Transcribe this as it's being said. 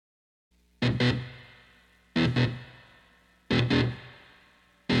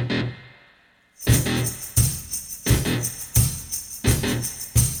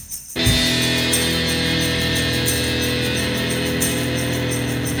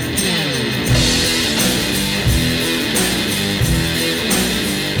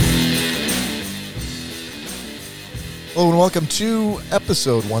Hello and welcome to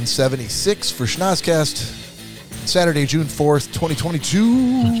episode 176 for Schnozcast, Saturday, June 4th,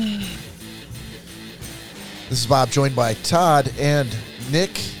 2022. This is Bob, joined by Todd and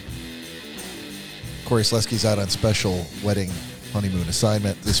Nick. Corey Slesky's out on special wedding honeymoon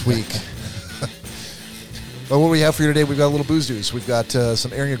assignment this week. But what we have for you today, we've got a little booze news. We've got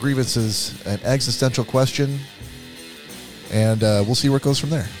some airing of grievances, an existential question, and we'll see where it goes from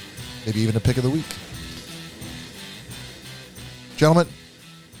there. Maybe even a pick of the week. Gentlemen,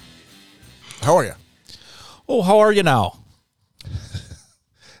 how are you? Oh, how are you now?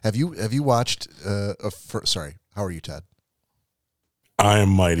 Have you watched? Sorry, how are you, Todd? I am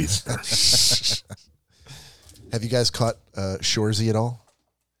mighty. Have you guys caught Shoresy at all?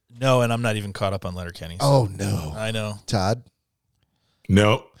 No, and I'm not even caught up on Letterkenny. So Oh no, I know. Todd,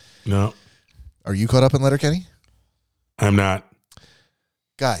 No. are you caught up in Letterkenny? I'm not.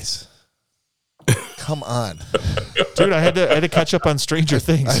 Guys, come on, Dude, I had to catch up on Stranger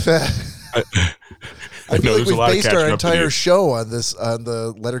Things. I feel like we've based our entire show on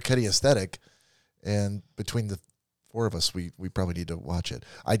the Letterkenny aesthetic, and between the four of us, we probably need to watch it.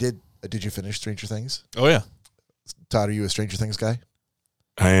 I did. Did you finish Stranger Things? Oh, yeah. Todd, are you a Stranger Things guy?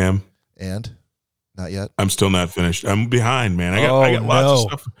 I am. And not yet. I'm still not finished. I'm behind, man. I got lots of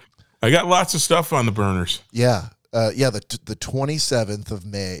stuff. I got lots of stuff on the burners. Yeah. The 27th of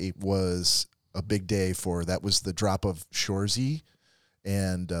May was a big day that was the drop of Shoresy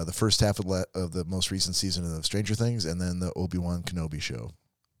and the first half of the most recent season of Stranger Things, and then the Obi-Wan Kenobi show.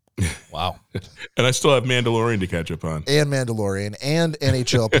 Wow. And I still have Mandalorian to catch up on. And Mandalorian and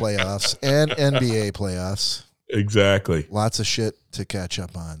NHL playoffs and NBA playoffs. Exactly. Lots of shit to catch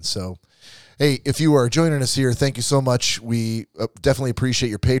up on. So, hey, if you are joining us here, thank you so much. We definitely appreciate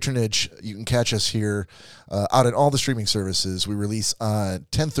your patronage. You can catch us here out at all the streaming services. We release on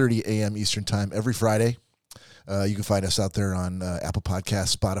 10:30 a.m. Eastern Time every Friday. You can find us out there on Apple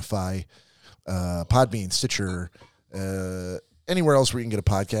Podcasts, Spotify, Podbean, Stitcher, anywhere else where you can get a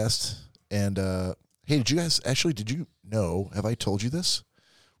podcast. And, hey, did you know, have I told you this?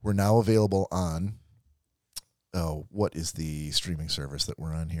 We're now available on, what is the streaming service that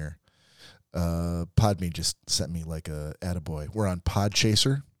we're on here? Podme just sent me like a attaboy. We're on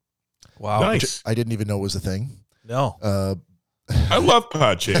Podchaser. Wow. Nice. I didn't even know it was a thing. No. I love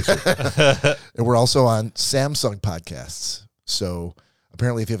Podchaser. And we're also on Samsung Podcasts. So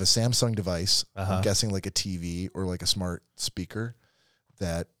apparently if you have a Samsung device, I'm guessing like a TV or like a smart speaker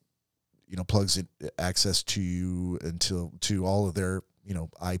that, plugs in access to you to all of their,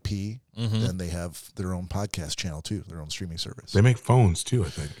 IP, then they have their own podcast channel too, their own streaming service. They make phones too, I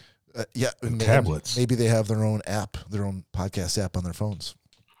think. And tablets. Maybe they have their own app, their own podcast app on their phones.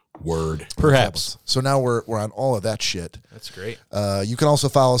 Word. Perhaps. So now we're on all of that shit. That's great. You can also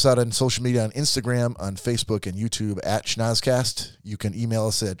follow us out on social media, on Instagram, on Facebook, and YouTube at Schnozcast. You can email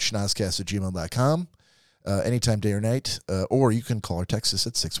us at schnozcast@gmail.com anytime, day or night, or you can call or text us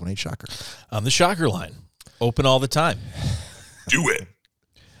at 618-SHOCKER. On the Shocker line. Open all the time. Do it.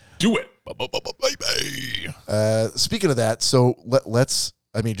 Baby. Speaking of that, so let's,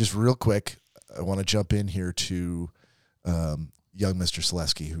 just real quick, I want to jump in here to young Mr.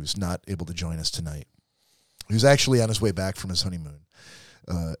 Selesky, who's not able to join us tonight. Who's actually on his way back from his honeymoon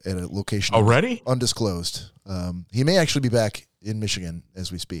at a location already undisclosed. He may actually be back in Michigan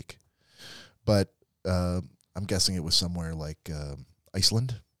as we speak, but I'm guessing it was somewhere like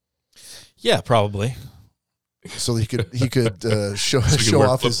Iceland. Yeah, probably. So he could show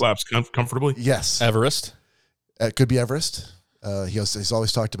off his flip-flops comfortably. Yes, Everest. It could be Everest. He's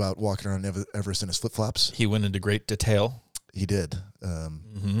always talked about walking around Everest in his flip-flops. He went into great detail. He did.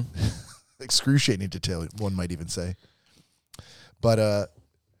 Excruciating detail, one might even say. But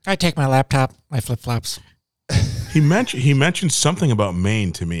I take my laptop, my flip-flops. He mentioned something about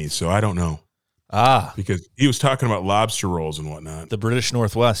Maine to me, so I don't know. Because he was talking about lobster rolls and whatnot. The British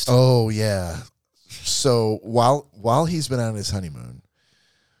Northwest. Oh yeah. So while he's been on his honeymoon,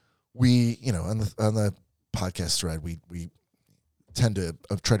 we, on the podcast thread, we tend to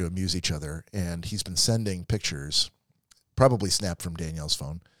try to amuse each other, and he's been sending pictures, probably snapped from Danielle's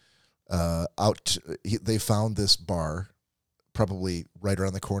phone, they found this bar, probably right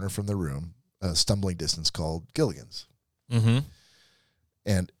around the corner from the room, stumbling distance, called Gilligan's. Mm-hmm.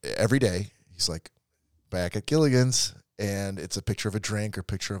 And every day he's like, back at Gilligan's, and it's a picture of a drink or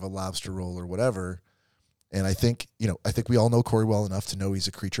picture of a lobster roll or whatever. And I think we all know Corey well enough to know he's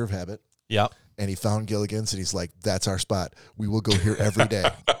a creature of habit. Yeah. And he found Gilligan's, and he's like, that's our spot. We will go here every day.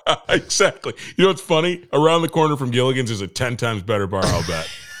 Exactly. You know what's funny? Around the corner from Gilligan's is a 10 times better bar, I'll bet.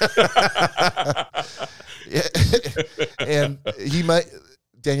 And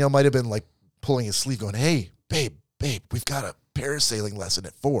Danielle might have been like pulling his sleeve going, hey, babe, babe, we've got a parasailing lesson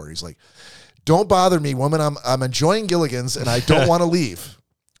at 4. He's like, don't bother me, woman. I'm enjoying Gilligan's and I don't want to leave.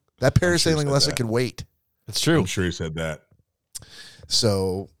 That parasailing lesson can wait. It's true. I'm sure he said that.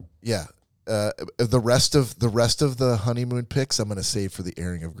 So yeah, the rest of the honeymoon picks, I'm going to save for the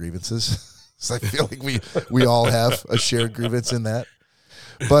airing of grievances. So I feel like we all have a shared grievance in that.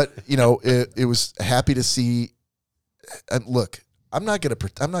 But it was happy to see. And look, I'm not going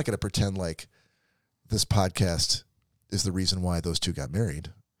to pretend like this podcast is the reason why those two got married.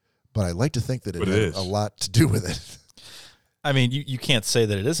 But I like to think that it had a lot to do with it. I mean, you can't say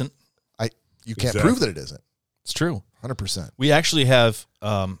that it isn't. You can't prove that it isn't. It's true. 100%. We actually have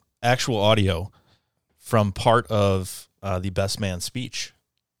actual audio from part of the best man speech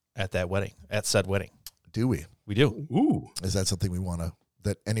at said wedding. Do we? We do. Ooh. Is that something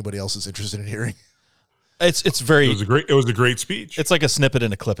that anybody else is interested in hearing? It's very. It was a great speech. It's like a snippet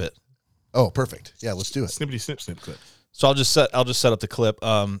and a clip it. Oh, perfect. Yeah, let's do it. Snippety snip snip clip. So I'll just set up the clip.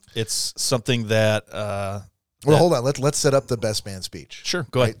 It's something that. Well, hold on. Let's set up the best man speech. Sure,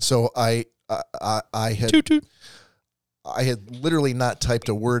 go ahead. Right? So I had Toot, toot. I had literally not typed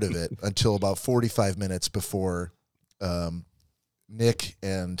a word of it until about 45 minutes before Nick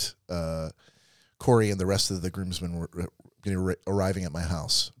and Corey and the rest of the groomsmen were arriving at my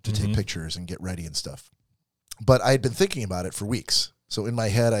house to take pictures and get ready and stuff. But I had been thinking about it for weeks. So in my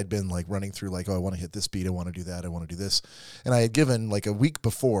head, I'd been like running through like, oh, I want to hit this beat. I want to do that. I want to do this. And I had given like a week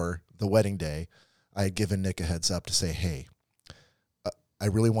before the wedding day, I had given Nick a heads up to say, hey, I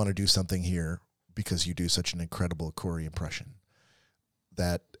really want to do something here because you do such an incredible Corey impression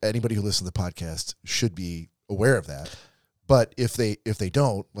that anybody who listens to the podcast should be aware of that. But if they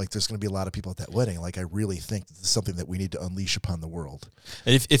don't, like, there's going to be a lot of people at that wedding. Like, I really think this is something that we need to unleash upon the world.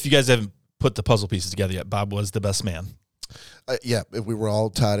 And if you guys haven't put the puzzle pieces together yet, Bob was the best man. Yeah, we were all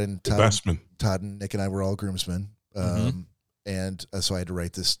Todd and Nick and I were all groomsmen. And so I had to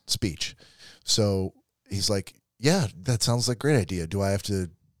write this speech. So he's like, yeah, that sounds like a great idea. Do I have to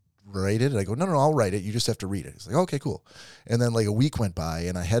write it? And I go, no, I'll write it. You just have to read it. He's like, okay, cool. And then like a week went by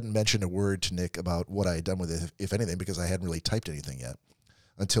and I hadn't mentioned a word to Nick about what I had done with it, if anything, because I hadn't really typed anything yet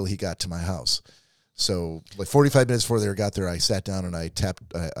until he got to my house. So like 45 minutes before they got there, I sat down and I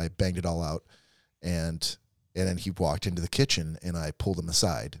banged it all out. And then he walked into the kitchen and I pulled him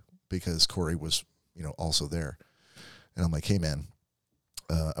aside because Corey was, also there. And I'm like, hey man,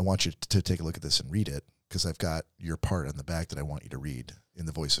 I want you to take a look at this and read it because I've got your part on the back that I want you to read in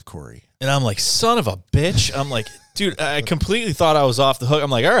the voice of Corey. And I'm like, son of a bitch. I'm like, dude, I completely thought I was off the hook.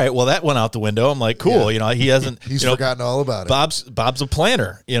 I'm like, all right, well, that went out the window. I'm like, cool. Yeah. He hasn't. He's forgotten all about it. Bob's a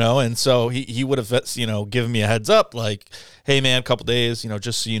planner, and so he would have, given me a heads up like, hey, man, a couple days,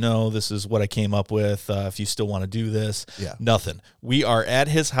 just so you know, this is what I came up with. If you still want to do this. Yeah. Nothing. We are at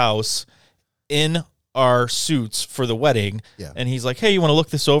his house in our suits for the wedding. Yeah. And he's like, hey, you want to look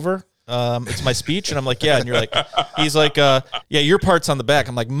this over? It's my speech. And I'm like, yeah. And you're like, he's like, yeah, your part's on the back.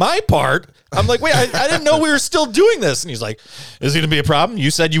 I'm like, my part? I'm like, wait, I didn't know we were still doing this. And he's like, is it going to be a problem? You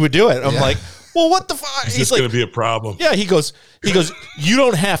said you would do it. I'm like, well, what the fuck? He's like, going to be a problem. Yeah. He goes, you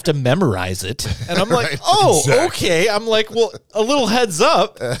don't have to memorize it. And I'm like, okay. I'm like, well, a little heads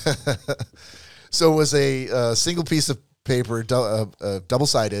up. So it was a single piece of paper,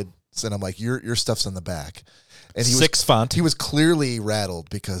 double-sided. And I'm like, your stuff's on the back. And he 6 font. He was clearly rattled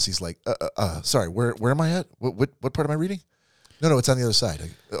because he's like, sorry, where am I at? What part am I reading? No, it's on the other side.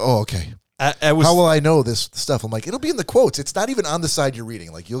 Okay. How will I know this stuff? I'm like, it'll be in the quotes. It's not even on the side you're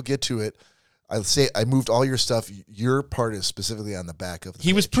reading. Like, you'll get to it. I moved all your stuff. Your part is specifically on the back of the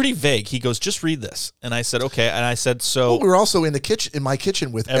page. Was pretty vague. He goes, just read this. And I said, okay. And I said, so. Well, we were also in my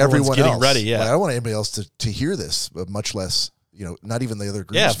kitchen with everyone getting else. Ready, yeah. Like, I don't want anybody else to hear this, much less, not even the other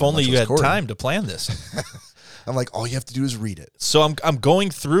groups. Yeah, if only you had Corey. time to plan this. I'm like, all you have to do is read it. So I'm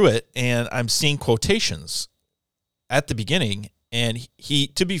going through it, and I'm seeing quotations at the beginning. And he,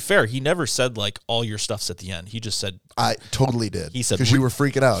 to be fair, he never said like all your stuff's at the end. He just said, I totally did. He said, because you were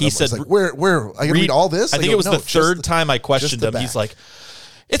freaking out. He said, like, where I can read all this? I think it was the third time I questioned him. He's like,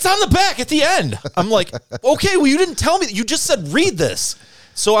 it's on the back at the end. I'm like, okay, well, you didn't tell me that. You just said read this.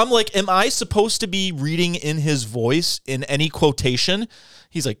 So I'm like, am I supposed to be reading in his voice in any quotation?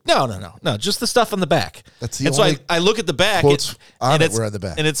 He's like, no, just the stuff on the back. That's the and only so I look at the back. Quotes on it's were on the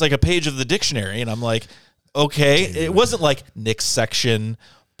back. And it's like a page of the dictionary. And I'm like, okay. Dude. It wasn't like Nick's section,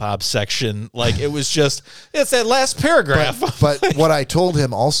 Bob's section. Like, it was just, it's that last paragraph. But what I told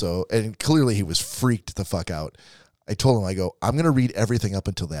him also, and clearly he was freaked the fuck out. I told him, I go, I'm going to read everything up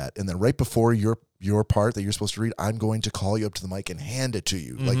until that. And then right before your part that you're supposed to read, I'm going to call you up to the mic and hand it to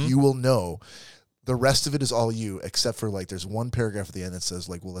you. Mm-hmm. Like, you will know The rest of it is all you, except for like there's one paragraph at the end that says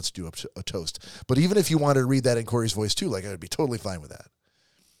like, well, let's do a toast. But even if you wanted to read that in Corey's voice too, like I would be totally fine with that.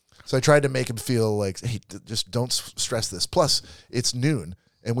 So I tried to make him feel like, hey, just don't stress this. Plus, it's noon,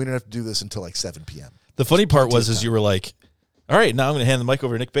 and we don't have to do this until like 7 p.m. The funny part was you were like, all right, now I'm going to hand the mic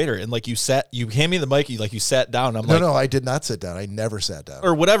over to Nick Bader. And like you hand me the mic, you sat down. No, I did not sit down. I never sat down.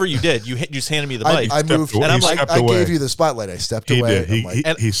 Or whatever you did. You just handed me the mic. I moved. And I'm like, I gave you the spotlight. I stepped away.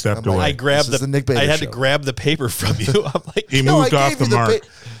 He stepped away. I grabbed the Nick Bader I had to grab the paper from you. I'm like, he moved off the mark.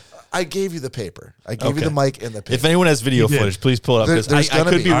 I gave you the paper. I gave you the mic and the paper. If anyone has video footage, please pull it up. Because I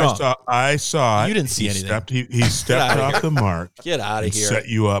could be wrong. I saw it. You didn't see anything. He stepped off the mark. Get out of here. Set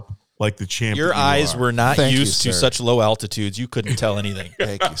you up like the champion. Your eyes were not used to such low altitudes. You couldn't tell anything.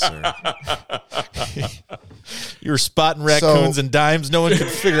 Thank you, sir. You were spotting raccoons and dimes. No one could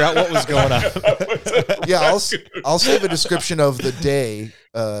figure out what was going on. Yeah, I'll save a description of the day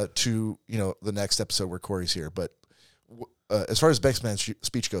to the next episode where Corey's here. But as far as Beck's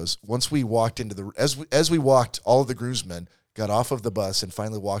speech goes, once we walked into as we walked, all of the groomsmen got off of the bus and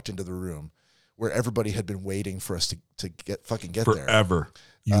finally walked into the room where everybody had been waiting for us to get there forever.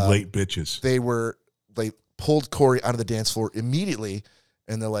 You late bitches. They pulled Corey out of the dance floor immediately,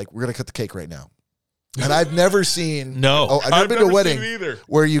 and they're like, "We're gonna cut the cake right now." And I've never seen I've never been to a wedding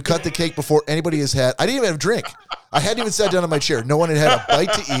where you cut the cake before anybody has had. I didn't even have a drink. I hadn't even sat down on my chair. No one had had a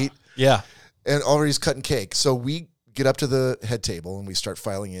bite to eat. Yeah, and already's cutting cake. So we get up to the head table and we start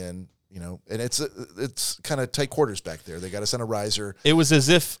filing in, and it's kind of tight quarters back there. They got us on a riser. It was as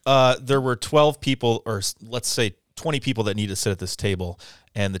if there were 12 people, or let's say 20 people that need to sit at this table,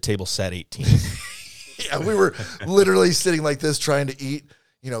 and the table sat 18. Yeah, we were literally sitting like this trying to eat,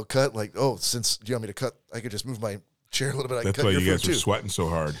 cut like, since you want me to cut, I could just move my chair a little bit. That's why you guys were sweating so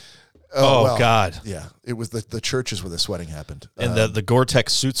hard. Oh God! Yeah, it was the churches where the sweating happened, and the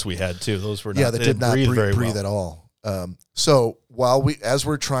Gore-Tex suits we had too. Those were they did not breathe at all. So as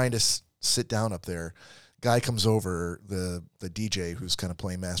we're trying to sit down up there, guy comes over, the DJ who's kind of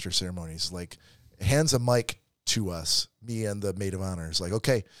playing master ceremonies, like hands a mic to us, me and the maid of honor. Is like,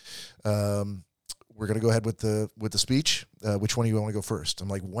 okay, we're gonna go ahead with the speech. Which one do you want to go first? I'm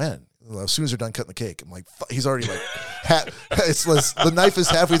like, when? Well, as soon as they're done cutting the cake. I'm like, he's already like, the knife is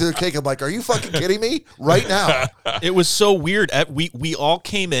halfway through the cake. I'm like, are you fucking kidding me? Right now. It was so weird. We all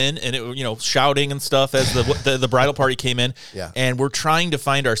came in and it, shouting and stuff as the bridal party came in. Yeah. And we're trying to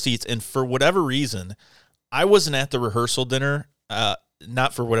find our seats. And for whatever reason, I wasn't at the rehearsal dinner.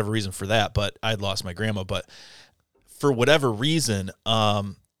 Not for whatever reason for that, but I'd lost my grandma. But for whatever reason,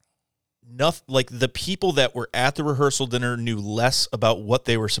 like the people that were at the rehearsal dinner knew less about what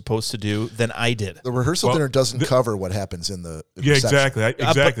they were supposed to do than I did. The rehearsal dinner doesn't cover what happens in the reception.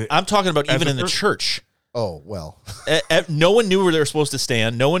 Exactly. I'm talking about even in the church. Oh, well. No one knew where they were supposed to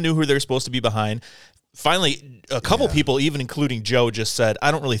stand. No one knew who they were supposed to be behind. Finally, a couple people, even including Joe, just said,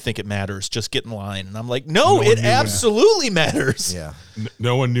 I don't really think it matters. Just get in line. And I'm like, no it absolutely matters. Yeah.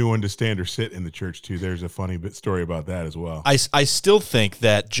 No one knew when to stand or sit in the church, too. There's a funny story about that as well. I still think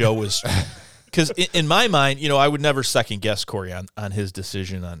that Joe was... Because in my mind, I would never second guess Corey on his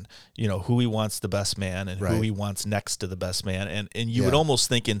decision on, who he wants the best man and who he wants next to the best man. And you would almost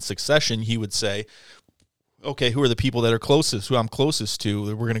think in succession, he would say, okay, who are the people that are closest, who I'm closest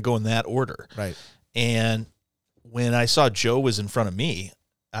to? We're going to go in that order. Right. And when I saw Joe was in front of me,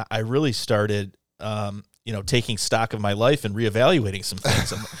 I really started, taking stock of my life and reevaluating some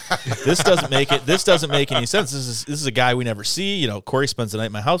things. This doesn't make any sense. This is a guy we never see. Corey spends the night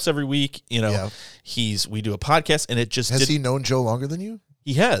at my house every week. We do a podcast, and it just has he known Joe longer than you?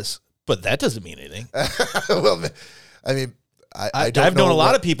 He has, but that doesn't mean anything. Well, I mean, I've known a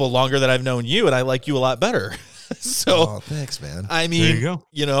lot of people longer than I've known you, and I like you a lot better. So, thanks, man. I mean, there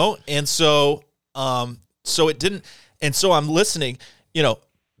you go. And so, so it didn't, and so I'm listening.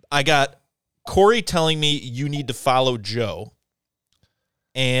 I got Corey telling me you need to follow Joe,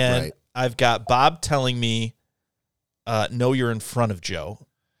 and I've got Bob telling me, no, you're in front of Joe,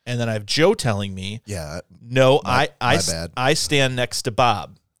 and then I have Joe telling me, no, I stand next to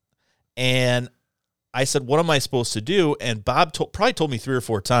Bob, and I said, what am I supposed to do? And Bob probably told me 3 or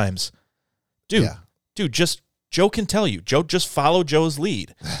 4 times, dude, just Joe can tell you. Joe, just follow Joe's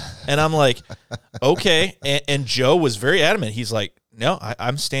lead. And I'm like, okay. And Joe was very adamant. He's like, no,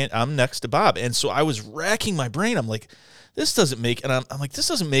 I'm next to Bob. And so I was racking my brain. I'm like, this doesn't make, and I'm like, this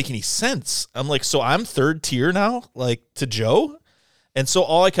doesn't make any sense. I'm like, so I'm third tier now, like to Joe. And so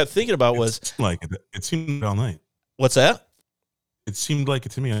all I kept thinking about was it seemed all night. What's that? It seemed like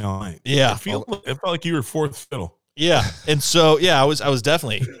it to me all night. Yeah. It felt like you were fourth fiddle. Yeah. And so, I was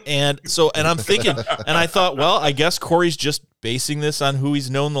definitely. And I'm thinking, and I thought, well, I guess Corey's just basing this on who he's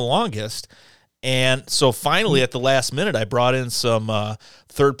known the longest. And so finally, at the last minute, I brought in some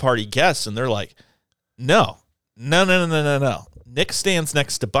third-party guests, and they're like, no. Nick stands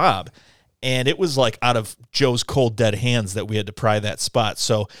next to Bob. And it was like out of Joe's cold, dead hands that we had to pry that spot.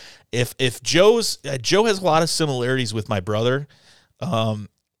 So if Joe has a lot of similarities with my brother,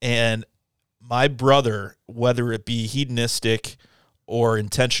 and my brother, whether it be hedonistic or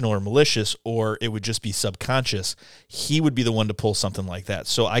intentional or malicious, or it would just be subconscious, he would be the one to pull something like that.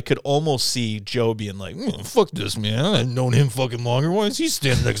 So I could almost see Joe being like, fuck this, man. I've known him fucking longer. Why is he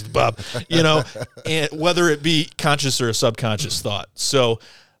standing next to Bob? And whether it be conscious or a subconscious thought. So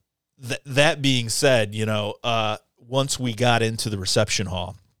that being said, once we got into the reception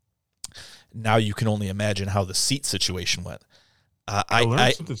hall, now you can only imagine how the seat situation went. I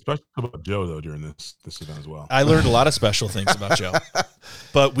learned something special about Joe, though, during this event as well. I learned a lot of special things about Joe.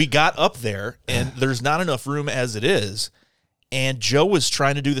 But we got up there, and there's not enough room as it is, and Joe was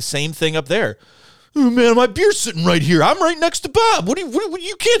trying to do the same thing up there. Oh, man, my beer's sitting right here. I'm right next to Bob. What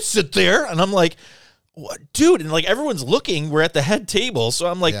you can't sit there. And I'm like, what, dude? And like everyone's looking. We're at the head table, so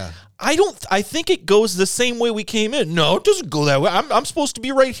I'm like, I think it goes the same way we came in. No, it doesn't go that way. I'm supposed to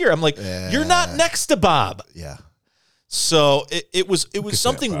be right here. I'm like, you're not next to Bob. Yeah. So it was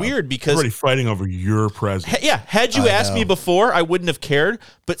something weird because already fighting over your presence. Had you asked me before, I wouldn't have cared.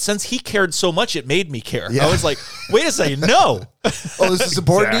 But since he cared so much, it made me care. Yeah. I was like, wait a second, no. Oh, this is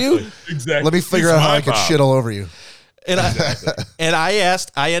important to you? Exactly. Let me figure out how I can shit all over you. And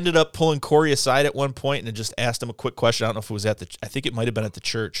I ended up pulling Corey aside at one point and just asked him a quick question. I don't know if it was I think it might have been at the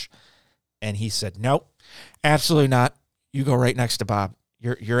church. And he said, nope, absolutely not. You go right next to Bob.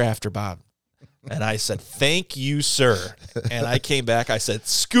 You're after Bob. And I said, thank you, sir. And I came back. I said,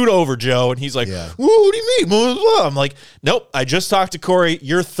 scoot over, Joe. And he's like, what do you mean? I'm like, nope, I just talked to Corey.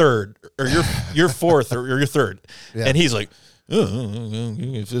 You're third, or you're fourth, or you're third. Yeah. And he's like,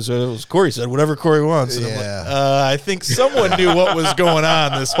 if this was Corey said, whatever Corey wants. And I'm like, I think someone knew what was going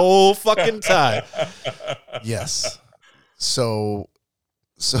on this whole fucking time. Yes. So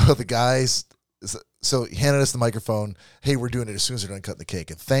the guys, he handed us the microphone. Hey, we're doing it as soon as they're done cutting the cake.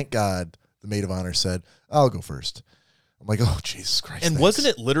 And thank God, the maid of honor said, I'll go first. I'm like, oh, Jesus Christ. And wasn't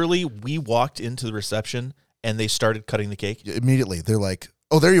it literally we walked into the reception and they started cutting the cake? Immediately. They're like,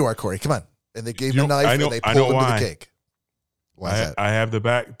 oh, there you are, Corey. Come on. And they gave me a knife and they pulled him to the cake. Why is that? I have the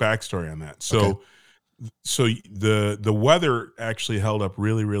backstory on that. So the weather actually held up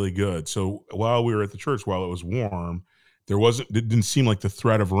really, really good. So while we were at the church, while it was warm, it didn't seem like the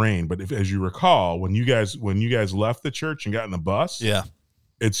threat of rain. But as you recall, when you guys left the church and got in the bus,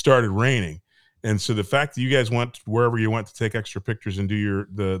 it started raining. And so the fact that you guys went wherever you went to take extra pictures and do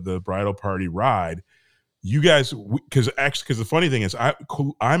the bridal party ride, you guys, because the funny thing is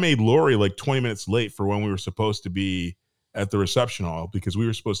I made Lori like 20 minutes late for when we were supposed to be at the reception hall, because we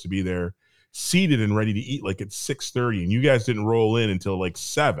were supposed to be there seated and ready to eat like at 6:30, and you guys didn't roll in until like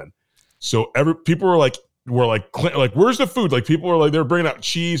 7. So people were like, where's the food? Like people were like, they're bringing out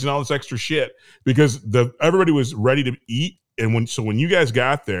cheese and all this extra shit because everybody was ready to eat. And when you guys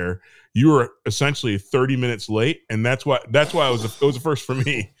got there, you were essentially 30 minutes late, and that's why it was the first for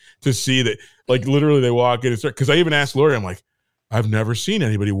me to see that. Like literally, they walk in and start, because I even asked Lori, I'm like, I've never seen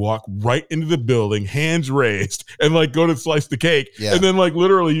anybody walk right into the building, hands raised, and like go to slice the cake, and then like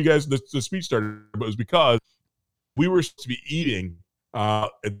literally, you guys, the speech started, but it was because we were supposed to be eating at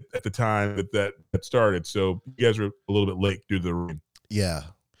the time that started, so you guys were a little bit late due to the rain. Yeah,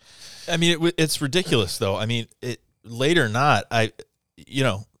 I mean it's ridiculous though. I mean late or not,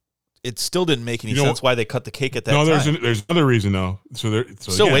 it still didn't make any sense why they cut the cake at that time. No, there's another reason though. So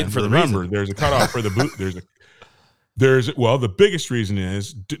still again, waiting for the reason. There's a cutoff for the boot. The biggest reason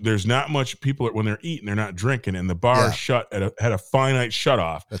is there's not much people when they're eating, they're not drinking, and the bar had a finite shut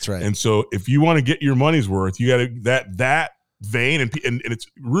off. That's right. And so if you want to get your money's worth, you got to that vein, and it's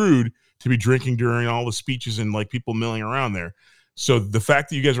rude to be drinking during all the speeches and like people milling around there. So the fact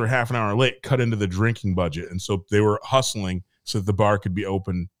that you guys were half an hour late cut into the drinking budget, and so they were hustling so that the bar could be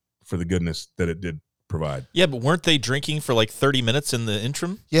open for the goodness that it did provide. Yeah, but weren't they drinking for like 30 minutes in the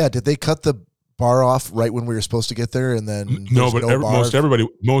interim? Yeah, did they cut the bar off right when we were supposed to get there, and then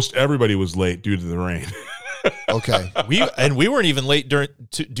most everybody was late due to the rain. Okay, we weren't even late due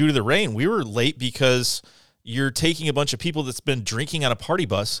to the rain. We were late because you're taking a bunch of people that's been drinking on a party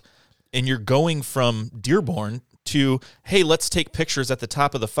bus, and you're going from Dearborn to, hey, let's take pictures at the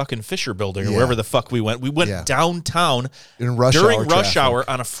top of the fucking Fisher building or wherever the fuck we went. We went downtown during rush hour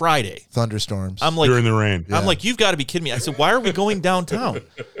on a Friday. Thunderstorms. I'm like, during the rain. I'm like, you've got to be kidding me. I said, why are we going downtown?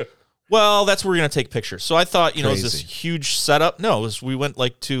 Well, that's where we're going to take pictures. So I thought, it was this huge setup. No, we went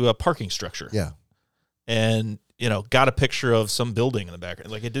like to a parking structure. Yeah. And got a picture of some building in the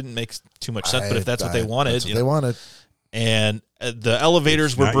background. Like, it didn't make too much sense, but if that's what they wanted, that's what they wanted. And the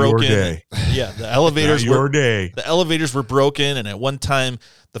elevators were broken. Yeah, the elevators were the elevators were broken, and at one time,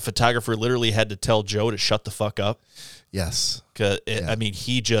 the photographer literally had to tell Joe to shut the fuck up. Yes, because I mean,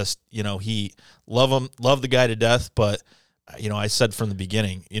 he just he loved the guy to death, but I said from the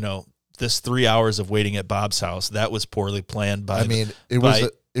beginning, this 3 hours of waiting at Bob's house, that was poorly planned by. I mean, it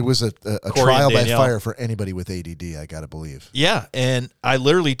was a trial by fire for anybody with ADD. I gotta believe. Yeah, and I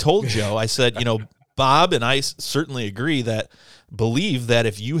literally told Joe, I said, Bob and I certainly believe that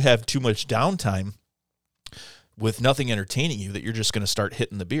if you have too much downtime with nothing entertaining you, that you're just going to start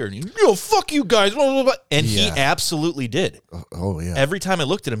hitting the beer and fuck you guys. And he absolutely did. Oh yeah. Every time I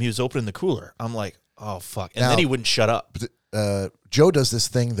looked at him, he was opening the cooler. I'm like, oh fuck. And then he wouldn't shut up. Joe does this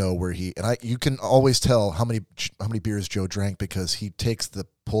thing though, where you can always tell how many beers Joe drank because he takes the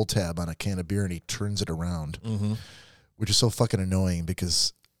pull tab on a can of beer and he turns it around, which is so fucking annoying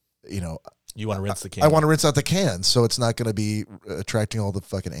because, you want to rinse the can. I want to rinse out the can, so it's not going to be attracting all the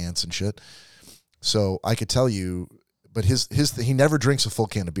fucking ants and shit. So I could tell you, but he never drinks a full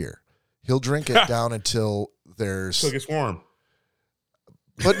can of beer. He'll drink it down until it gets warm.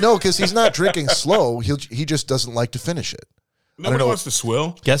 But no, because he's not drinking slow. He just doesn't like to finish it. Nobody wants to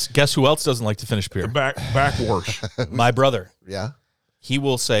swill. Guess who else doesn't like to finish beer? Back wash. My brother. Yeah. He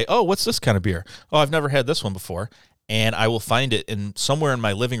will say, "Oh, what's this kind of beer? Oh, I've never had this one before." And I will find it somewhere in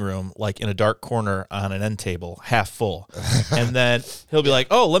my living room, like in a dark corner on an end table, half full. And then he'll be like,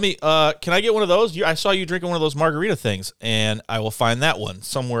 "Oh, let me. Can I get one of those? I saw you drinking one of those margarita things." And I will find that one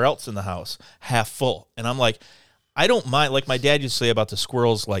somewhere else in the house, half full. And I'm like, I don't mind. Like my dad used to say about the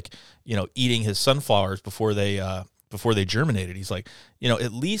squirrels, like eating his sunflowers before they germinated. He's like,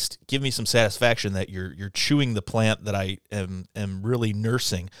 at least give me some satisfaction that you're chewing the plant that I am really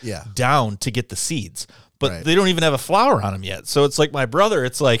nursing down to get the seeds. But they don't even have a flower on them yet. So it's like my brother,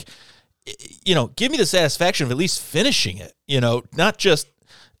 it's like, give me the satisfaction of at least finishing it, not just,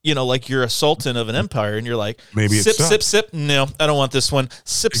 like you're a sultan of an empire and you're like, maybe sip. No, I don't want this one.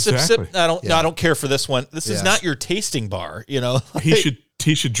 Sip. I don't care for this one. This is not your tasting bar, He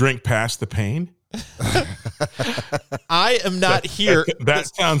should drink past the pain. I am not here. That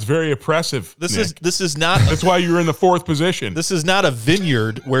sounds very oppressive. This is not. That's why you're in the fourth position. This is not a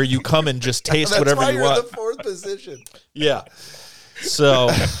vineyard where you come and just taste whatever you want. In the fourth position. Yeah.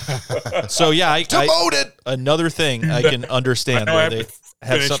 So yeah. Demoted. Another thing I can understand. I have to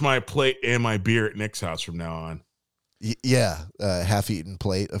finish my plate and my beer at Nick's house from now on. Yeah, half-eaten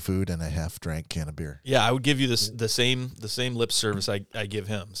plate of food and a half-drank can of beer. Yeah, I would give you the same lip service I give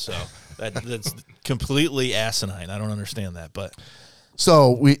him. So that's completely asinine. I don't understand that, but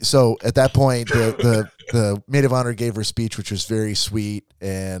so at that point the maid of honor gave her speech, which was very sweet,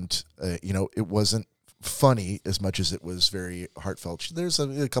 and it wasn't funny as much as it was very heartfelt. There's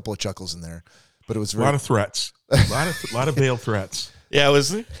a couple of chuckles in there, but it was a lot of threats, a lot of veiled threats. Yeah, it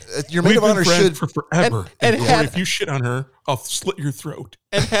was. Your maid of honor should for forever. And if you shit on her, I'll slit your throat.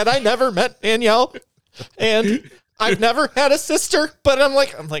 And had I never met Danielle, and I've never had a sister, but I'm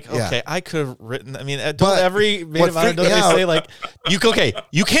like, okay, I could have written. I mean, don't every maid of honor say like, you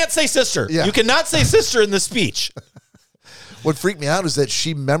can't say sister. Yeah. You cannot say sister in the speech. What freaked me out is that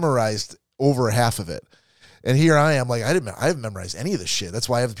she memorized over half of it, and here I am like, I haven't memorized any of this shit. That's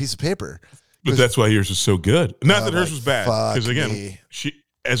why I have a piece of paper. But that's why yours is so good. Not that hers was bad, because again,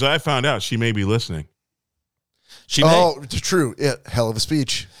 as I found out, she may be listening. True. Yeah, hell of a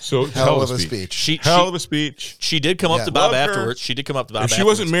speech. So hell of a speech. Hell of a speech. She did come up to Bob afterwards. She did come up to Bob. If she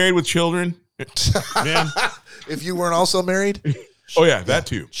wasn't married with children, man. If you weren't also married, that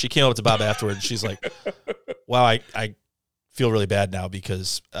too. She came up to Bob afterwards. She's like, "Wow, I feel really bad now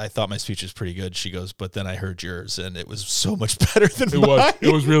because I thought my speech was pretty good." She goes, "But then I heard yours, and it was so much better than mine."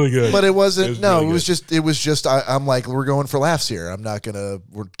 It was really good, but it wasn't. It was just. I'm like, we're going for laughs here. I'm not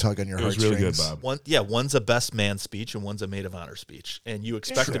we're tugging your heartstrings. It was really good, Bob. One's a best man speech and one's a maid of honor speech, and you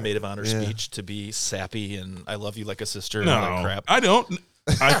expect a maid of honor speech to be sappy and I love you like a sister and all that crap. I don't.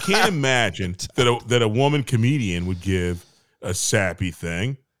 I can't imagine that a woman comedian would give a sappy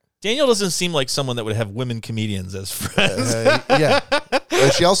thing. Danielle doesn't seem like someone that would have women comedians as friends.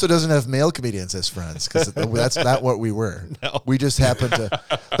 But she also doesn't have male comedians as friends because that's not what we were. No. We just happened to.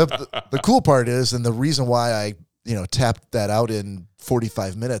 The cool part is, and the reason why I tapped that out in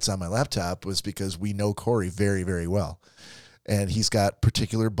 45 minutes on my laptop was because we know Corey very, very well, and he's got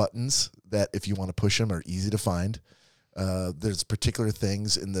particular buttons that if you want to push them are easy to find. There's particular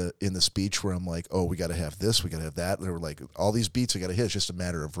things in the speech where I'm like, oh, we got to have this, we got to have that. There were like all these beats we got to hit. It's just a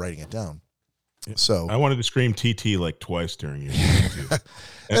matter of writing it down. So I wanted to scream TT like twice during your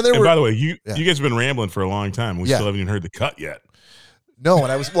and by the way, you guys have been rambling for a long time. We still haven't even heard the cut yet. No,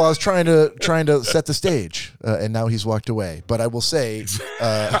 and I was trying to set the stage, and now he's walked away. But I will say,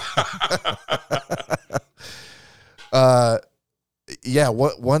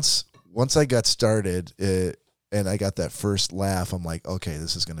 once I got started, and I got that first laugh, I'm like, okay,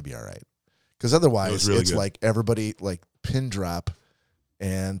 this is going to be all right. Because otherwise, really it's good. Like everybody like pin drop,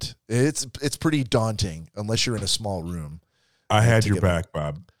 and it's pretty daunting unless you're in a small room. I had your back,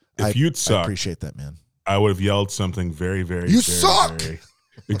 Bob. If you'd sucked, I appreciate that, man. I would have yelled something very, very, you very, suck! Very,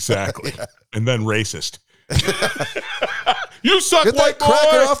 exactly. Yeah. And then racist. You suck, get white that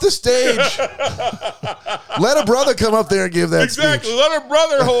cracker boy! off the stage. Let a brother come up there and give that exactly. speech. Let a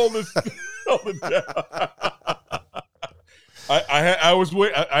brother hold it down. I was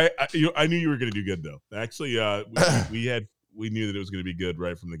wait. I knew you were going to do good though. Actually, we knew that it was going to be good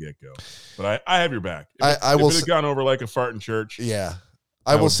right from the get go. But I have your back. If it had gone over like a fart in church. Yeah.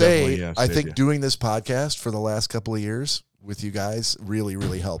 I will say, I think doing this podcast for the last couple of years with you guys really,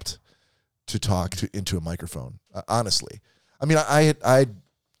 really helped to talk into a microphone. Honestly, I mean, I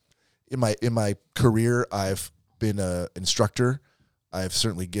in my career, I've been an instructor. I've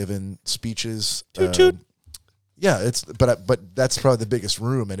certainly given speeches. Yeah, but that's probably the biggest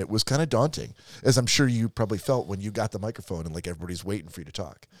room, and it was kind of daunting, as I'm sure you probably felt when you got the microphone and like everybody's waiting for you to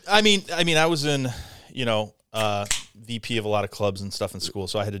talk. I mean, I was in, VP of a lot of clubs and stuff in school,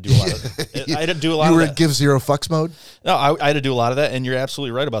 so I had to do a lot of it. I had to do a lot of that. You were in give zero fucks mode? No, I had to do a lot of that, and you're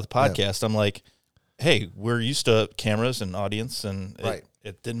absolutely right about the podcast. Yeah. I'm like, hey, we're used to cameras and audience, and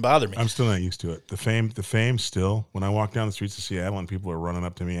it didn't bother me. I'm still not used to it. The fame still, when I walk down the streets of Seattle and people are running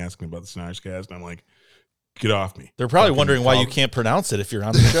up to me asking about the Snarchcast, and I'm like, get off me. They're probably wondering why you can't pronounce it if you're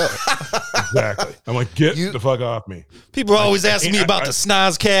on the show. Exactly. I'm like, get the fuck off me. People are always asking me about the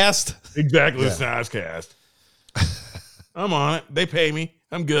Snozcast. Exactly, the Snozcast. I'm on it. They pay me.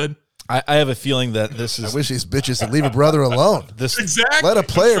 I'm good. I have a feeling that this is... I wish these bitches would leave a brother alone. Exactly. Let a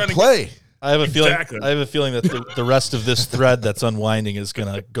player play. I have a feeling. I have a feeling that the rest of this thread that's unwinding is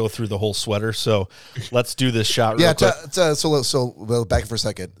going to go through the whole sweater. So let's do this shot. Real quick. So back for a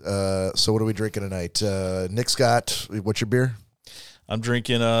second. So what are we drinking tonight? Nick Scott, what's your beer? I'm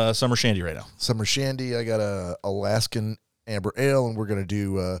drinking Summer Shandy right now. Summer Shandy. I got a Alaskan Amber Ale, and we're gonna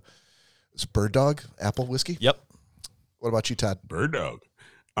do it's Bird Dog apple whiskey. Yep. What about you, Todd? Bird Dog.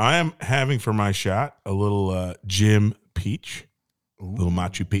 I am having for my shot a little Jim Peach, a little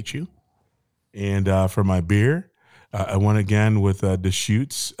Machu Picchu. And for my beer, I went again with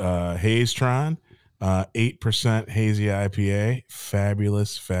Deschutes Hazetron, 8% hazy IPA.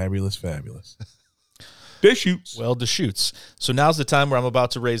 Fabulous, fabulous, fabulous. Deschutes. Well, Deschutes. So now's the time where I'm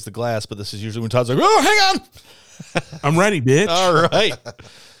about to raise the glass, but this is usually when Todd's like, oh, hang on. I'm ready, bitch. All right.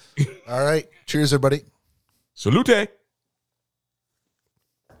 All right. Cheers, everybody. Salute.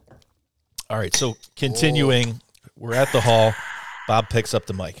 All right. So continuing, we're at the hall. Bob picks up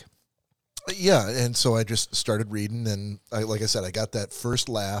the mic. Yeah, and so I just started reading, and like I said, I got that first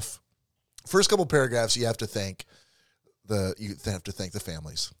laugh. First couple paragraphs, you have to thank the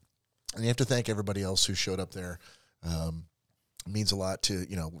families, and you have to thank everybody else who showed up there. It means a lot to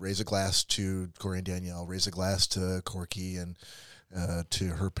raise a glass to Corey and Danielle, raise a glass to Corky and to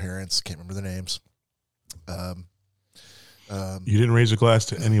her parents. Can't remember their names. You didn't raise a glass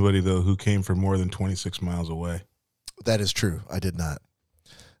to anybody though who came from more than 26 miles away. That is true. I did not.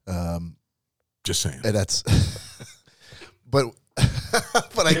 Just saying. And that's, but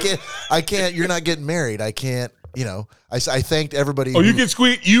I can't, you're not getting married. I can't, I thanked everybody. Oh, you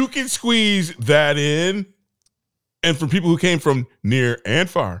can squeeze that in. And for people who came from near and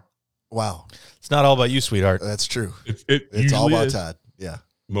far. Wow. It's not all about you, sweetheart. That's true. It's all about Todd. Yeah.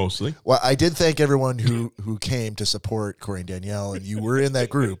 Mostly. Well, I did thank everyone who came to support Corey and Danielle, and you were in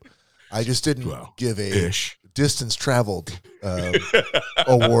that group. I just didn't give a distance traveled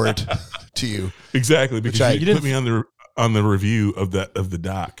award to you. Exactly, because you put me on the review of the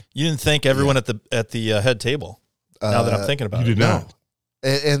doc. You didn't thank everyone at the head table. Now that I'm thinking about it, you did not.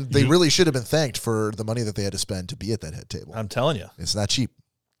 And they really should have been thanked for the money that they had to spend to be at that head table. I'm telling you, it's not cheap.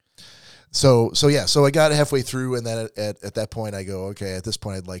 So I got halfway through, and then at that point, I go, okay. At this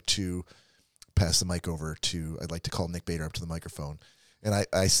point, I'd like to pass the mic over I'd like to call Nick Bader up to the microphone, and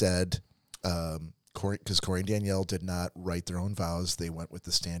I said. Because Corey and Danielle did not write their own vows. They went with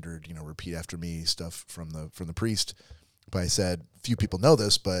the standard, repeat after me stuff from the priest. But I said, few people know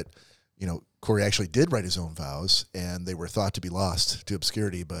this, but, Corey actually did write his own vows, and they were thought to be lost to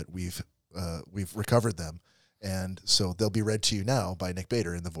obscurity, but we've recovered them. And so they'll be read to you now by Nick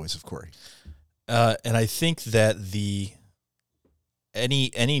Bader in the voice of Corey. And I think that the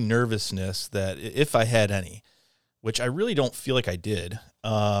any nervousness that, if I had any, which I really don't feel like I did,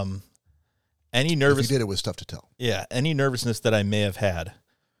 any nervous, if you did, it was tough to tell. Yeah, any nervousness that I may have had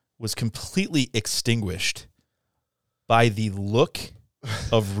was completely extinguished by the look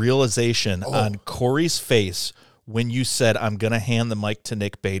of realization on Corey's face when you said, "I'm going to hand the mic to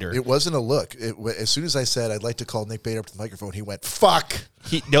Nick Bader." It wasn't a look. As soon as I said I'd like to call Nick Bader up to the microphone, he went, "Fuck."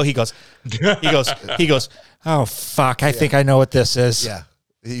 He goes, oh, fuck. I think I know what this is. Yeah.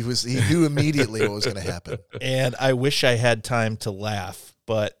 He knew immediately what was going to happen. And I wish I had time to laugh,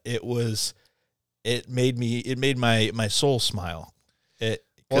 but it made my soul smile.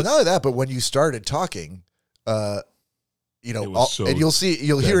 Well, not only that, but when you started talking, and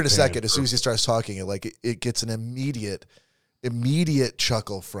you'll hear in a second, as soon as he starts talking, it gets an immediate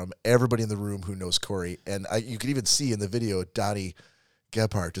chuckle from everybody in the room who knows Corey. And you could even see in the video, Donnie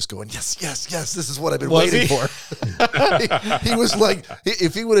Gebhardt just going, yes, yes, yes, this is what I've been waiting for. he was like,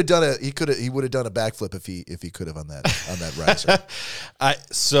 if he would have done he would have done a backflip if he could have on that riser.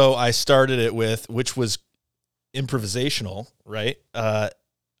 So I started it with, which was improvisational, right? At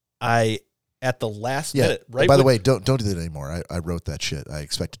the last minute, right? By the way, don't do that anymore. I wrote that shit. I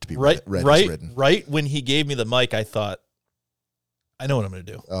expect it to be read as written. Right when he gave me the mic, I thought, I know what I'm going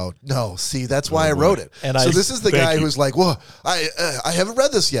to do. Oh no! See, that's why I wrote it. And this is the guy who's like, "Well, I haven't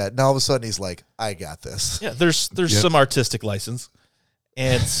read this yet." And all of a sudden, he's like, "I got this." Yeah, there's some artistic license,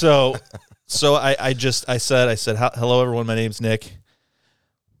 and so I said, "Hello, everyone. My name's Nick,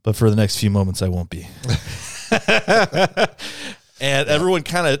 but for the next few moments, I won't be." And everyone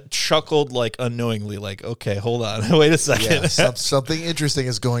kind of chuckled, like unknowingly, like, "Okay, hold on, wait a second. Yeah, something interesting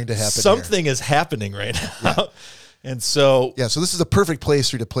is going to happen. Something is happening right now." Yeah. And so so this is a perfect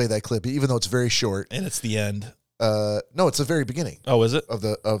place for you to play that clip, even though it's very short. And it's the end. No, it's the very beginning. Oh, is it?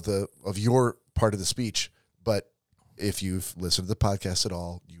 Of your part of the speech. But if you've listened to the podcast at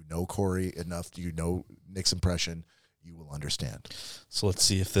all, you know Corey enough, you know Nick's impression, you will understand. So let's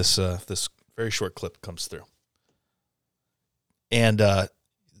see if this very short clip comes through. And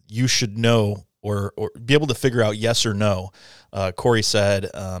you should know or be able to figure out yes or no. Corey said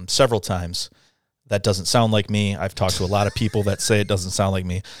several times, "That doesn't sound like me." I've talked to a lot of people that say it doesn't sound like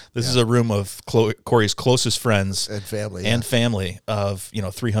me. This is a room of Corey's closest friends and family, of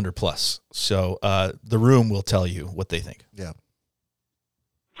 300 plus. So the room will tell you what they think. Yeah.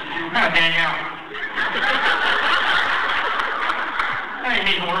 Danielle. That ain't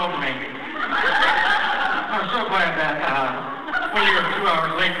mean the world to me. I'm so glad that when you were 2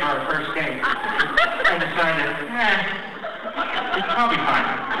 hours late for our first date, I decided, it's probably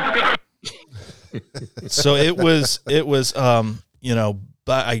fine. So it was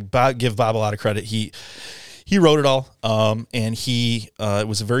I give Bob a lot of credit. He wrote it all, and it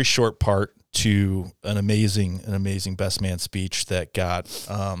was a very short part to an amazing best man speech that got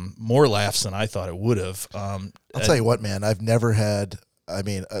more laughs than I thought it would have. I'll tell you what, man, I've never had. I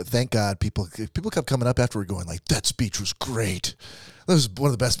mean, thank God people kept coming up afterward going like, "That speech was great. That was one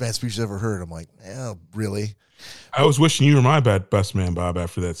of the best man speeches I've ever heard." I'm like, "Yeah, really?" I was wishing you were my best man, Bob,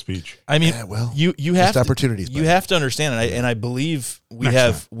 after that speech. I mean, you have opportunities. You have to understand, and I believe we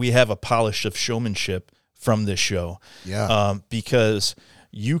have a polish of showmanship from this show. Yeah. Because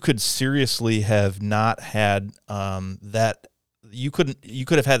you could seriously have not had that. You could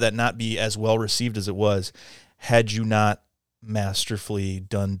have had that not be as well received as it was, had you not masterfully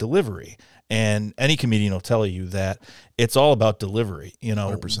done delivery. And any comedian will tell you that it's all about delivery.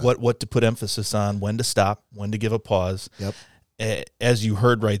 100%. What to put emphasis on, when to stop, when to give a pause. Yep. As you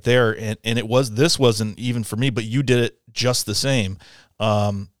heard right there, and this wasn't even for me, but you did it just the same.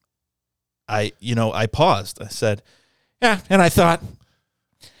 I paused. I said, "Yeah," and I thought,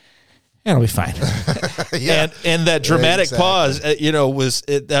 it'll be fine. Yeah. And that dramatic pause,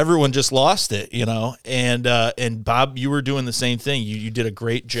 everyone just lost it, and Bob, you were doing the same thing. You did a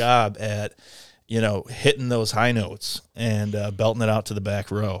great job at, hitting those high notes and belting it out to the back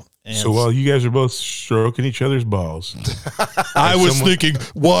row. And so while you guys are both stroking each other's balls, I was thinking,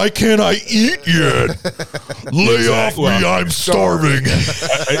 why can't I eat yet? Lay off me, I'm starving.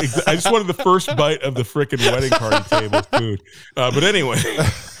 I just wanted the first bite of the frickin' wedding party table food. But anyway,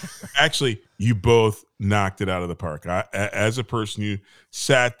 actually, you both knocked it out of the park. As a person who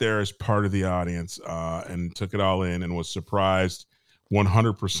sat there as part of the audience and took it all in and was surprised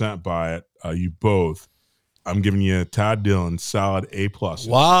 100% by it, you both. I'm giving you Todd Dillon solid A+.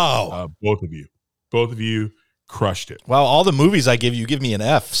 Wow. Both of you crushed it. Wow. All the movies I give me an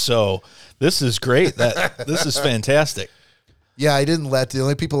F. So this is great. This is fantastic. Yeah. The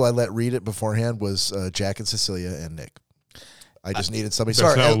only people I let read it beforehand was Jack and Cecilia and Nick. I just needed somebody.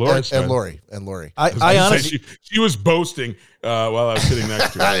 That's Sorry, not what Lori said. and Lori. I honestly, she was boasting while I was sitting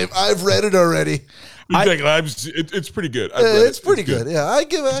next to her. I've read it already. It's pretty good. It's pretty good. Yeah, I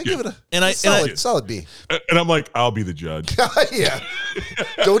give it a solid B. And I'm like, I'll be the judge. Yeah.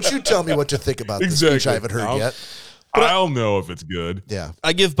 Don't you tell me what to think about this speech I haven't heard yet. I'll know if it's good. Yeah.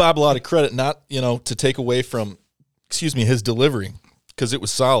 I give Bob a lot of credit, not, to take away from, his delivery, because it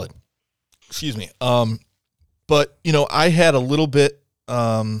was solid. Excuse me. But, I had a little bit,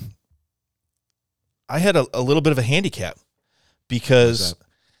 a little bit of a handicap, because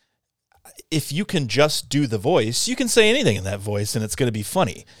if you can just do the voice, you can say anything in that voice and it's going to be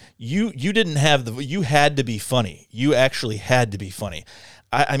funny. You didn't have you had to be funny. You actually had to be funny.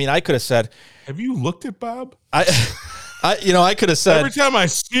 I mean, I could have said, have you looked at Bob? I could have said, every time I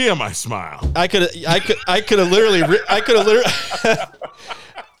see him, I smile. I could have literally,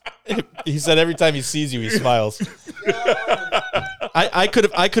 he said every time he sees you, he smiles. I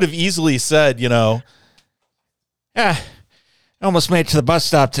could have easily said, I almost made it to the bus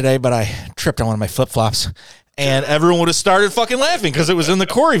stop today, but I tripped on one of my flip-flops. And everyone would have started fucking laughing because it was in the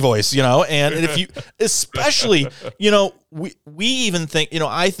Corey voice, and if you, especially, we even think,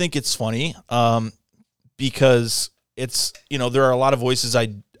 I think it's funny, because it's, there are a lot of voices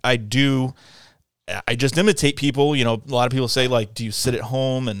I just imitate people. A lot of people say, like, do you sit at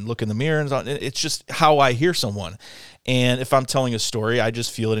home and look in the mirror? And it's just how I hear someone. And if I'm telling a story, I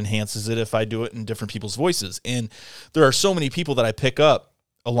just feel it enhances it if I do it in different people's voices. And there are so many people that I pick up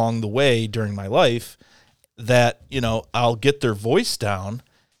along the way during my life that, I'll get their voice down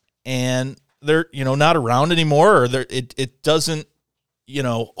and they're, not around anymore, or it doesn't,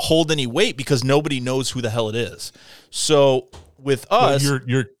 hold any weight because nobody knows who the hell it is. So with us,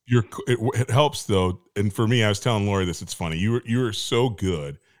 it helps though. And for me, I was telling Lori this, it's funny. You are so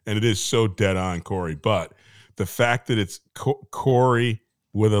good, and it is so dead on Corey, but the fact that it's Corey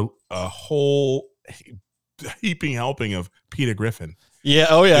with a whole heaping helping of Peter Griffin. Yeah.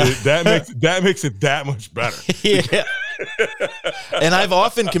 Oh yeah. That makes it that much better. Yeah. And I've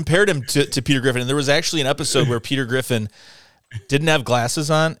often compared him to Peter Griffin. And there was actually an episode where Peter Griffin didn't have glasses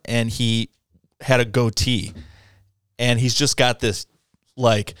on and he had a goatee, and he's just got this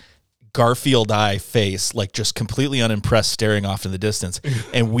like Garfield eye face, like just completely unimpressed, staring off in the distance.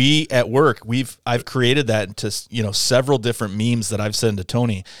 And we at work, I've created that into, several different memes that I've sent to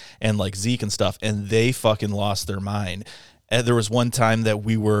Tony and like Zeke and stuff, and they fucking lost their mind. And there was one time that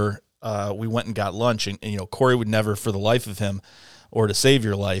we went and got lunch, and Corey would never, for the life of him, or to save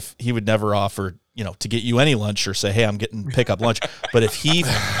your life, he would never offer, to get you any lunch or say, hey, I'm getting pick up lunch. But if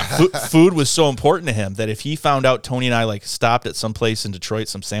food was so important to him that if he found out Tony and I like stopped at some place in Detroit,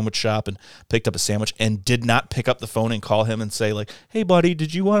 some sandwich shop, and picked up a sandwich and did not pick up the phone and call him and say like, hey buddy,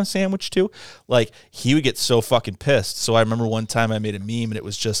 did you want a sandwich too? Like, he would get so fucking pissed. So I remember one time I made a meme and it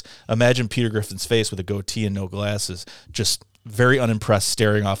was just, imagine Peter Griffin's face with a goatee and no glasses, just very unimpressed,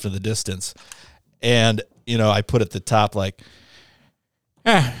 staring off in the distance. And, I put at the top like,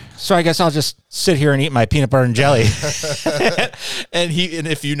 so I guess I'll just sit here and eat my peanut butter and jelly. and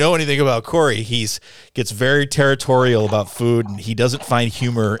if you know anything about Corey, gets very territorial about food, and he doesn't find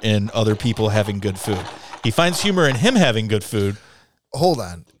humor in other people having good food. He finds humor in him having good food. Hold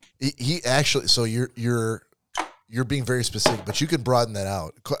on. He actually, so you're being very specific, but you can broaden that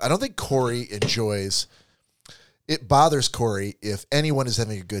out. I don't think Corey enjoys, it bothers Corey if anyone is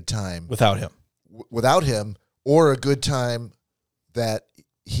having a good time without him, or a good time that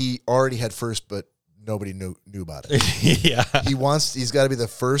he already had first, but nobody knew about it. Yeah. He's got to be the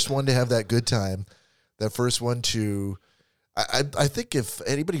first one to have that good time. That first one to, I think if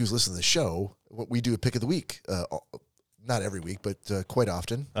anybody who's listening to the show, we do a pick of the week, not every week, but quite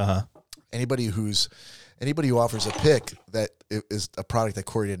often. Anybody who offers a pick that is a product that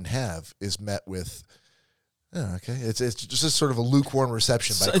Corey didn't have is met with, okay, it's just a sort of a lukewarm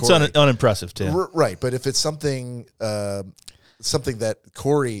reception by Corey. It's unimpressive to him. Right, but if it's something that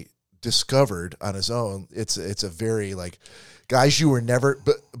Corey discovered on his own, it's a very like, guys, you were never,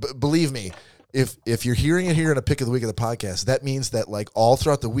 but believe me, if you're hearing it here in a pick of the week of the podcast, that means that like all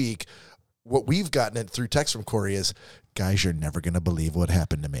throughout the week, what we've gotten through text from Corey is, guys, you're never going to believe what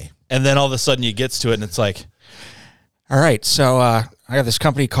happened to me. And then all of a sudden he gets to it and it's like, all right, so I got this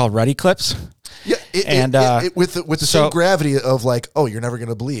company called Ready Clips. Yeah, with the same gravity of like, oh, you're never going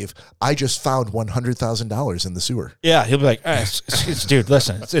to believe, I just found $100,000 in the sewer. Yeah, he'll be like, dude,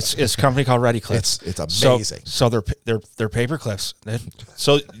 listen, it's a company called Ready Clips. It's amazing. So they're paper clips.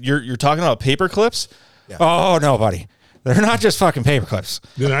 So you're talking about paper clips? Yeah. Oh no, buddy, they're not just fucking paper clips.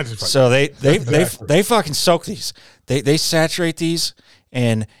 They're not just fucking. So they fucking soak these. They saturate these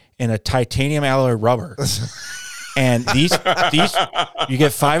in a titanium alloy rubber. And these you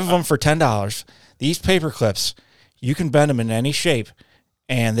get 5 of them for $10. These paper clips, you can bend them in any shape,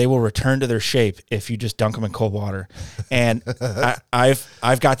 and they will return to their shape if you just dunk them in cold water. And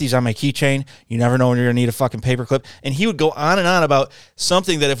I've got these on my keychain. You never know when you're gonna need a fucking paper clip. And he would go on and on about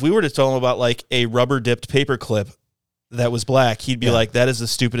something that if we were to tell him about like a rubber dipped paper clip that was black, he'd be like, "That is the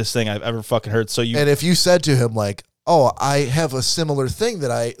stupidest thing I've ever fucking heard." So and if you said to him like, "Oh, I have a similar thing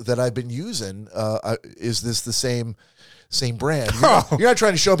that I've been using. Is this the same brand?" You're not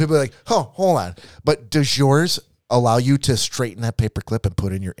trying to show people like, "Oh, hold on." But does yours allow you to straighten that paper clip and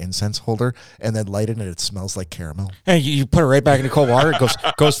put in your incense holder and then light it and it smells like caramel? And you put it right back into cold water.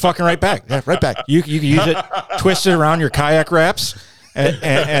 It goes fucking right back. Yeah, right back. You can use it, twist it around your kayak wraps,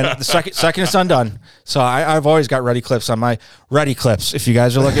 and the second it's undone. So I've always got Ready Clips on my Ready Clips. If you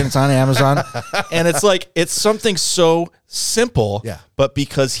guys are looking, it's on Amazon. And it's like, it's something so simple, Yeah. but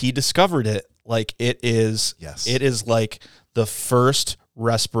because he discovered it, like it is like the first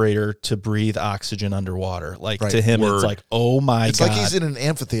respirator to breathe oxygen underwater. Like to him, it's like, oh my God. It's like he's in an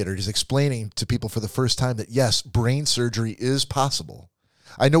amphitheater. He's explaining to people for the first time that yes, brain surgery is possible.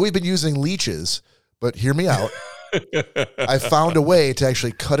 I know we've been using leeches, but hear me out. I found a way to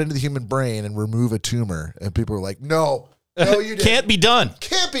actually cut into the human brain and remove a tumor. And people were like, no, you didn't. Can't be done.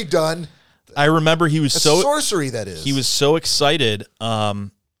 Can't be done. I remember he was That's so sorcery, that is. He was so excited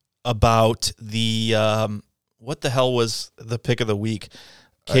about the what the hell was the pick of the week?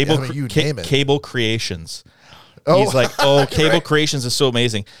 Cable Creations. Oh. He's like, oh, Cable Creations is so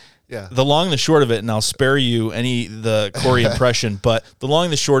amazing. Yeah. The long and the short of it, and I'll spare you the Corey impression, but the long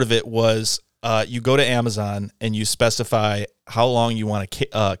and the short of it was you go to Amazon and you specify how long you want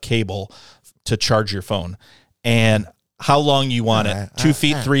a cable to charge your phone, and how long you want it. 2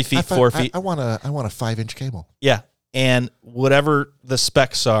 feet, 3 feet, 4 feet. I want a 5-inch cable. Yeah. And whatever the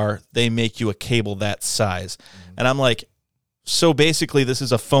specs are, they make you a cable that size. And I'm like, so basically this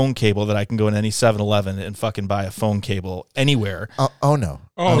is a phone cable that I can go in any 7-Eleven and fucking buy a phone cable anywhere. Oh no.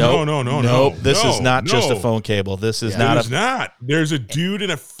 Oh, no. Nope. This is not just a phone cable. This is not. There's a dude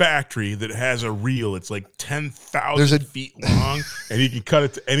in a factory that has a reel. It's like 10,000 feet long, and he can cut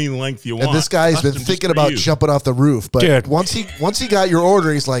it to any length you want. And this guy's been thinking about jumping off the roof. But dude, once he got your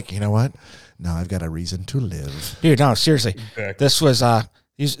order, he's like, you know what? Now I've got a reason to live. Dude, no, seriously. Exactly. This was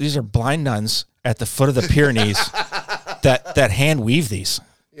these are blind nuns at the foot of the Pyrenees that hand weave these.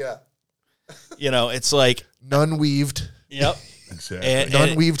 Yeah. You know, it's like Nun weaved. Yep. Exactly.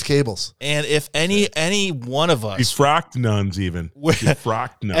 Nun weaved cables. And if any one of us, he's frocked nuns even.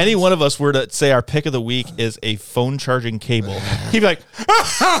 Frocked nuns. Any one of us were to say our pick of the week is a phone charging cable, he'd be like,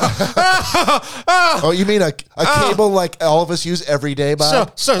 oh, you mean a cable like all of us use every day,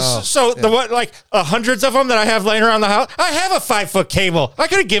 Bob? So the what, like hundreds of them that I have laying around the house? I have a 5-foot cable. I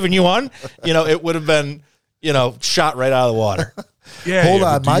could have given you one. You know, it would have been, shot right out of the water. Yeah. Hold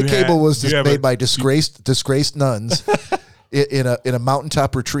on. My cable was just made by disgraced nuns in a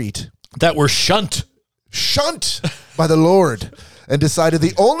mountaintop retreat That were shunt by the Lord, and decided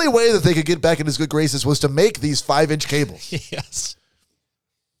the only way that they could get back in his good graces was to make these 5-inch cables. Yes.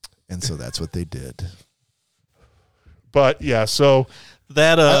 And so that's what they did. But yeah, so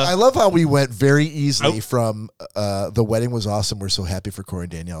that I love how we went very easily from the wedding was awesome, we're so happy for Corey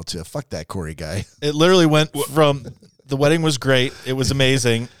and Danielle, to fuck that Corey guy. It literally went from the wedding was great, it was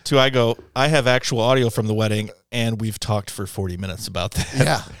amazing, to I have actual audio from the wedding, and we've talked for 40 minutes about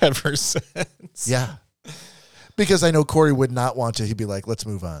that ever since. Yeah. Because I know Corey would not want to. He'd be like, let's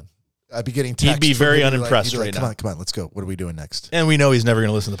move on. I'd be getting texts. He'd be very unimpressed right now. Come on, let's go. What are we doing next? And we know he's never going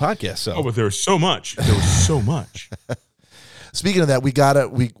to listen to the podcast. So. But there was so much. There was so much. Speaking of that, we've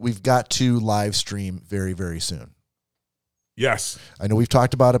got to live stream very, very soon. Yes. I know we've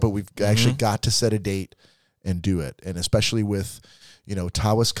talked about it, but we've actually got to set a date and do it. And especially with,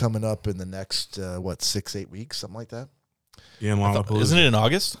 Tawas coming up in the next, 6-8 weeks, something like that. Yeah, in Lollapalooza. Isn't it in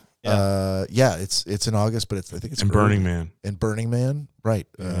August? Yeah, it's in August, but I think it's in Burning Man. In Burning Man, right?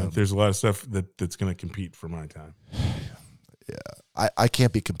 There's a lot of stuff that's going to compete for my time. Yeah, I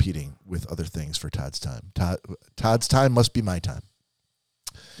can't be competing with other things for Todd's time. Todd's time must be my time.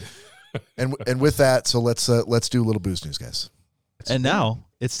 and with that, so let's do a little booze news, guys. And now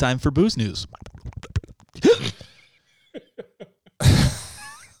it's time for booze news.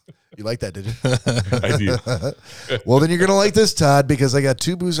 You like that, did you? I do. Well, then you're going to like this, Todd, because I got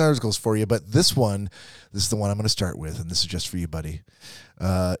 2 booze articles for you. But this is the one I'm going to start with, and this is just for you, buddy.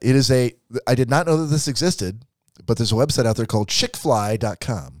 I did not know that this existed, but there's a website out there called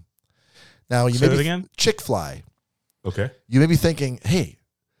chickfly.com. Now, you Say may that be again? Chickfly. Okay. You may be thinking, hey,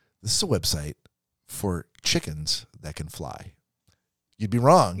 this is a website for chickens that can fly. You'd be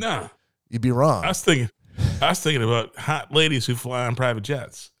wrong. No. You'd be wrong. I was thinking I was thinking about hot ladies who fly on private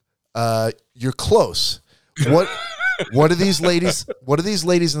jets. You're close. What do these ladies? What do these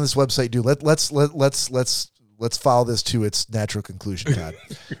ladies on this website do? Let's follow this to its natural conclusion, Todd.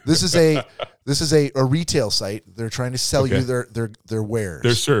 This is a retail site. They're trying to sell you their wares,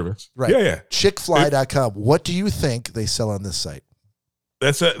 their service. Right? Yeah. Chickfly.com. What do you think they sell on this site?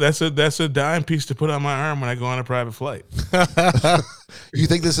 That's a dime piece to put on my arm when I go on a private flight. You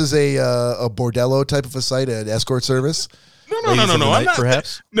think this is a bordello type of a site, an escort service? No. I'm not.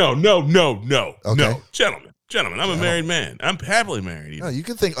 Perhaps. No. Okay. No, gentlemen. I'm a married man. I'm happily married. No, you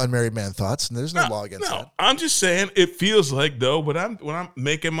can think unmarried man thoughts, and there's no law against that. I'm just saying it feels like though. But when I'm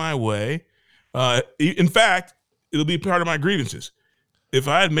making my way, in fact, it'll be part of my grievances. If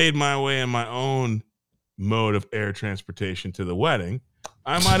I had made my way in my own mode of air transportation to the wedding,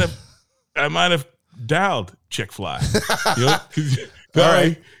 I might have dialed Chick-fil-A. You know? All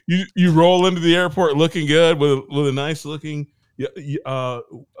right, you roll into the airport looking good with a nice looking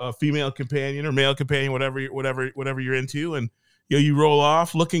female companion or male companion, whatever you're into, and you roll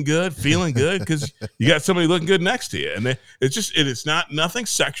off looking good, feeling good because you got somebody looking good next to you, and it's not nothing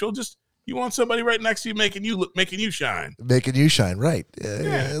sexual, just you want somebody right next to you making you shine, right?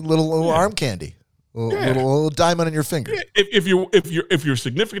 A little arm candy. A little diamond on your finger. If your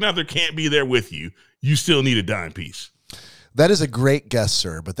significant other can't be there with you, you still need a dime piece. That is a great guess,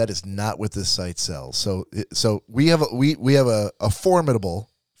 sir, but that is not what this site sells. So we have a formidable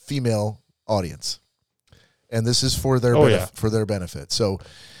female audience, and this is for their for their benefit. So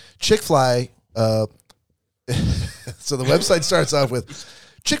Chick-fil-A. So the website starts off with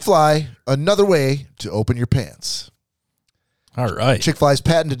Chick-fil-A, another way to open your pants. All right. Chick-fil-A's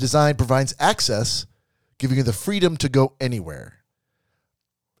patented design provides access, giving you the freedom to go anywhere.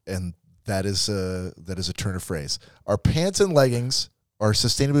 And that is a turn of phrase. Our pants and leggings are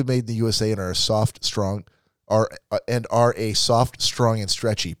sustainably made in the USA and are soft, strong, are a soft, strong, and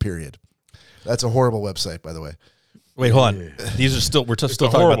stretchy. Period. That's a horrible website, by the way. Wait, hold on. These are still still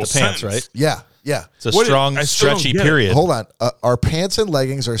talking about the pants, right? Yeah. It's a strong, stretchy period. Hold on. Our pants and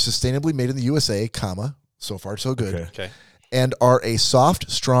leggings are sustainably made in the USA, comma. So far, so good. Okay. And are a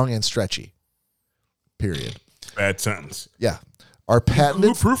soft, strong, and stretchy. Period. Bad sentence. Yeah. Our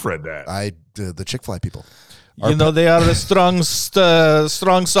patented. Who proofread that? The Chick-fil-A people. They are a strong, soft,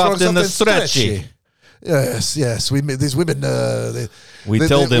 and stretchy. Yes. These women. We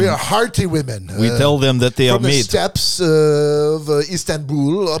tell them we are hearty women. We tell them that they are from the made steppes of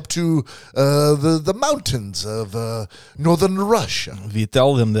Istanbul up to the mountains of northern Russia. We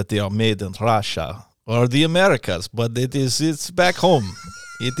tell them that they are made in Russia or the Americas, but it's back home.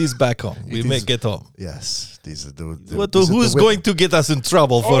 It is back home. We make it home. Yes, these are who's going to get us in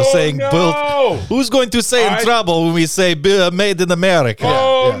trouble for saying built? Who's going to say in trouble when we say made in America?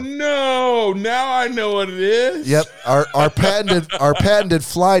 No! Now I know what it is. Yep, our patented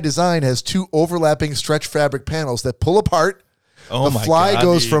fly design has two overlapping stretch fabric panels that pull apart. The fly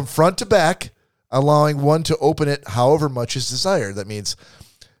goes from front to back, allowing one to open it however much is desired. That means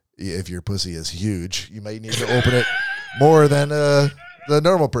if your pussy is huge, you might need to open it more than the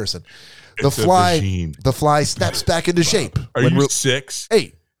normal person. The fly snaps back into shape. Are you 6?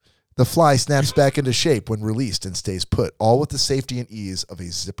 Hey, the fly snaps back into shape when released and stays put, all with the safety and ease of a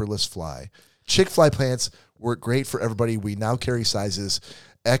zipperless fly. Chick-fil-A pants work great for everybody. We now carry sizes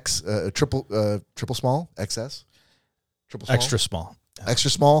triple small, XS, triple small, extra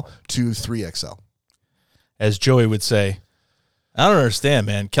small to 3XL. As Joey would say, I don't understand,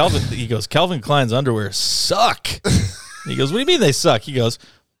 man. Calvin Klein's underwear suck. He goes, what do you mean they suck? He goes,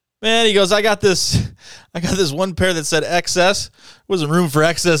 I got this one pair that said XS. Wasn't room for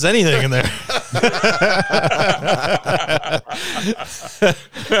XS anything in there.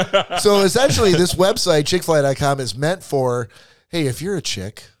 So essentially this website, chickfly.com, is meant for, hey, if you're a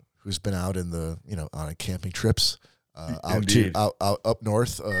chick who's been out in on camping trips, out up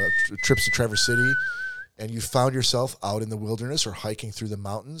north, trips to Traverse City, and you found yourself out in the wilderness or hiking through the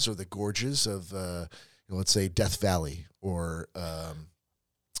mountains or the gorges of let's say Death Valley or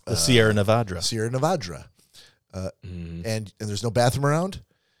the Sierra Nevada. And there's no bathroom around.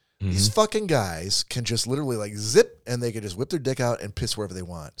 Mm-hmm. These fucking guys can just literally zip and they can just whip their dick out and piss wherever they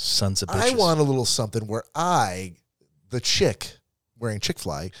want. Sons of bitches. I want a little something where the chick wearing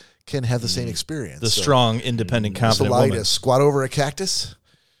Chick-fil-A, can have the same experience. The strong, independent, confident woman. To squat over a cactus,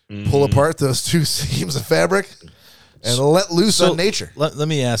 pull apart those two seams of fabric, and let loose on nature. Let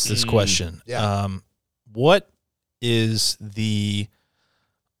me ask this question. Yeah. What is the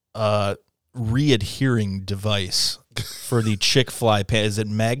readhering device for the Chick-fil-A pants? Is it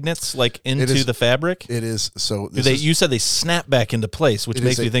magnets into the fabric? It is. So you said they snap back into place, which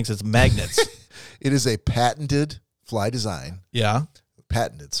makes me think it's magnets. It is a patented fly design. Yeah.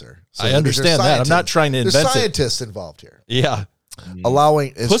 Patented, sir. So I understand that. I'm not trying to invent There's it. scientists involved here. Yeah.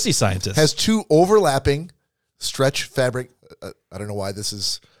 Allowing Pussy scientists. has two overlapping stretch fabric. I don't know why this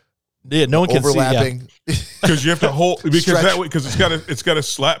is Yeah, no one can overlapping. see. Because you have to hold because Stretch. that way because it's got to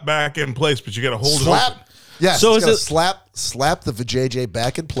slap back in place, but you got to hold it Slap. open. Yes. So it's is gotta it- slap the vajayjay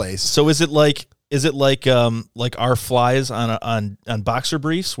back in place? So is it like our flies on boxer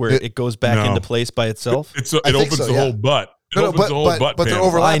briefs where it goes back No. into place by itself? It I think opens so, the yeah. whole butt. It No, opens the whole butt. but they're panel.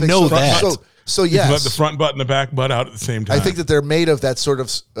 overlapping. I know so, that. So You can let yes, the front butt and the back butt out at the same time. I think that they're made of that sort of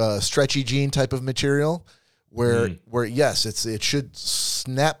stretchy jean type of material, where yes, it should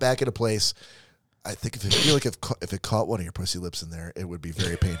snap back into place. I think I feel like if it caught one of your pussy lips in there, it would be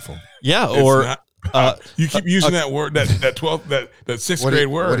very painful. Yeah, It's or not- you keep using that word, that 12th, that sixth grade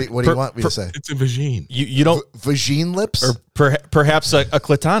word. What do you want me to say? It's a vagine. you don't, Vagine lips? or perhaps a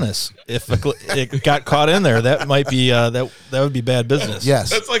clitoris. If it got caught in there, that might be that would be bad business. Yes.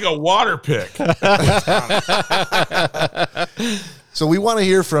 That's like a water pick. So we want to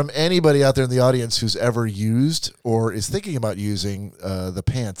hear from anybody out there in the audience who's ever used or is thinking about using the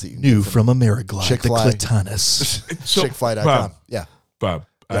pants that you New get from Ameriglide, the Chick-fil-A. clitoris. So, chickfly.com. Bob, Yeah. Bob,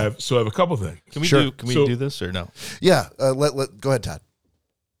 I have a couple things. Can we Sure. do So- this or no? Yeah. Go ahead, Todd.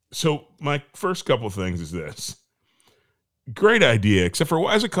 So my first couple things is this. Great idea, except for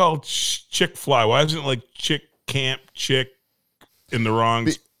why is it called chick fly? Why isn't it like chick camp chick in the wrong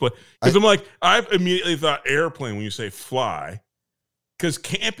split? Because I'm like, I've immediately thought airplane when you say fly. Because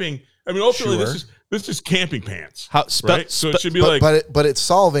camping, I mean, ultimately Sure. this is camping pants. How Right? So it should be like But it's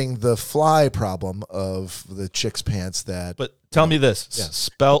solving the fly problem of the chick's pants that But tell me this: Yeah.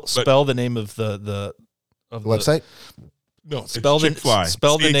 spell the name of the website. No, spell the Chick-fly.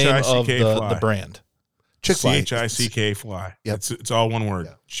 spell the name of CHICK the brand. Chick-fly. CHICK fly. Yep. It's all one word.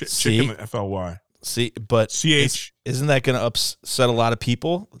 Yeah. Chicken FLY. See, but CH. isn't that going to upset a lot of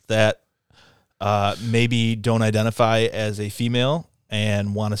people that maybe don't identify as a female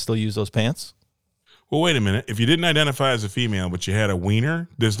and want to still use those pants? Well, wait a minute. If you didn't identify as a female, but you had a wiener,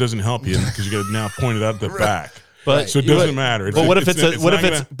 this doesn't help you because you got to now point it out the back. But So it doesn't matter. But what if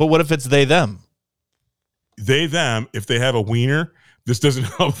what if it's they them? They them? If they have a wiener, this doesn't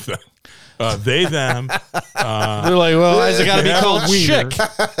help them. They them. They're like, well, why is it got to be they have a called wiener. chick?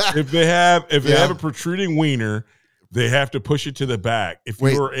 If they have a protruding wiener, they have to push it to the back. If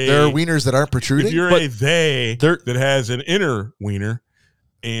Wait, you're there are wieners that aren't protruding? if you're But a they they're- that has an inner wiener,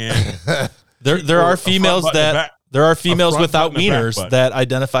 and There are a front females butt and a that back- there are females front without butt and a back wieners butt. that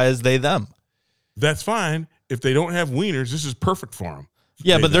identify as they them. that's fine. If they don't have wieners, this is perfect for them.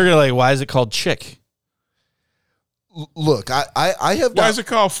 Yeah, but they're gonna like, why is it called chick? Look, I have Why not. is it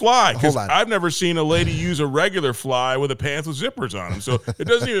called fly? Because Hold on. I've never seen a lady use a regular fly with a pants with zippers on them, so it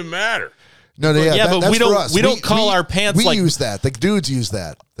doesn't even matter. No, Yeah, but that's we for don't- us. we don't call our pants we like- use that. The dudes use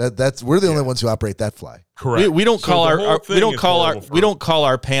that. That's we're the only ones who operate that fly. Correct. We don't So call the our whole we thing don't is call our horrible for we don't call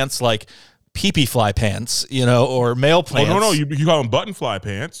our pants like pee-pee fly pants, or male Oh pants. no, you call them button fly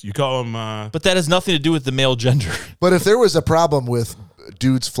pants. You call them. But that has nothing to do with the male gender. But if there was a problem with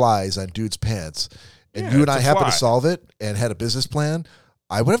dudes' flies on dudes' pants, and Yeah, you and it's I a happened to fly. solve it and had a business plan,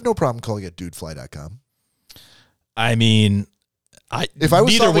 I would have no problem calling it dudefly.com. I mean, If I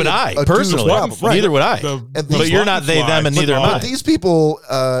was neither solving would a I dude's personally. problem, right. Neither would I. And but these you're not they them, and neither am I. But these people,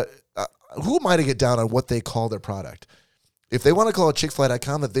 who am I to get down on what they call their product? If they want to call it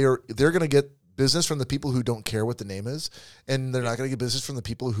chickfly.com, that they're going to get business from the people who don't care what the name is, and they're not going to get business from the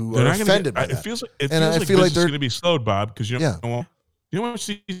people who They're are not gonna offended get, by It that. feels like And I feel like business they're- is going to be slowed, Bob, because you Yeah. know how much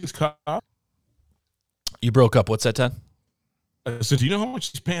these cost? You broke up. What's that, Ted? So do you know how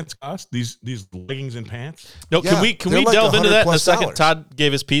much these pants cost? These leggings and pants? No, Yeah, can they're we like delve into that in a $100+ second? Todd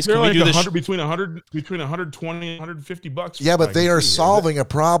gave his piece. They're Can like we do this? between 120 and 150 bucks. Yeah, but I they can are see. solving a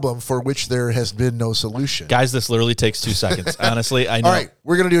problem for which there has been no solution. Guys, this literally takes 2 seconds. Honestly, I know. All right,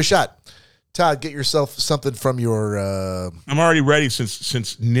 we're going to do a shot. Todd, get yourself something from your. I'm already ready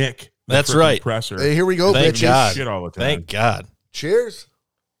since Nick. the That's frickin' right. Presser. Hey, here we go, Thank bitches. God. Shit all the time. Thank God. Cheers.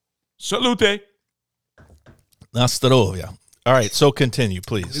 Salute. Nastarovia. All right, so continue,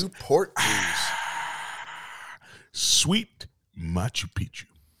 please. Newport News. Sweet Machu Picchu.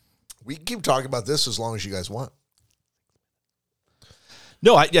 We can keep talking about this as long as you guys want.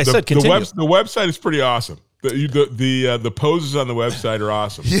 No, I said continue. The website is pretty awesome. The poses on the website are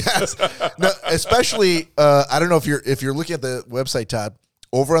awesome. Yes. No, especially I don't know if you're looking at the website, Todd,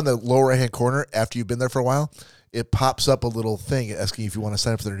 over on the lower right hand corner after you've been there for a while, it pops up a little thing asking if you want to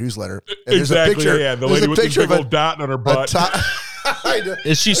sign up for their newsletter. And Exactly. There's a picture, Yeah, the there's lady a with the picture big of old dot on her butt. I know.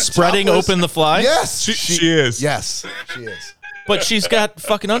 Is she spreading Topless. open the fly? Yes, She is. Yes, she is. But she's got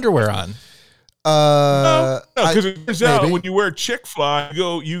fucking underwear on. Because it turns out when you wear chick fly,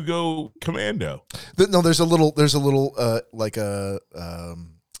 you go commando. No, there's a little like a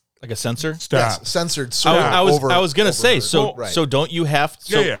sensor. Stop. Yes, censored. I was gonna say so. Right. So don't you have?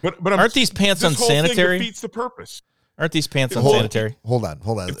 So Yeah. But aren't these pants this whole thing unsanitary? defeats the purpose. Aren't these pants unsanitary? Hold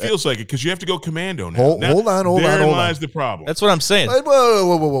on. It feels like it because you have to go commando now. Hold on. Therein lies the problem. That's what I'm saying.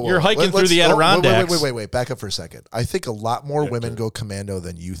 Whoa. You're hiking through the Adirondacks. Wait. Back up for a second. I think a lot more women go commando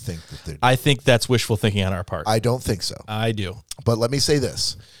than you think that they do. I think that's wishful thinking on our part. I don't think so. I do. But let me say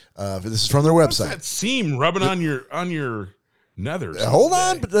this. This is from their website. That seam rubbing on your nethers.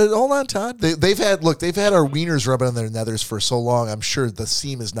 Hold on, Todd. They've had our wieners rubbing on their nethers for so long. I'm sure the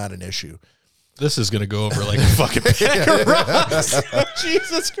seam is not an issue. This is going to go over like a fucking pack of rocks.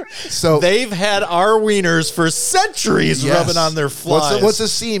 Jesus Christ. So they've had our wieners for centuries rubbing on their flies. What's a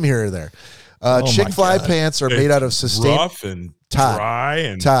seam here or there? Chick-fil-A pants are made out of rough and dry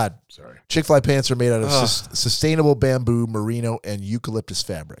and Todd. Sorry. Chick-fil-A pants are made out of sustainable bamboo, merino, and eucalyptus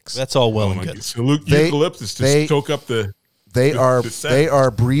fabrics. That's all well and good. So eucalyptus to soak up the. They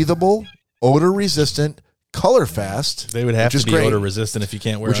are breathable, odor resistant, color fast. They would have to be odor resistant if you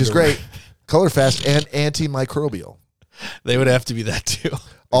can't wear which underwear. is great. Color fast and antimicrobial. They would have to be that too.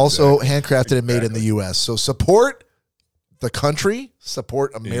 Also handcrafted and made in the U.S. So support the country,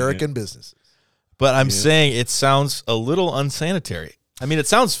 support American businesses. But I'm saying it sounds a little unsanitary. I mean, it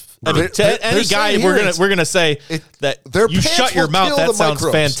sounds. I mean, to any guy, we're gonna say that you shut your mouth. That sounds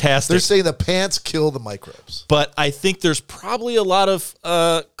fantastic. They're saying the pants kill the microbes. But I think there's probably a lot of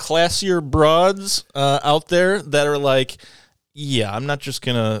classier broads out there that are like, yeah, I'm not just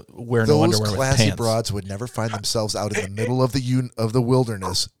gonna wear no underwear with pants. Those classy broads would never find themselves out in the middle of the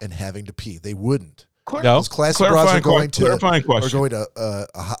wilderness and having to pee. They wouldn't. No, those classy broads are going to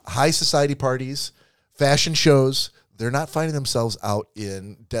high society parties, fashion shows. They're not finding themselves out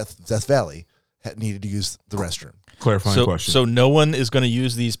in Death Valley, needed to use the restroom. Clarifying question. So no one is going to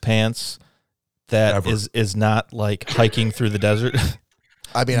use these pants that is not like hiking through the desert.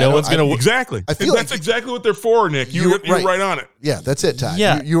 I mean, no one's going to exactly. I feel that's exactly what they're for, Nick. You're right on it. Yeah, that's it, Todd.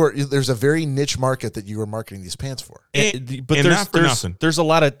 Yeah, there's a very niche market that you are marketing these pants for. But there's a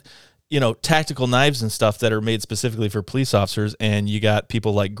lot of tactical knives and stuff that are made specifically for police officers, and you got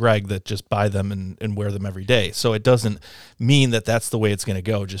people like Greg that just buy them and wear them every day. So it doesn't mean that that's the way it's going to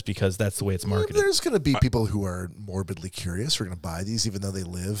go just because that's the way it's marketed. There's going to be people who are morbidly curious who are going to buy these even though they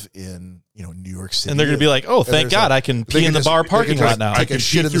live in New York City. And they're going to be like, oh, thank God I can pee in the bar parking lot now. I can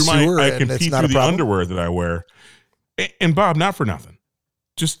shit in the sewer I can pee through the underwear that I wear. And Bob, not for nothing.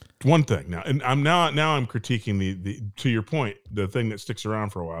 Just one thing now, and I'm critiquing the to your point, the thing that sticks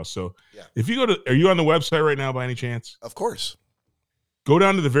around for a while. So if you are you on the website right now by any chance? Of course. Go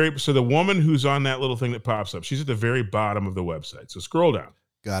down to the woman who's on that little thing that pops up, she's at the very bottom of the website. So scroll down.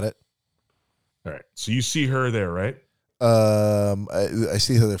 Got it. All right. So you see her there, right? I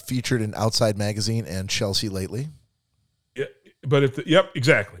see her featured in Outside Magazine and Chelsea Lately. But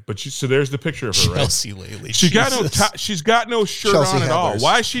exactly. But so there's the picture of her, right? Chelsea Lately. She's got no shirt Chelsea on at all. Handlers.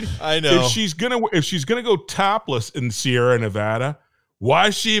 Why is she? I know. If she's gonna go topless in Sierra Nevada, why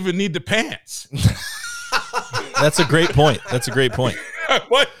does she even need the pants? That's a great point.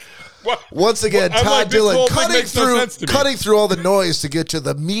 What? Once again, Todd Dillon cutting through all the noise to get to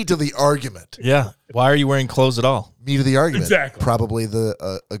the meat of the argument. Yeah. Why are you wearing clothes at all? Meat of the argument. Exactly. Probably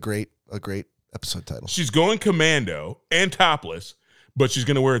a great episode title. She's going commando and topless, but she's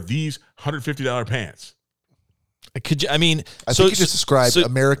going to wear these $150 pants. Could you? I mean, I think you just described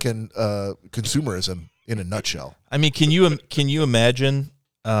American consumerism in a nutshell. I mean, can you imagine?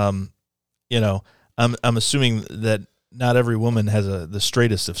 I'm assuming that not every woman has the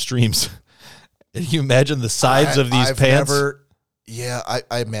straightest of streams. Can you imagine the sides of these pants? I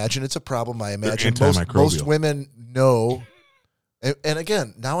imagine it's a problem. I imagine most women know. And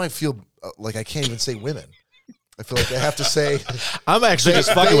again, now I feel like I can't even say women. I feel like I have to say. I'm actually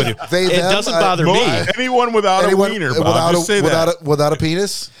just fucking with you. It doesn't bother me. Anyone without a wiener, Bob, without a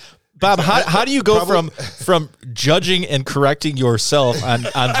penis. Bob, how do you go from judging and correcting yourself on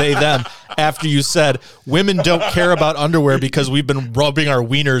they them after you said women don't care about underwear because we've been rubbing our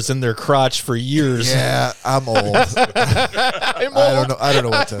wieners in their crotch for years? Yeah, I'm old. I don't know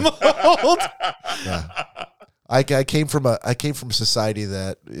what to. I'm old. Yeah. I came from a society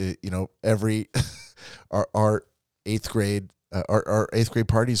that every our eighth grade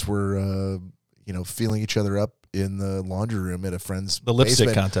parties were feeling each other up in the laundry room at a friend's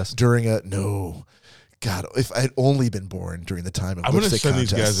lipstick contest during if I'd only been born during the time of I'm lipstick going to send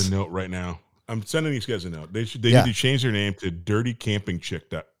contests. these guys a note right now. I'm sending these guys a note. They need to change their name to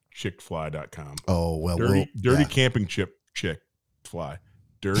dirtycampingchickfly.com. Oh well, dirty camping chick fly.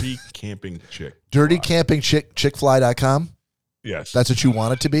 Dirty Camping Chick. Dirty Camping Chick, chickfly.com. Yes. That's what you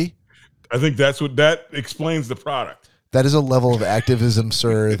want it to be? I think that explains the product. That is a level of activism,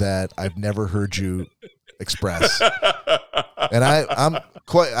 sir, that I've never heard you express. And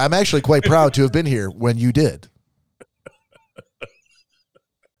I'm actually quite proud to have been here when you did.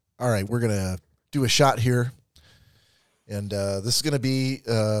 All right, we're going to do a shot here. And this is going to be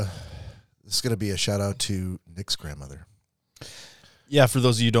a shout out to Nick's grandmother. Yeah, for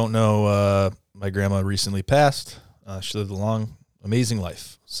those of you who don't know, my grandma recently passed. She lived a long, amazing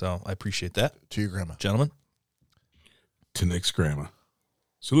life. So I appreciate that. To your grandma. Gentlemen. To Nick's grandma.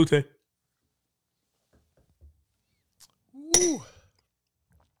 Salute. Woo.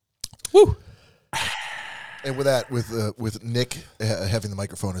 Woo. And with that, with Nick having the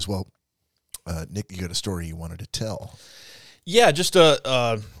microphone as well, Nick, you got a story you wanted to tell. Yeah, just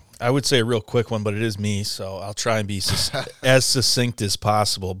I would say a real quick one, but it is me, so I'll try and be as succinct as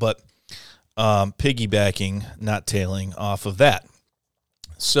possible. But piggybacking, not tailing off of that.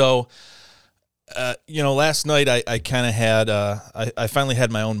 So, last night I kind of had I finally had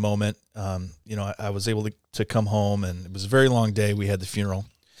my own moment. I was able to come home, and it was a very long day. We had the funeral,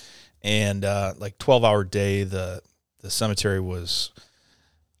 and 12-hour day. The cemetery was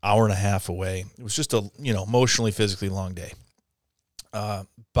hour and a half away. It was just a emotionally, physically long day.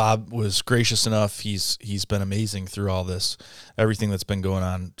 Bob was gracious enough. He's been amazing through all this, everything that's been going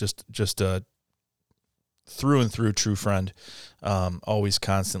on. Just through and through true friend. Always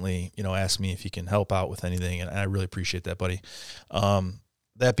constantly, ask me if he can help out with anything, and I really appreciate that, buddy.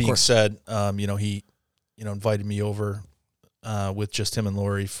 That being said, he invited me over with just him and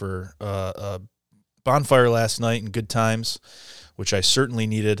Lori for a bonfire last night and good times, which I certainly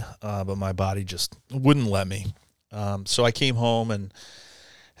needed, but my body just wouldn't let me. So I came home and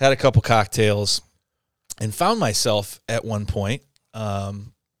had a couple cocktails and found myself at one point,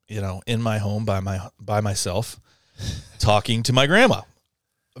 in my home by myself, talking to my grandma,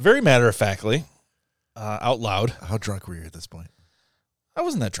 very matter-of-factly, out loud. How drunk were you at this point? I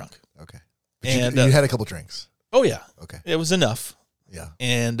wasn't that drunk. Okay. But And you had a couple drinks. Oh yeah. Okay. It was enough. Yeah.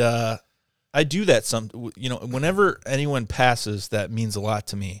 And I do that whenever anyone passes that means a lot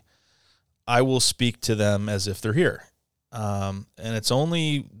to me, I will speak to them as if they're here. And it's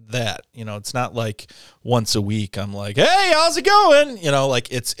only that, it's not like once a week I'm like, hey, how's it going?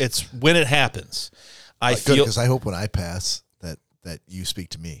 It's when it happens. I feel, because I hope when I pass that you speak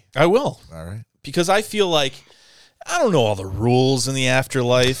to me. I will. All right. Because I feel like I don't know all the rules in the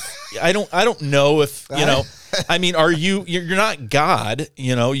afterlife. I don't know if, I mean, you're not God,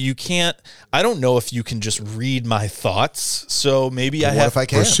 you can't, I don't know if you can just read my thoughts. So maybe What if I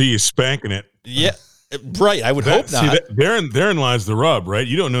can? Or see you spanking it. Yeah. Right. I would hope not. See, therein lies the rub, right?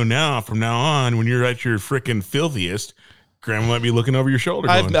 You don't know now from now on when you're at your freaking filthiest, grandma might be looking over your shoulder.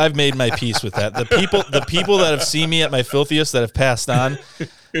 I've made my peace with that. The people that have seen me at my filthiest that have passed on,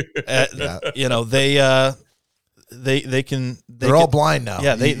 they're all blind now.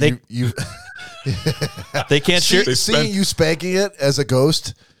 Yeah. They can't share. Seeing you spanking it as a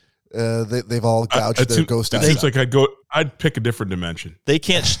ghost, they've all gouged their ghost eyes. It seems like I'd pick a different dimension. They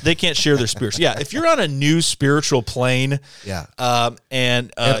can't share their spirits. Yeah, if you're on a new spiritual plane, yeah, and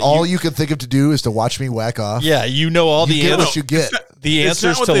all you can think of to do is to watch me whack off. Yeah, all the get what you get. The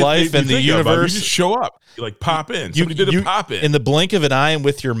answers to life and the universe. You just show up. You pop in. Somebody did a pop in. In the blink of an eye and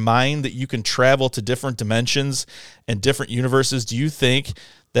with your mind that you can travel to different dimensions and different universes. Do you think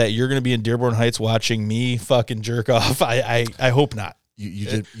that you're going to be in Dearborn Heights watching me fucking jerk off? I hope not.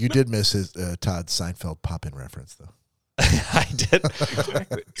 You did miss his Todd Seinfeld pop-in reference though. I did.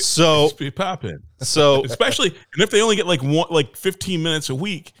 Exactly. So pop in. So especially, and if they only get 15 minutes a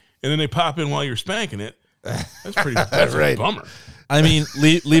week, and then they pop in while you're spanking it, that's pretty. That's right. A bummer. I mean,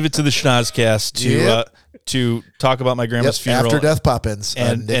 leave it to the Schnozcast to talk about my grandma's funeral. After death pop-ins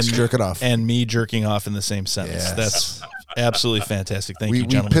and jerking off. And me jerking off in the same sentence. Yes. That's absolutely fantastic. Thank you,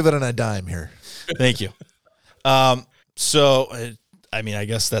 gentlemen. We pivot on a dime here. Thank you. So, I mean, I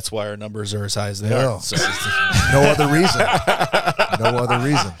guess that's why our numbers are as high as they are. So. No other reason. No other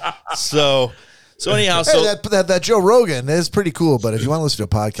reason. So anyhow, that Joe Rogan is pretty cool. But if you want to listen to a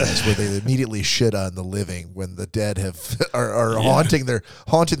podcast where they immediately shit on the living when the dead are haunting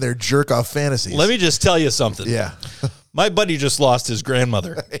their jerk off fantasies, let me just tell you something. Yeah, my buddy just lost his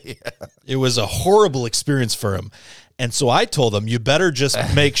grandmother. Yeah. It was a horrible experience for him, and so I told him, you better just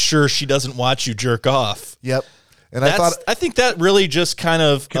make sure she doesn't watch you jerk off. Yep. And I think that really just kind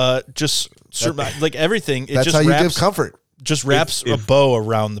of like everything. That's how you give comfort. Just wraps a bow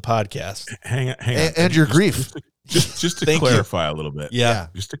around the podcast. Hang on. And your grief. Just to clarify a little bit. Yeah.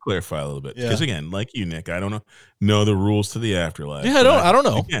 Just to clarify a little bit. Yeah. Because again, like you, Nick, I don't know the rules to the afterlife. Yeah, I don't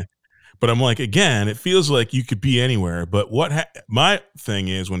know. Again, but I'm like, again, it feels like you could be anywhere. But my thing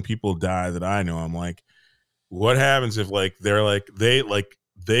is when people die that I know, I'm like, what happens if like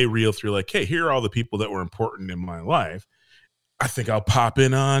they reel through like, hey, here are all the people that were important in my life. I think I'll pop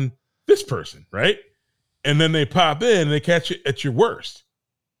in on this person, right? And then they pop in and they catch it at your worst.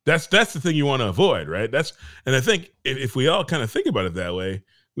 That's the thing you want to avoid, right? And I think if we all kind of think about it that way,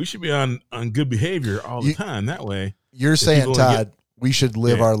 we should be on good behavior all the time. That way, you're saying, Todd, we should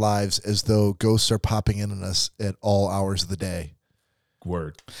live our lives as though ghosts are popping in on us at all hours of the day.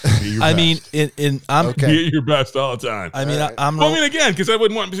 Word. I mean, I'm be at your best all the time. I mean, right. I'm because I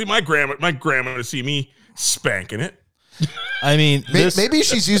wouldn't want to see my grandma to see me spanking it. I mean, maybe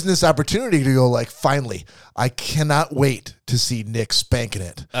she's using this opportunity to go like, finally, I cannot wait to see Nick spanking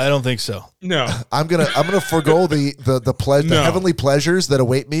it. I don't think so. No, I'm gonna forego the heavenly pleasures that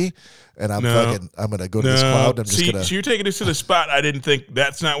await me, and I'm gonna go to this cloud. I'm just gonna. So you're taking us to the spot. I didn't think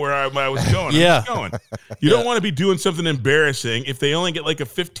that's not where I was going. Yeah, I'm just going. You don't want to be doing something embarrassing if they only get like a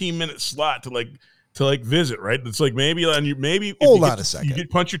 15-minute slot to visit, right? It's like maybe hold on a second. You get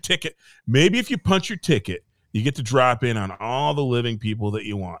punch your ticket. Maybe if you punch your ticket, you get to drop in on all the living people that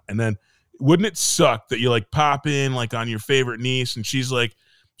you want. And then wouldn't it suck that you like pop in like on your favorite niece and she's like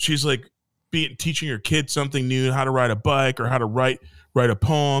teaching her kid something new, how to ride a bike or how to write a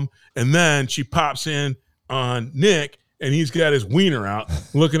poem. And then she pops in on Nick and he's got his wiener out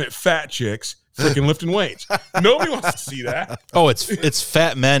looking at fat chicks freaking lifting weights. Nobody wants to see that. Oh, it's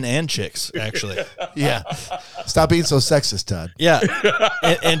fat men and chicks, actually. Yeah. Stop being so sexist, Todd. Yeah.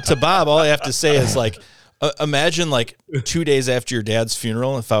 And to Bob, all I have to say is like, imagine like 2 days after your dad's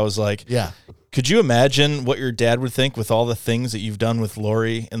funeral, if I was like, yeah, could you imagine what your dad would think with all the things that you've done with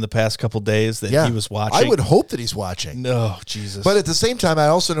Lori in the past couple days that he was watching? I would hope that he's watching. No, Jesus. But at the same time, I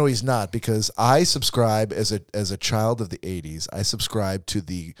also know he's not, because I subscribe as a child of the 80s. I subscribe to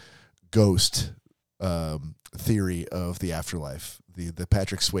the ghost theory of the afterlife, the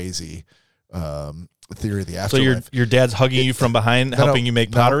Patrick Swayze theory of the afterlife. So your dad's hugging you from behind, helping you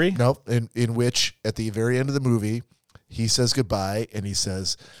make pottery? No, in which at the very end of the movie, he says goodbye and he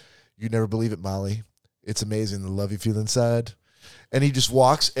says, "You never believe it, Molly. It's amazing the love you feel inside." And he just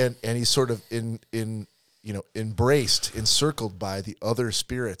walks and he's sort of embraced, encircled by the other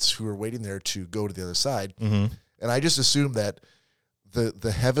spirits who are waiting there to go to the other side. Mm-hmm. And I just assume that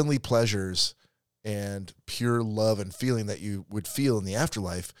the heavenly pleasures and pure love and feeling that you would feel in the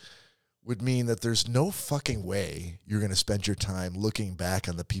afterlife would mean that there's no fucking way you're going to spend your time looking back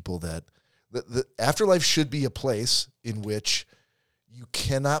on the people that the afterlife should be a place in which you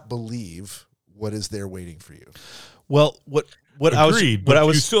cannot believe what is there waiting for you. Well, Agreed, but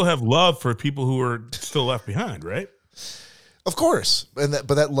you still have love for people who are still left behind, right? Of course. But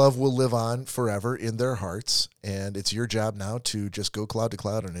that love will live on forever in their hearts. And it's your job now to just go cloud to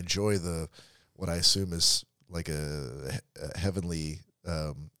cloud and enjoy what I assume is like a heavenly,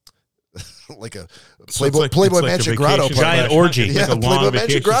 like a Playboy Mansion grotto party. Giant orgy. Yeah, like Playboy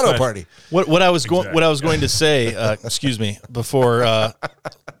Mansion grotto party. What I was going to say, excuse me, before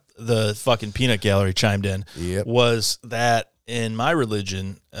the fucking peanut gallery chimed in, was that in my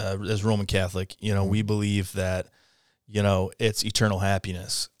religion, as Roman Catholic, we believe that, it's eternal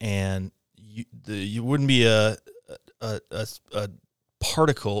happiness, and you wouldn't be a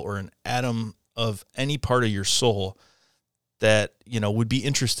particle or an atom of any part of your soul that would be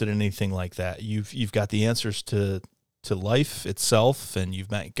interested in anything like that. You've got the answers to life itself, and you've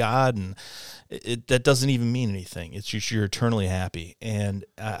met God, and that doesn't even mean anything. It's just you're eternally happy, and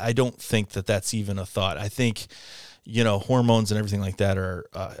I don't think that that's even a thought. I think hormones and everything like that are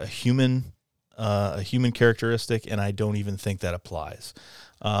a human characteristic, and I don't even think that applies.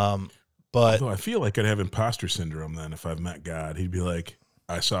 But although I feel like I'd have imposter syndrome then if I've met God. He'd be like,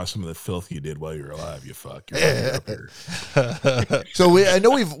 "I saw some of the filth you did while you were alive. You fuck." You're up here. So I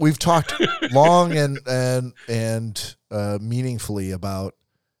know we've talked long and meaningfully about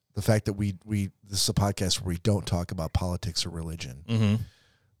the fact that this is a podcast where we don't talk about politics or religion. Mm-hmm.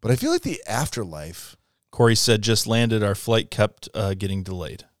 But I feel like the afterlife. Corey said, "Just landed. Our flight kept getting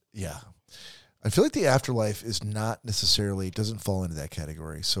delayed." Yeah, I feel like the afterlife is not necessarily doesn't fall into that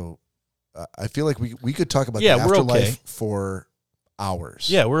category. So I feel like we could talk about the afterlife for hours.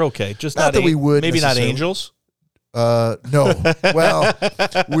 Yeah, we're okay. Just not that we would maybe not angels. No. Well,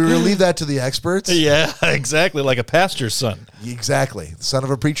 we will leave that to the experts. Yeah, exactly. Like a pastor's son. Exactly. The son of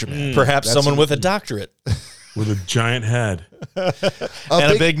a preacher man. Perhaps someone with a doctorate. With a giant head. And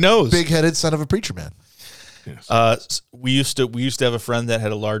a big nose. Big-headed son of a preacher man. Yes. We used to have a friend that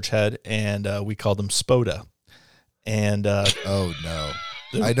had a large head, and we called him Spoda. And oh no,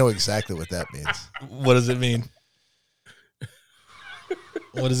 I know exactly what that means. What does it mean?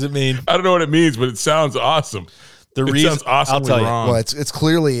 What does it mean? I don't know what it means, but it sounds awesome. The reason sounds awesomely I'll tell you. wrong. Well, it's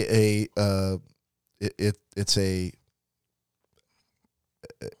clearly it's a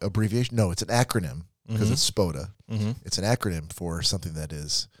abbreviation. No, it's an acronym because it's SPOTA. Mm-hmm. It's an acronym for something that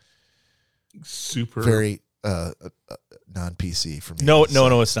is Super. very non-PC for me. No, So-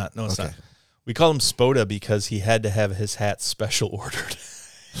 no, it's not. No, it's Okay. not. We call him Spoda because he had to have his hat special ordered.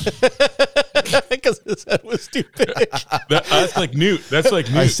 Because his head was too big. That's like Newt. That's like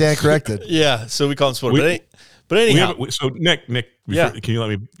Newt. I stand corrected. Yeah, so we call him Spoda. We- But anyhow, So Nick, Yeah. can you let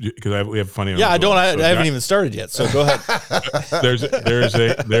me? Because we have funny. yeah, I haven't even started yet. So go ahead.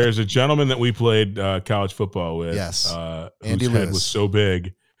 There's a gentleman that we played college football with. Yes. whose Andy head Lewis. was so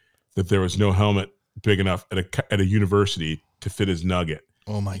big that there was no helmet big enough at a university to fit his nugget.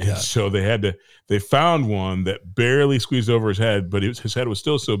 Oh my And god. so they found one that barely squeezed over his head, but his head was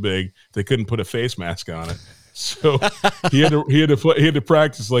still so big they couldn't put a face mask on it. So he had to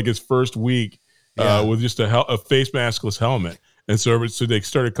practice like his first week with just a face maskless helmet. And so they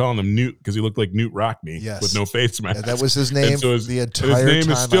started calling him Newt because he looked like Newt Rockne Yes. with no face mask. And that was his name And so the entire his name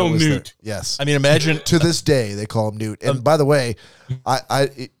time is still I was there. Newt. Yes. I mean, imagine. To this day, they call him Newt. And by the way,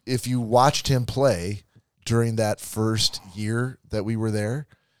 if you watched him play during that first year that we were there,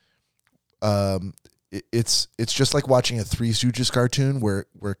 it's just like watching a Three Stooges cartoon where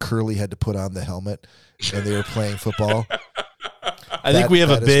Curly had to put on the helmet and they were playing football. I think we have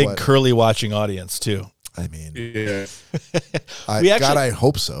a that is big what- Curly watching audience too. I mean, Yeah, God, I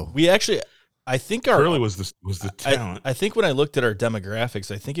hope so. We actually, I think our Curly was the talent. I think when I looked at our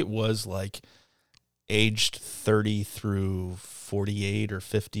demographics, I think it was like aged 30 through 48 or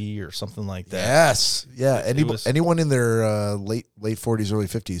 50 or something like that. Yes, yeah. was- Anyone in their late 40s, early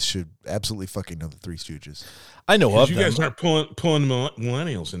 50s should absolutely fucking know the Three Stooges. I know of You them. guys aren't pulling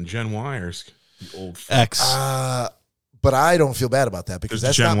millennials and Gen Yers, you old fuck. X. But I don't feel bad about that because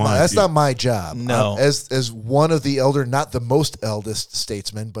There's that's Gen not Y, that's too. not my job. No. As one of the elder, not the most eldest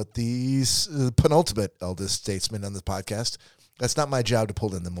statesman, but the penultimate eldest statesman on this podcast. That's not my job to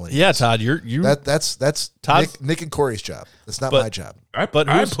pull in the millennials. Yeah, Todd, you That's Todd- Nick and Corey's job. That's not But- my job. I But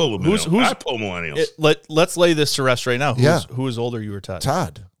pull who's- millennials. I pull millennials. let's lay this to rest right now. Yeah. Who is older, you or Todd?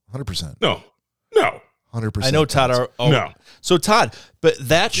 Todd, 100%, no. 100%. I know Todd. No. So Todd, but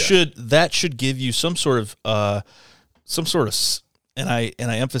that should give you some sort of and I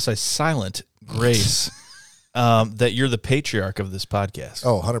emphasize silent grace that you're the patriarch of this podcast.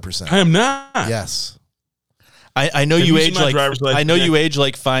 Oh, 100%. I am not. Yes. I know Have you you age seen my like driver's license I know yet? you age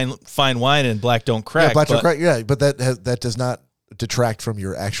like fine wine and black don't crack. Yeah, but but that does not detract from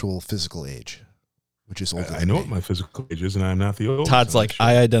your actual physical age, which is older. I than know me. what my physical age is, and I'm not the oldest. Todd's I'm like, sure.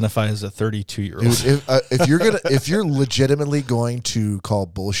 I identify as a 32-year-old. Dude, if you're legitimately going to call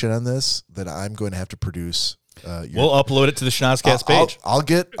bullshit on this, then I'm going to have to produce. We'll upload it to the Schnozcast page. I'll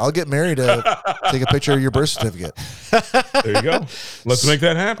get Mary to take a picture of your birth certificate. There you go. Let's make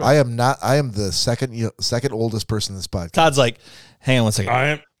that happen. I am the second oldest person in this podcast. Todd's like, hang on one second. I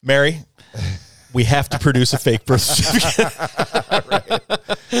am. Mary, we have to produce a fake birth certificate.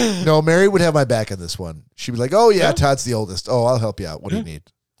 No, Mary would have my back on this one. She'd be like, "Oh yeah, Todd's the oldest. Oh, I'll help you out. What do you need?"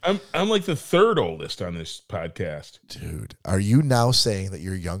 I'm like the third oldest on this podcast. Dude, are you now saying that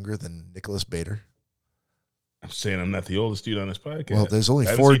you're younger than Nicholas Bader? I'm saying I'm not the oldest dude on this podcast. Well, there's only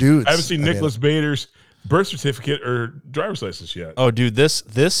I haven't 4 seen- dudes. I haven't seen I mean- Nicholas Bader's birth certificate or driver's license yet. Oh, dude, this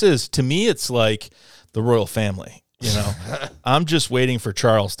is, to me, it's like the royal family. You know, I'm just waiting for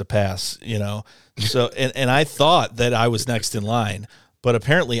Charles to pass. You know, so and I thought that I was next in line, but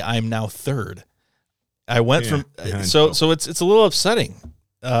apparently I'm now third. I went Yeah, from behind so you. so it's a little upsetting.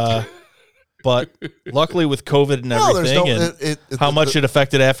 But luckily with COVID and No, there's everything no. and how much it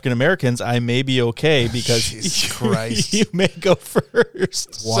affected African Americans, I may be okay because Jesus Christ. you may go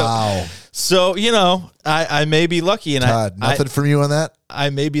first. Wow, So you know, I may be lucky, and Todd, nothing from you on that. I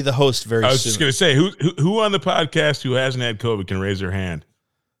may be the host very I was soon. just gonna say, who on the podcast who hasn't had COVID can raise their hand?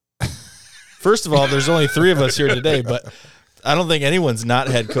 First of all, there's only 3 of us here today, but I don't think anyone's not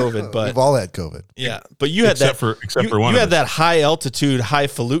had COVID. But We've all had COVID. yeah, but you had Except that. for you one you of had us. that high altitude,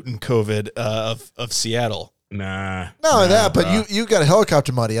 highfalutin COVID of Seattle. Nah. No, nah, that, but bro. you got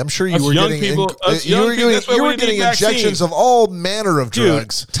helicopter money. I'm sure you Us were young getting people- us you young were people, getting, that's why you we were need getting vaccines. injections of all manner of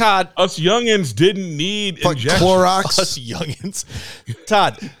drugs. Dude, Todd, us youngins didn't need Fuck injections. Clorox. us youngins,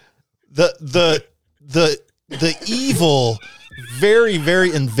 Todd, the evil very,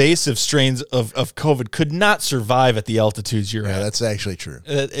 very invasive strains of COVID could not survive at the altitudes you're Yeah, at. that's actually true.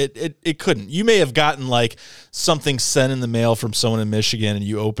 It couldn't. You may have gotten like something sent in the mail from someone in Michigan, and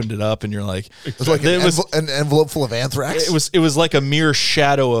you opened it up, and you're like, It was like an envelope full of anthrax. it was like a mere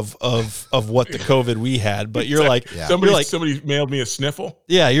shadow of what the COVID we had. But you're like, Yeah. Somebody mailed me a sniffle.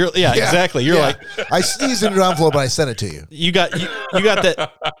 yeah, exactly. You're like, I sneezed in your envelope and I sent it to you. you got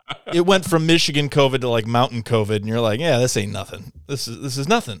that. It went from Michigan COVID to like mountain COVID, and you're like, yeah, this ain't nothing. This is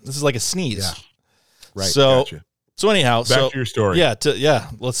nothing. This is like a sneeze. Yeah. Right. So Gotcha. so anyhow, Back to your story. Yeah.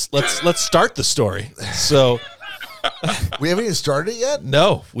 Let's start the story. So We haven't even started it yet?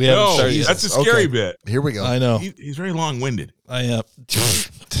 no, we haven't No, started yet. that's a scary Okay. bit. Here we go. I know. He's very long-winded. I am.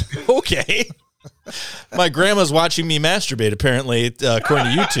 Okay. My grandma's watching me masturbate, apparently, according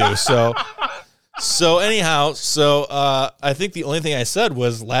to you two. So anyhow, I think the only thing I said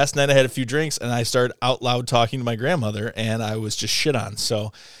was last night I had a few drinks and I started out loud talking to my grandmother and I was just shit on.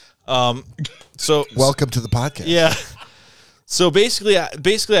 So Welcome to the podcast. yeah. So basically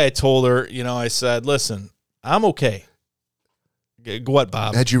I told her, I said, listen, I'm okay. What,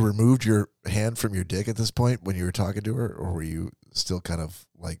 Bob? Had you removed your hand from your dick at this point when you were talking to her, or were you still kind of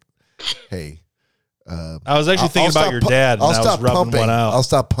like, hey? I was actually thinking I'll about your stop dad, and I'll I was stop rubbing pumping. one out. I'll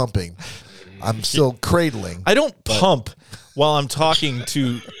stop pumping. I'm still cradling. I don't pump while I'm talking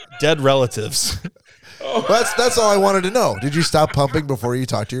to dead relatives. That's all I wanted to know. Did you stop pumping before you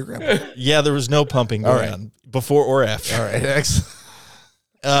talked to your grandma? Yeah, there was no pumping going on before or after. All right,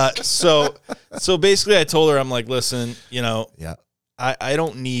 excellent. So basically I told her, I'm like, listen, Yeah. I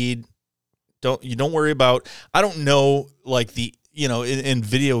don't worry about, I don't know, like in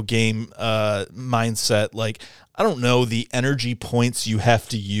video game mindset, like I don't know the energy points you have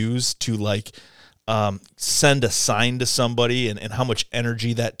to use to like send a sign to somebody and how much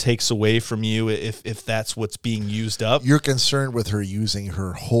energy that takes away from you if that's what's being used up. You're concerned with her using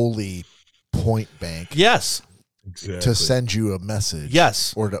her holy point bank Yes. Exactly. to send you a message.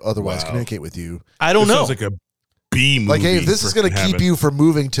 Yes. Or to otherwise Wow. communicate with you. I don't know. Sounds like a B movie. Like, hey, if this is going to freaking keep heaven. you from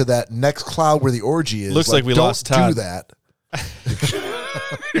moving to that next cloud where the orgy is, Looks like we don't lost Todd. do that.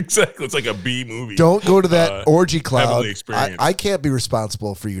 Exactly. It's like a B movie. Don't go to that orgy cloud. heavenly experience. I can't be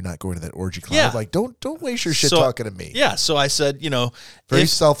responsible for you not going to that orgy cloud. Yeah. Like, don't waste your shit So- talking to me. Yeah. So I said, Very if-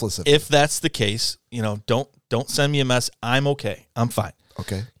 selfless of you. if that's the case, don't send me a mess. I'm okay. I'm fine.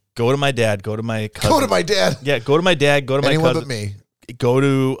 Okay. Go to my dad. Go to my cousin. Go to my dad. Yeah, go to my dad. Go to my Anyone cousin. but me. Go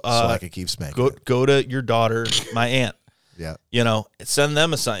to So I can keep smacking. go to your daughter, my aunt. Yeah. Send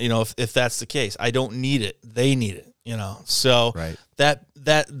them a sign. If that's the case, I don't need it. They need it. So Right.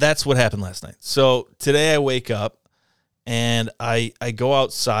 that's what happened last night. So today I wake up and I go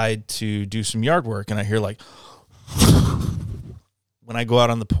outside to do some yard work and I hear like when I go out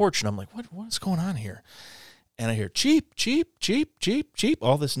on the porch and I'm like, what's going on here? And I hear cheep, cheep, cheep, cheep, cheep,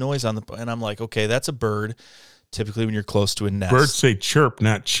 all this noise on and I'm like, okay, that's a bird. Typically when you're close to a nest. Birds say chirp,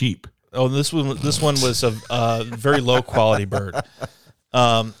 not cheap. Oh, this one was a very low quality bird.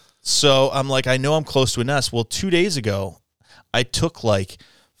 So I'm like, I know I'm close to a nest. Well, 2 days ago, I took like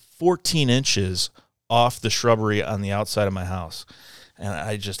 14 inches off the shrubbery on the outside of my house, and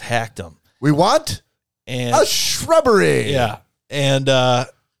I just hacked them. We want And a shrubbery. yeah, and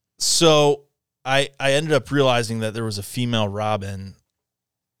so I ended up realizing that there was a female robin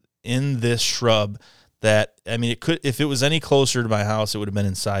in this shrub. That, I mean, it could, if it was any closer to my house, it would have been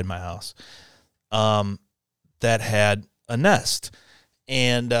inside my house. That had a nest,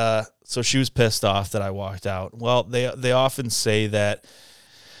 and so she was pissed off that I walked out. Well, they often say that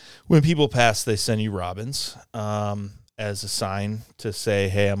when people pass, they send you robins as a sign to say,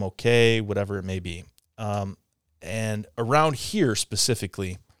 "Hey, I'm okay," whatever it may be. And around here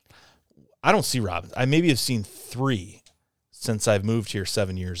specifically, I don't see robins. I maybe have seen 3 since I've moved here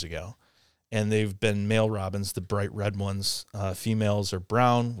 7 years ago. And they've been male robins, the bright red ones. Females are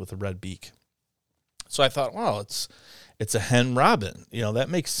brown with a red beak. So I thought, well, it's a hen robin. That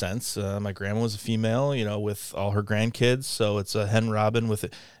makes sense. My grandma was a female, with all her grandkids. So it's a hen robin with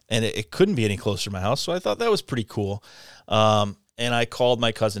it. And it couldn't be any closer to my house. So I thought that was pretty cool. And I called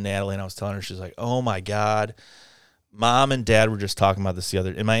my cousin Natalie and I was telling her, she's like, oh my God, Mom and Dad were just talking about this the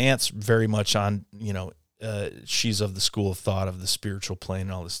other day. And my aunt's very much on, she's of the school of thought of the spiritual plane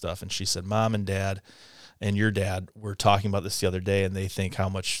and all this stuff. And she said, Mom and Dad and your dad were talking about this the other day, and they think how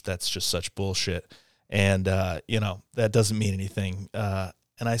much that's just such bullshit. And, that doesn't mean anything.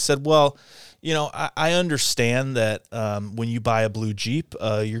 And I said, well, I understand that when you buy a blue Jeep,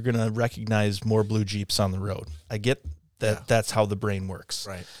 you're going to recognize more blue Jeeps on the road. I get that. Yeah. That's how the brain works.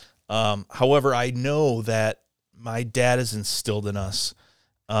 Right. However, I know that my dad has instilled in us,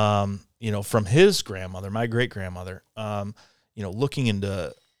 from his grandmother, my great grandmother, looking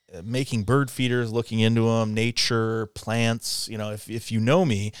into making bird feeders, looking into them, nature, plants. If you know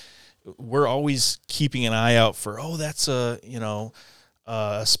me, we're always keeping an eye out for, that's a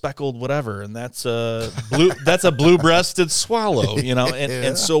speckled whatever, and that's a blue-breasted swallow,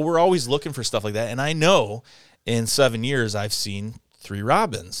 and so we're always looking for stuff like that. And I know in 7 years I've seen 3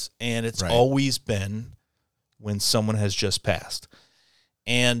 robins, and it's always been when someone has just passed.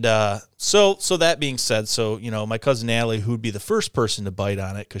 And so that being said, my cousin Natalie, who would be the first person to bite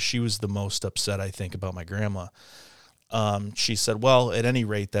on it because she was the most upset, I think, about my grandma, she said, well, at any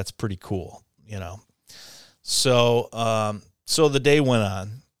rate, that's pretty cool, So the day went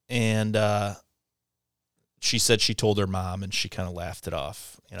on, and she said she told her mom, and she kind of laughed it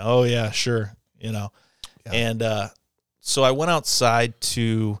off. Oh, yeah, sure, Yeah. And so I went outside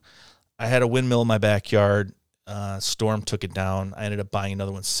I had a windmill in my backyard. Storm took it down. I ended up buying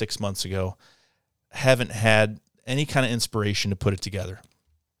another one 6 months ago. Haven't had any kind of inspiration to put it together.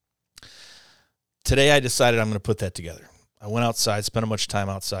 Today I decided I'm going to put that together. I went outside, spent a bunch of time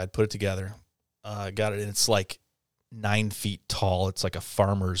outside, put it together. Got it, and it's like 9 feet tall. It's like a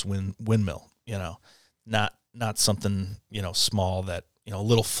farmer's windmill, not something, small that, a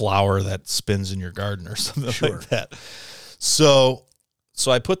little flower that spins in your garden or something like that. So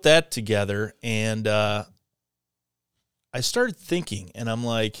I put that together, and I started thinking, and I'm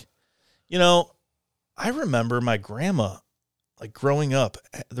like, I remember my grandma, like growing up,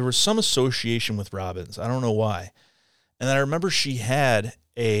 there was some association with robins. I don't know why. And then I remember she had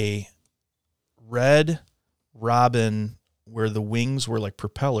a red robin where the wings were like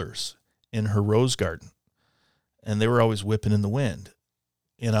propellers in her rose garden, and they were always whipping in the wind,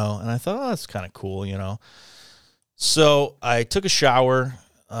 and I thought, that's kind of cool, So I took a shower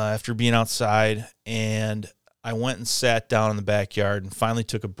after being outside, and I went and sat down in the backyard and finally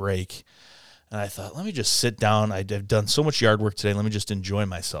took a break. And I thought, let me just sit down. I've done so much yard work today. Let me just enjoy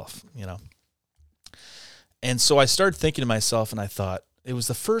myself, And so I started thinking to myself, and I thought, it was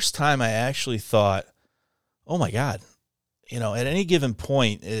the first time I actually thought, oh my God, at any given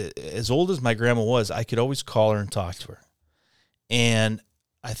point, as old as my grandma was, I could always call her and talk to her. And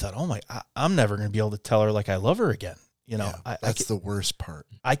I thought, I'm never going to be able to tell her like I love her again. That's the worst part.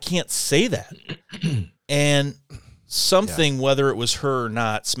 I can't say that. And something, whether it was her or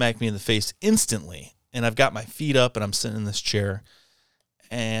not, smacked me in the face instantly. And I've got my feet up and I'm sitting in this chair,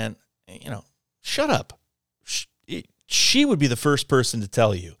 and, shut up. She would be the first person to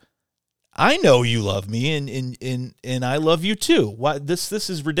tell you, I know you love me, and I love you too. Why this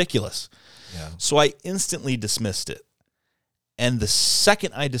is ridiculous. Yeah. So I instantly dismissed it. And the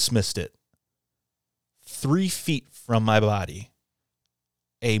second I dismissed it, 3 feet from my body,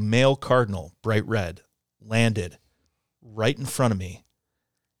 a male cardinal, bright red, landed right in front of me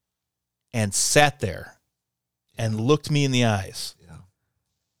and sat there and looked me in the eyes. Yeah.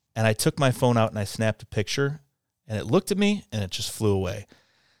 And I took my phone out and I snapped a picture, and it looked at me and it just flew away.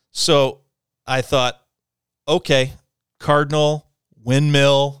 So I thought, okay, cardinal,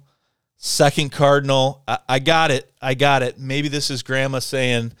 windmill, second cardinal. I got it. Maybe this is grandma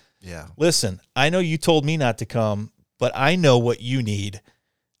saying, listen, I know you told me not to come, but I know what you need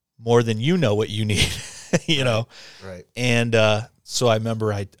more than you know what you need, Right. And so I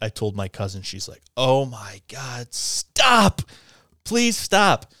remember I told my cousin, she's like, oh my God, stop. Please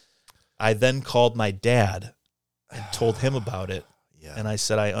stop. I then called my dad and told him about it. Yeah. And I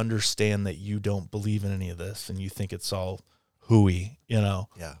said, I understand that you don't believe in any of this and you think it's all hooey, Yeah.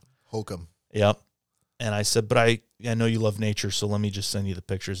 Hokum. Yep. And I said, but I know you love nature, so let me just send you the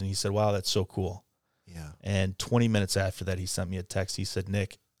pictures. And he said, wow, that's so cool. Yeah. And 20 minutes after that, he sent me a text. He said,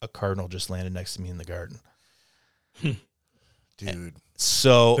 Nick, a cardinal just landed next to me in the garden. Dude.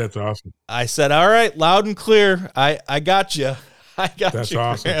 So that's awesome. I said, all right, loud and clear. I got you. That's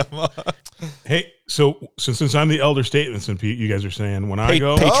awesome. Grandma. Hey, so since I'm the elder statesman, Pete, you guys are saying when I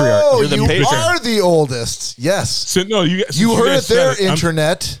go, patriarch. Oh, you are the oldest. Yes. So, no, you heard it there,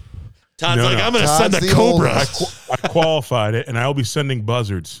 internet. Todd's I'm going to send a cobra. I qualified it, and I'll be sending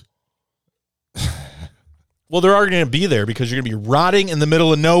buzzards. Well, they're already going to be there because you're going to be rotting in the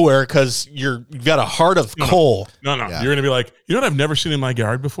middle of nowhere because you've got a heart of coal. No. Yeah. You're going to be like, you know what I've never seen in my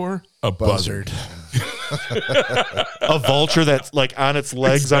yard before? A buzzard. A vulture that's like on its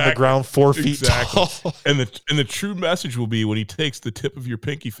legs on the ground 4 feet tall. And the true message will be when he takes the tip of your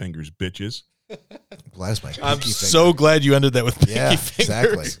pinky fingers, bitches. Bless my pinky I'm so glad you ended that with pinky fingers.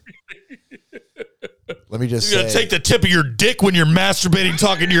 Exactly. Let me just You're going to take the tip of your dick when you're masturbating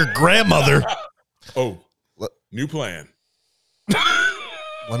talking to your grandmother. Oh, new plan.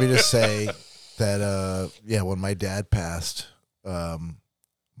 Let me just say that, when my dad passed,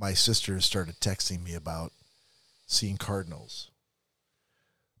 my sister started texting me about seeing cardinals.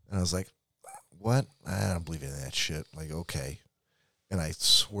 And I was like, what? I don't believe in that shit. Like, okay. And I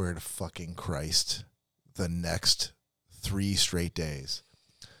swear to fucking Christ, the next 3 straight days,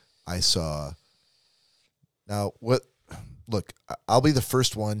 I saw. Now, look, I'll be the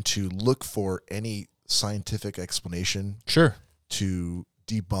first one to look for any scientific explanation. Sure. To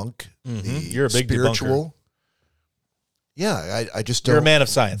debunk the You're a big spiritual. debunker. Yeah, I just don't. You're a man of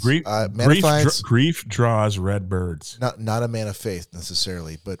science. Grief draws red birds. Not a man of faith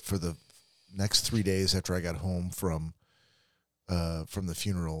necessarily, but for the next 3 days after I got home from the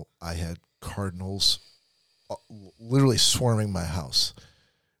funeral, I had cardinals literally swarming my house,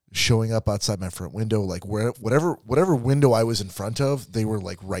 showing up outside my front window, like whatever window I was in front of, they were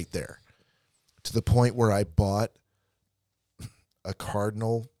like right there, to the point where I bought a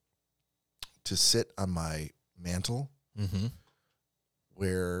cardinal to sit on my mantle,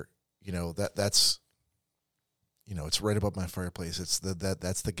 where that's it's right above my fireplace. It's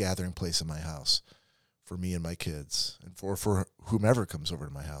that's the gathering place in my house for me and my kids, and for whomever comes over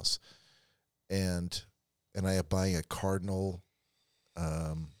to my house, and I am buying a cardinal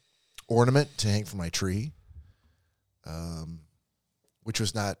ornament to hang from my tree, which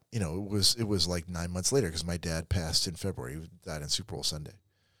was not, it was like 9 months later because my dad passed in February. He died on Super Bowl Sunday.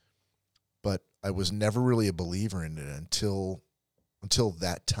 But I was never really a believer in it until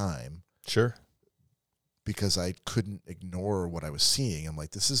that time. Sure. Because I couldn't ignore what I was seeing. I'm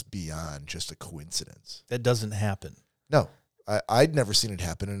like, this is beyond just a coincidence. That doesn't happen. No, I'd never seen it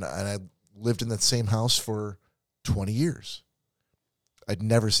happen, and I lived in that same house for 20 years. I'd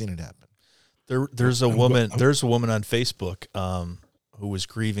never seen it happen. There's a woman on Facebook who was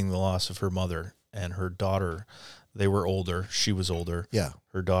grieving the loss of her mother and her daughter. They were older. She was older. Yeah.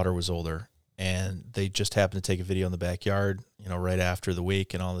 Her daughter was older. And they just happened to take a video in the backyard, right after the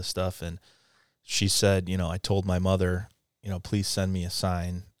wake and all this stuff. And she said, I told my mother, please send me a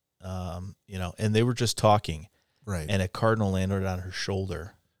sign, and they were just talking. Right. And a cardinal landed on her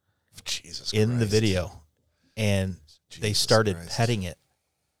shoulder. Jesus in Christ. the video. And they started petting it.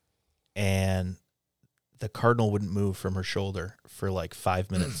 And the cardinal wouldn't move from her shoulder for like 5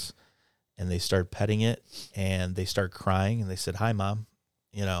 minutes. And they started petting it, and they started crying, and they said, "Hi, Mom."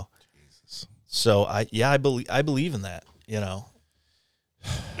 Jesus. So I believe in that. And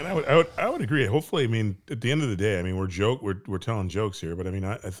I would agree. Hopefully, at the end of the day, we're telling jokes here, but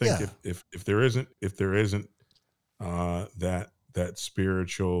I think if there isn't that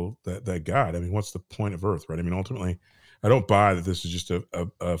spiritual that God, what's the point of Earth, right? Ultimately, I don't buy that this is just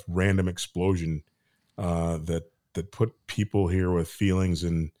a random explosion that put people here with feelings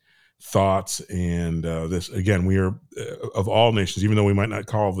and thoughts, and this again, we are of all nations, even though we might not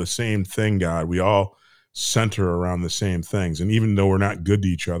call the same thing God, we all center around the same things. And even though we're not good to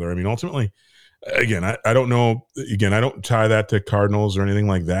each other, ultimately, again, I don't know, again, I don't tie that to cardinals or anything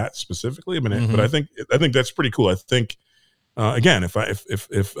like that specifically, but I think that's pretty cool. I think again, if I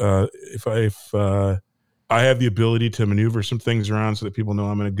have the ability to maneuver some things around so that people know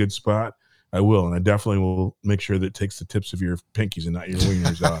I'm in a good spot, I will, and I definitely will make sure that it takes the tips of your pinkies and not your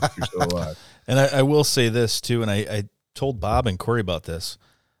wieners off if you're still alive. And I will say this too, and I told Bob and Corey about this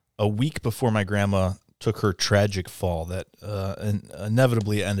a week before my grandma took her tragic fall that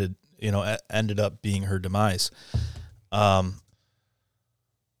inevitably ended up being her demise.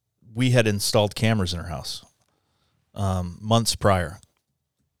 We had installed cameras in her house months prior,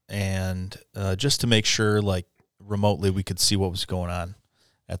 and just to make sure, like remotely, we could see what was going on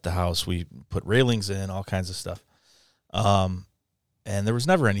at the house. We put railings in, all kinds of stuff. And there was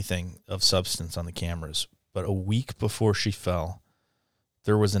never anything of substance on the cameras. But a week before she fell,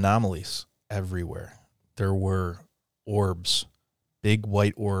 there was anomalies everywhere. There were orbs, big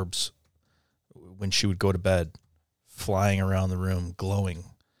white orbs, when she would go to bed, flying around the room, glowing.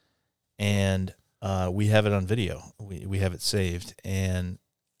 And we have it on video. We have it saved. And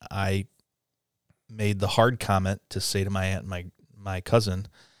I made the hard comment to say to my aunt and my cousin,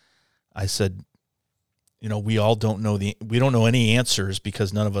 I said, we all don't know we don't know any answers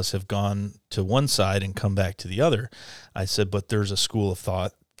because none of us have gone to one side and come back to the other. I said, but there's a school of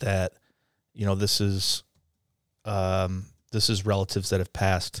thought that, this is relatives that have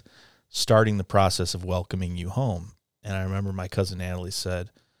passed starting the process of welcoming you home. And I remember my cousin Natalie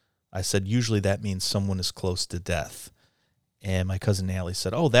I said, usually that means someone is close to death. And my cousin Natalie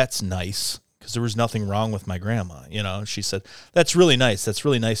said, oh, that's nice, because there was nothing wrong with my grandma. She said, that's really nice. That's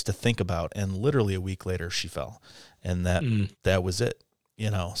really nice to think about. And literally a week later, she fell. And that was it,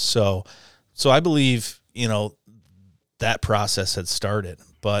 So I believe, that process had started.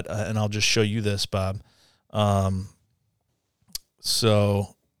 But, and I'll just show you this, Bob.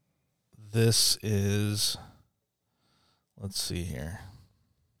 So this is Let's see here.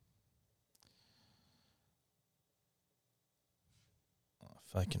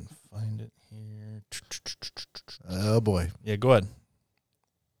 If I can find it here. Oh boy. Yeah, go ahead.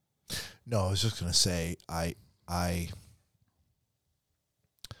 No, I was just gonna say I've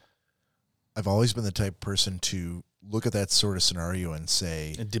always been the type of person to look at that sort of scenario and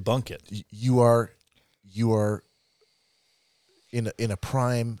say, And debunk it. You are in a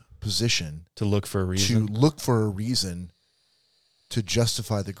prime position To look for a reason. to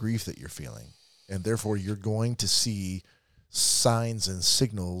justify the grief that you're feeling, and therefore you're going to see signs and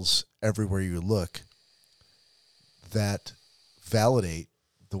signals everywhere you look that validate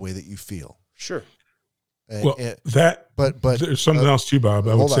the way that you feel. Sure. Well, but there's something else too, Bob.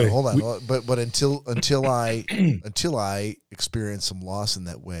 I would say, hold on. But until I experience some loss in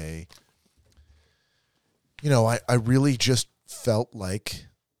that way, I really just felt like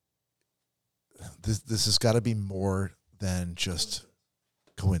this has got to be more than just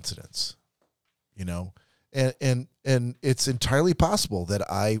coincidence, and it's entirely possible that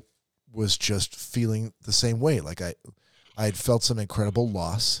I was just feeling the same way. Like I had felt some incredible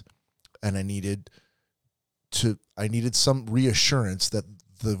loss, and I needed some reassurance that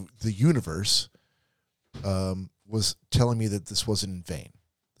the universe was telling me that this wasn't in vain,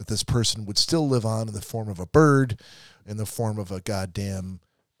 that this person would still live on in the form of a bird, in the form of a goddamn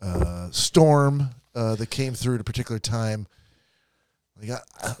storm that came through at a particular time. Like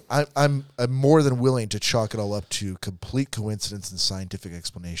I'm more than willing to chalk it all up to complete coincidence and scientific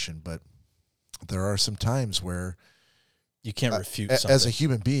explanation, but there are some times where you can't refute something. As a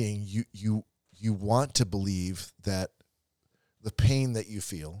human being, you want to believe that the pain that you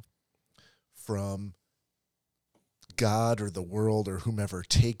feel from God or the world or whomever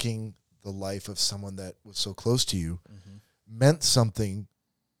taking the life of someone that was so close to you meant something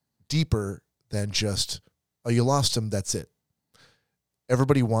deeper than just, oh, you lost him, that's it.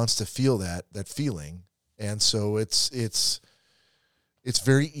 Everybody wants to feel that feeling, and so it's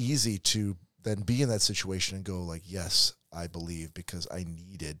very easy to then be in that situation and go like, yes, I believe, because I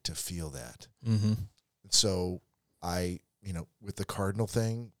needed to feel that. Mm-hmm. So I, with the Cardinal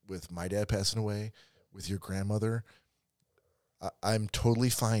thing, with my dad passing away, with your grandmother, I'm totally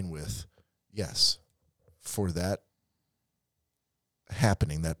fine with, yes, for that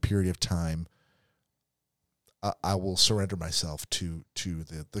happening, that period of time, I will surrender myself to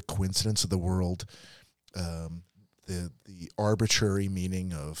the coincidence of the world, the arbitrary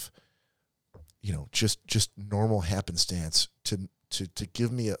meaning of, just normal happenstance to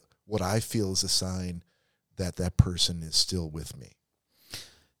give me what I feel is a sign that person is still with me.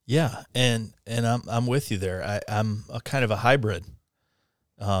 Yeah, and I'm with you there. I'm a kind of a hybrid.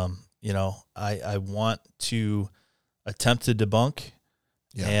 I want to attempt to debunk,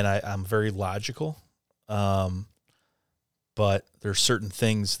 and I'm very logical. But there's certain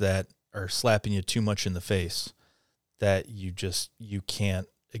things that are slapping you too much in the face that you can't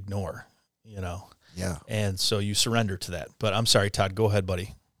ignore, Yeah. And so you surrender to that. But I'm sorry, Todd, go ahead,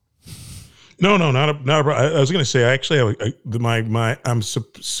 buddy. No, not a problem. I was going to say, I actually have I'm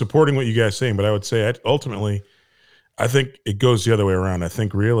supporting what you guys are saying, but I would say ultimately, I think it goes the other way around. I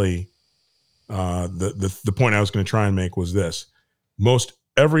think really, the point I was going to try and make was this: most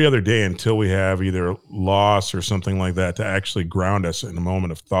every other day until we have either loss or something like that to actually ground us in a moment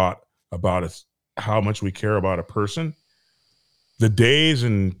of thought about us, how much we care about a person, the days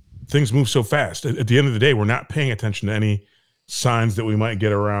and things move so fast. At the end of the day, we're not paying attention to any signs that we might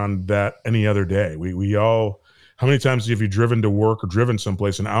get around that any other day. We all, how many times have you driven to work or driven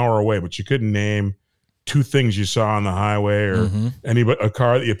someplace an hour away, but you couldn't name two things you saw on the highway or a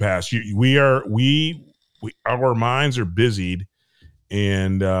car that you passed? Our minds are busied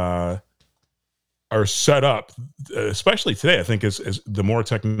and are set up, especially today. I think as the more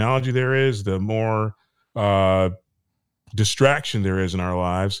technology there is, the more distraction there is in our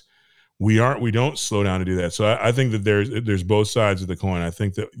lives. We don't slow down to do that. So I think that there's both sides of the coin. I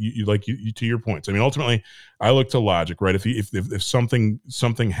think that you to your points. I mean, ultimately, I look to logic, right? If something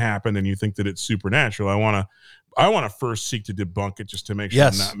happened and you think that it's supernatural, I want to first seek to debunk it just to make sure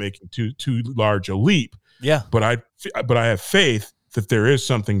I'm not making too large a leap. Yeah. But I have faith that there is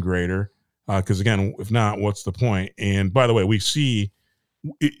something greater. Because again, if not, what's the point? And by the way, we see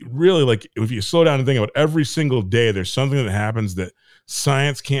it really, like, if you slow down and think about every single day, there's something that happens that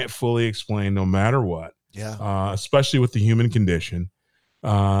science can't fully explain, no matter what. Yeah. Especially with the human condition.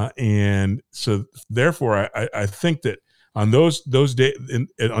 And so therefore I think that on those days, and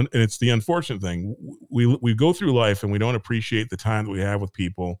it's the unfortunate thing, we go through life and we don't appreciate the time that we have with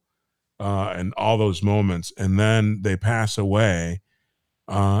people, and all those moments, and then they pass away.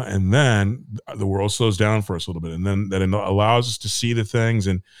 and then the world slows down for us a little bit, and then that allows us to see the things.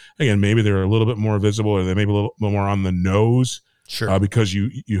 And again, maybe they're a little bit more visible, or they may be a little more on the nose, sure, because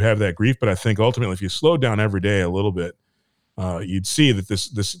you have that grief. But I think ultimately, if you slow down every day a little bit, you'd see that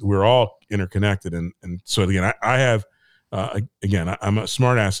this we're all interconnected. And so again, I have again, I'm a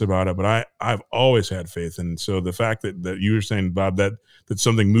smart ass about it, but I've always had faith. And so the fact that you were saying, Bob, that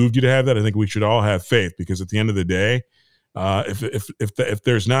something moved you to have that, I think we should all have faith, because at the end of the day, if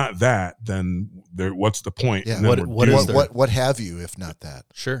there's not that, then what's the point? Yeah. What have you if not that?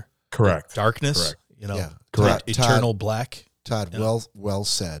 Sure. Correct. Darkness. Correct. Yeah. Correct. Eternal black. Todd, well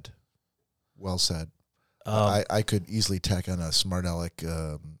said. Well said. I could easily tack on a smart aleck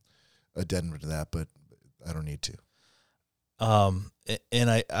addendum to that, but I don't need to. And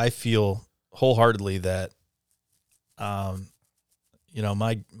I feel wholeheartedly that,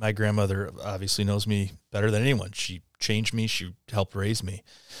 my grandmother obviously knows me better than anyone. She changed me. She helped raise me,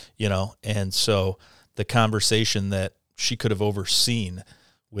 and so the conversation that she could have overseen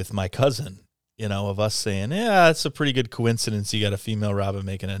with my cousin, of us saying, yeah, it's a pretty good coincidence you got a female robin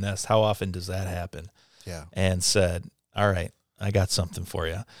making a nest. How often does that happen? Yeah. And said, all right, I got something for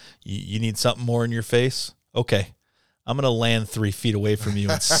you. You need something more in your face? Okay. I'm going to land 3 feet away from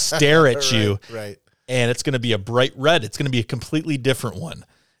you and stare at you. Right. And it's going to be a bright red. It's going to be a completely different one.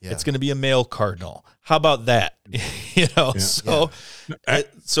 Yeah. It's going to be a male cardinal. How about that? Yeah. So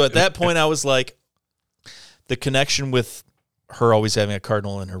at that point I was like, the connection with her always having a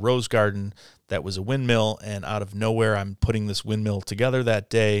cardinal in her rose garden, that was a windmill, and out of nowhere I'm putting this windmill together that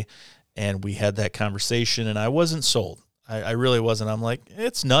day, and we had that conversation, and I wasn't sold. I really wasn't. I'm like,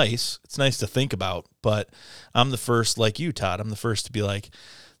 it's nice. It's nice to think about, but I'm the first, like you, Todd, I'm the first to be like,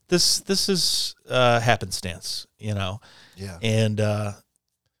 this is happenstance, Yeah. And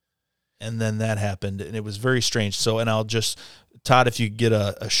then that happened, and it was very strange. So, and I'll just, Todd, if you get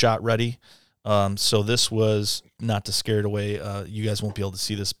a shot ready. So this was, not to scare it away, you guys won't be able to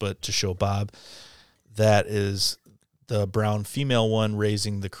see this, but to show Bob, that is the brown female one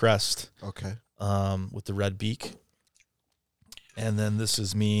raising the crest. Okay. With the red beak. And then this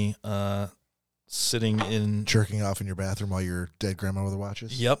is me sitting in, jerking off in your bathroom while your dead grandmother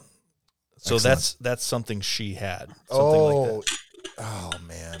watches. Yep. So Excellent. that's something she had. Something like that. Oh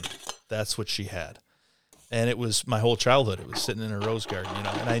man. That's what she had. And it was my whole childhood. It was sitting in her rose garden,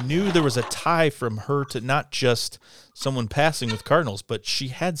 And I knew there was a tie from her to not just someone passing with cardinals, but she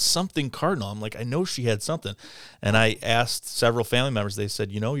had something cardinal. I'm like, I know she had something. And I asked several family members. They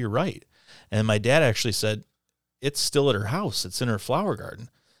said, you're right. And my dad actually said, it's still at her house. It's in her flower garden.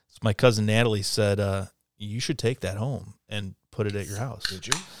 So my cousin Natalie said, you should take that home and put it at your house. Did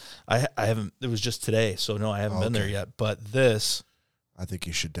you? I haven't. It was just today. So, no, I haven't been there yet. But this. I think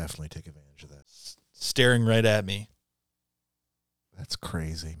you should definitely take advantage of that. Staring right at me. That's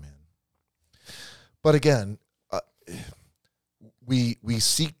crazy, man. But again, we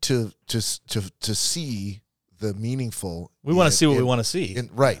seek to see the meaningful. We want to see what we want to see.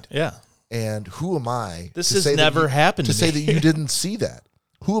 Right. Yeah. And who am I? This has never happened to me. say that you didn't see that.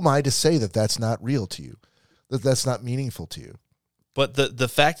 Who am I to say that that's not real to you, that that's not meaningful to you? But the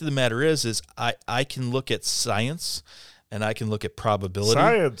fact of the matter is I can look at science and I can look at probability.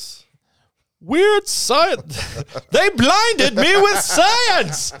 Science. Weird science. They blinded me with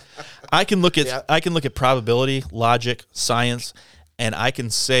science. I can look at probability, logic, science, and I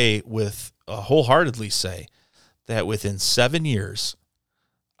can say wholeheartedly say that within 7 years,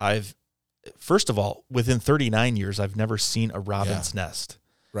 first of all, within 39 years, I've never seen a robin's nest.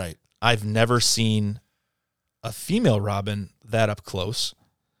 Right. I've never seen a female robin that up close.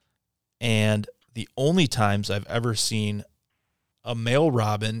 And the only times I've ever seen a male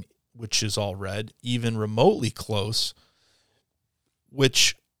robin, which is all red, even remotely close,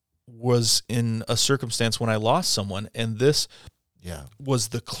 which was in a circumstance when I lost someone. And this was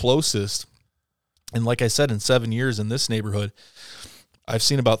the closest. And like I said, in 7 years in this neighborhood, I've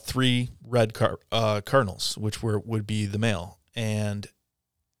seen about 3 red cardinals, which would be the male. And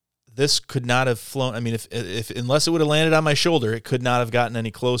this could not have flown. I mean, if unless it would have landed on my shoulder, it could not have gotten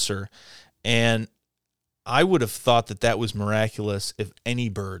any closer. And I would have thought that was miraculous if any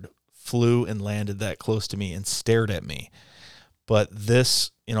bird flew and landed that close to me and stared at me. But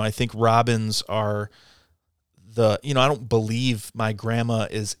this, I think robins are I don't believe my grandma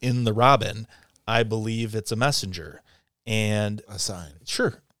is in the robin. I believe it's a messenger. And a sign.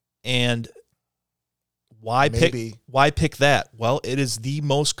 Sure. And why pick that? Well, it is the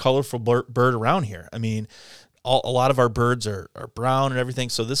most colorful bird around here. I mean, a lot of our birds are brown and everything.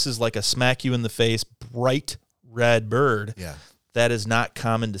 So this is like a smack you in the face, bright red bird. Yeah. That is not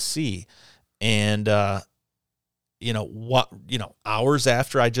common to see. And hours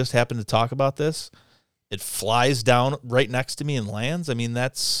after I just happened to talk about this, it flies down right next to me and lands. I mean,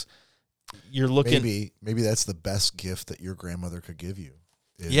 you're looking. Maybe that's the best gift that your grandmother could give you.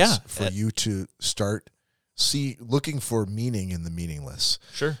 For you to start looking for meaning in the meaningless.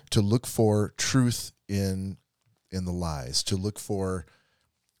 Sure. To look for truth in the lies. To look for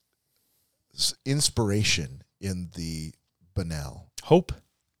inspiration in the banal. Hope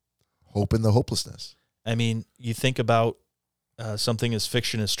in the hopelessness. I mean, you think about something as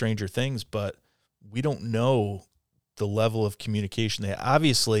fiction as Stranger Things, but we don't know the level of communication.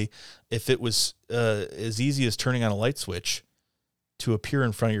 Obviously, if it was as easy as turning on a light switch to appear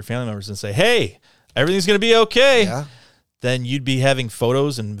in front of your family members and say, hey, everything's going to be okay, then you'd be having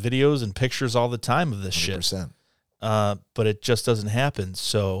photos and videos and pictures all the time of this 100%. shit. But it just doesn't happen.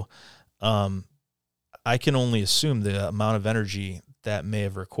 So I can only assume the amount of energy that may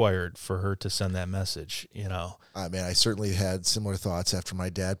have required for her to send that message, I mean, I certainly had similar thoughts after my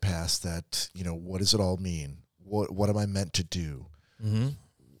dad passed that, what does it all mean? What am I meant to do? Mm-hmm.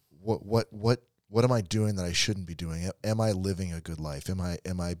 What am I doing that I shouldn't be doing? Am I living a good life? Am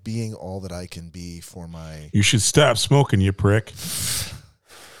I being all that I can be for my... You should stop smoking, you prick.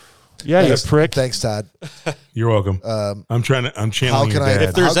 Yeah, you prick. Thanks, Todd. You're welcome. I'm channeling your dad.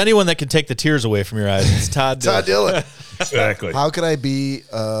 If there's anyone that can take the tears away from your eyes, it's Todd Dillon. Todd Dillon. Exactly. How can I be,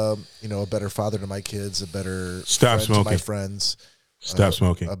 a better father to my kids, a better friend to my friends? Stop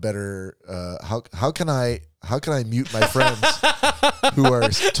smoking. A better. How can I mute my friends who are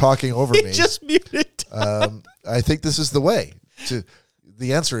talking over me? Just muted. I think this is the way.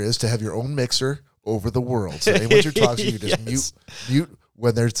 The answer is to have your own mixer over the world. So anyone who talks to you, just mute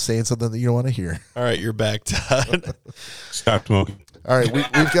when they're saying something that you don't want to hear. All right, you're back, Todd. Stop smoking. All right,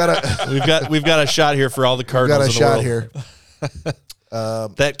 we've got we've got a shot here for all the Cardinals. Got a shot here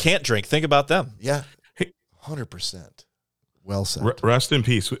that can't drink. Think about them. Yeah, 100%. Well said. Rest in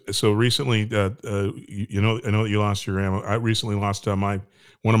peace. So recently, I know that you lost your grandma. I recently lost one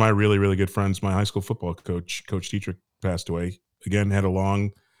of my really, really good friends. My high school football coach, Coach Dietrich, passed away. Again, had a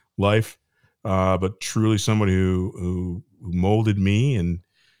long life, but truly somebody who molded me and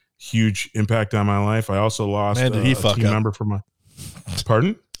huge impact on my life. I also lost a team member from my.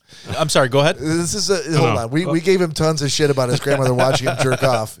 Pardon? I'm sorry. Go ahead. This is hold on. We gave him tons of shit about his grandmother watching him jerk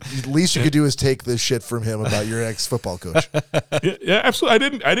off. The least you could do is take this shit from him about your ex football coach. Yeah,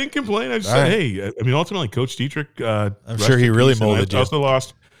 absolutely. I didn't complain. I just said, hey. I mean, ultimately, Coach Dietrich. I'm sure he really molded you. I also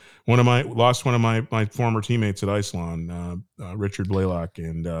lost one of my former teammates at Iceland, Richard Blaylock,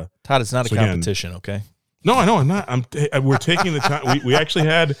 and Todd. It's not a competition, okay? No, I know I'm not. We're taking the time. We actually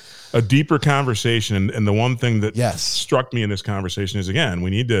had a deeper conversation, and the one thing that struck me in this conversation is, again, we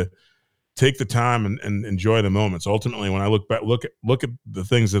need to take the time and enjoy the moments. Ultimately, when I look back, look at the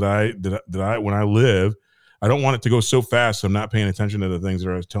things that I when I live, I don't want it to go so fast. So I'm not paying attention to the things that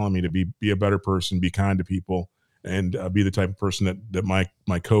are telling me to be a better person, be kind to people, and be the type of person that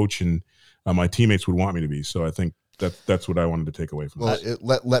my coach and my teammates would want me to be. So I think that's what I wanted to take away from this.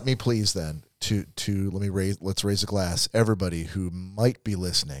 Let me please then let's raise a glass. Everybody who might be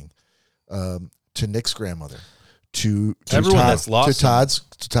listening, to Nick's grandmother, to everyone Todd, that's lost,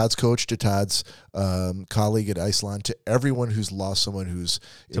 to Todd's coach, to Todd's colleague at Iceland, to everyone who's lost someone who's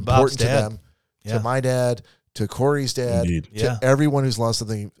important to them, to my dad, to Corey's dad, to everyone who's lost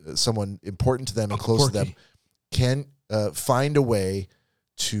someone important to them and close to them, can find a way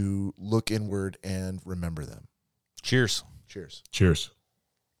to look inward and remember them. Cheers. Cheers. Cheers.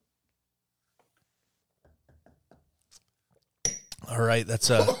 All right, that's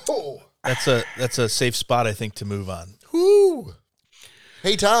a safe spot, I think, to move on. Woo.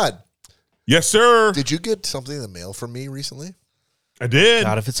 Hey, Todd. Yes, sir. Did you get something in the mail from me recently? I did.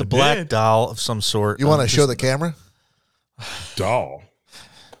 God, if it's a black doll of some sort. You want to show the camera? Doll.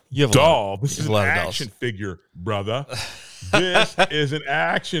 You have doll. This is an action figure, brother. This is an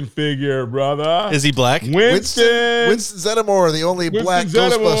action figure, brother. Is he black? Winston Zeddemore, the only black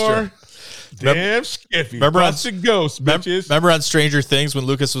Ghostbuster. Damn skiffy. Remember on the ghost, bitches. Remember on Stranger Things when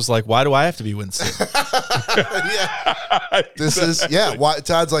Lucas was like, "Why do I have to be Winston?" Yeah. This is Why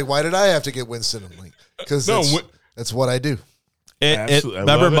Todd's like, why did I have to get Winston? Because that's what I do.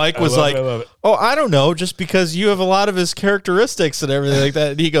 Remember, Mike was like, "Oh, I don't know, just because you have a lot of his characteristics and everything like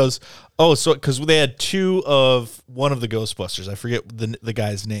that." And he goes, "Oh, so because they had two of one of the Ghostbusters, I forget the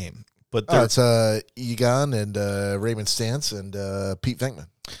guy's name, but it's Egon and Raymond Stantz and Pete Venkman."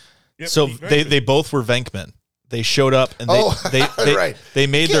 Yep, so they both were Venkman. They showed up and they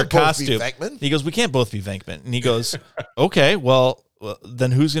made their costume. He goes, "We can't both be Venkman." And he goes, "Okay, well,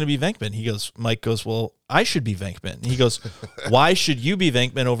 then who's going to be Venkman?" Mike goes, "Well, I should be Venkman." And he goes, "Why should you be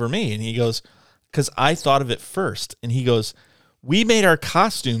Venkman over me?" And he goes, because I thought of it first. And he goes, we made our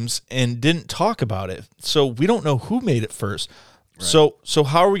costumes and didn't talk about it. So we don't know who made it first. Right. So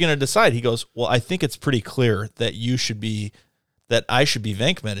how are we going to decide? He goes, well, I think it's pretty clear that I should be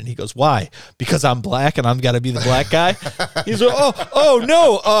Venkman. And he goes, why? Because I'm black and I'm got to be the black guy. He's like, oh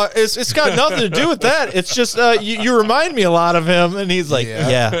no, it's got nothing to do with that. It's just you remind me a lot of him. And he's like,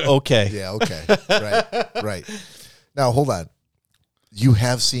 yeah okay. Yeah, okay. Right. Now, hold on. You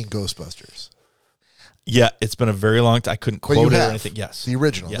have seen Ghostbusters. Yeah, it's been a very long time. I couldn't quote it or anything. Yes. The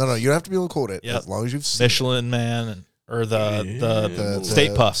original. Yes. No, you don't have to be able to quote it. Yep. As long as you've seen Michelin Man or the Stay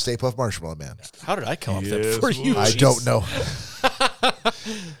Puft. Stay Puft Marshmallow Man. How did I come up with that for you? I don't know.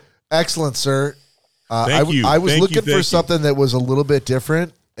 Excellent, sir. Thank you. I was looking for something that was a little bit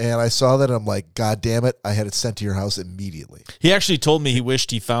different, and I saw that. And I'm like, God damn it. I had it sent to your house immediately. He actually told me he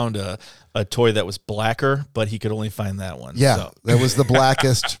wished he found a toy that was blacker, but he could only find that one. Yeah, so. That was the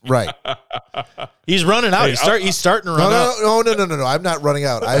blackest. Right. He's running out. He's starting to run out. No. I'm not running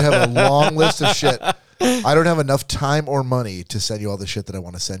out. I have a long list of shit. I don't have enough time or money to send you all the shit that I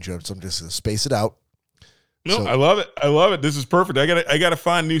want to send you. So I'm just going to space it out. No, I love it. This is perfect. I gotta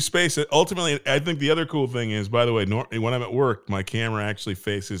find new space. Ultimately, I think the other cool thing is, by the way, when I'm at work, my camera actually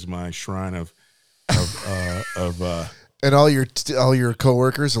faces my shrine of and all your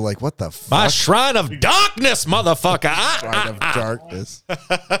coworkers are like, what the fuck? My shrine of darkness, motherfucker. Shrine of darkness.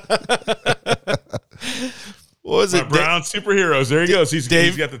 What was it? Brown superheroes. There he goes. He's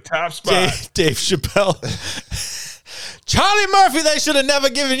got the top spot. Dave Chappelle. Charlie Murphy, they should have never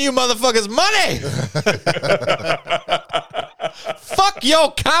given you motherfuckers money. Fuck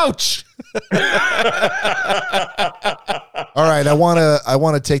your couch. All right, I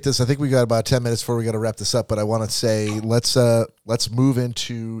want to take this. I think we got about 10 minutes before we got to wrap this up, but I want to say let's move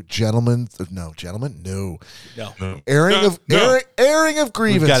into airing of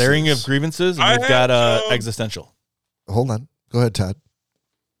grievances. We've got airing of grievances, and we've got existential. Hold on, go ahead, Todd.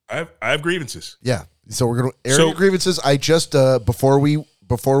 I have grievances. Yeah, so we're going to airing grievances. I just before we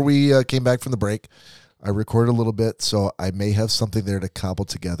came back from the break, I recorded a little bit, so I may have something there to cobble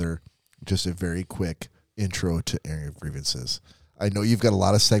together. Just a very quick intro to airing of grievances. I know you've got a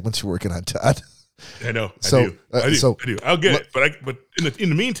lot of segments you're working on, Todd. I know. I do. I'll get it. But in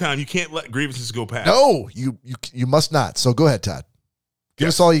the meantime, you can't let grievances go past. No, you must not. So go ahead, Todd. Give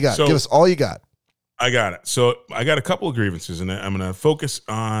us all you got. Give us all you got. I got it. So I got a couple of grievances, and I'm going to focus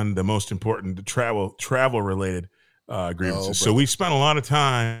on the most important, the travel related grievances. So we spent a lot of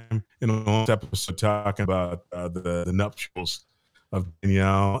time in the last episode talking about the nuptials of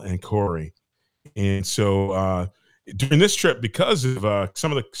Danielle and Corey. And so during this trip, because of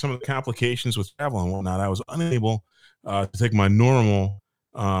some of the complications with travel and whatnot, I was unable to take my normal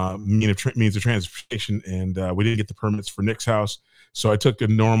means of transportation, and we didn't get the permits for Nick's house, so I took a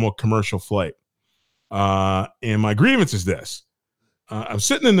normal commercial flight. And my grievance is this: I'm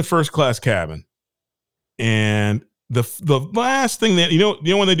sitting in the first class cabin, and the last thing that you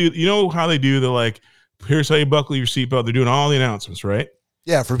know when they do, how they do the like, here's how you buckle your seatbelt. They're doing all the announcements, right?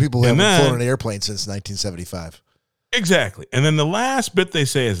 Yeah, for people who haven't flown an airplane since 1975. Exactly. And then the last bit they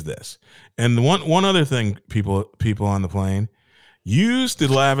say is this. And the one other thing, people on the plane, use the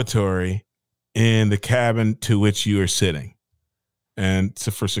lavatory in the cabin to which you are sitting. And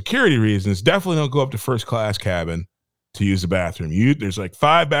so for security reasons, definitely don't go up to first class cabin to use the bathroom. There's like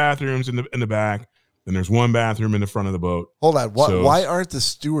 5 bathrooms in the back, and there's 1 bathroom in the front of the boat. Hold on. Why aren't the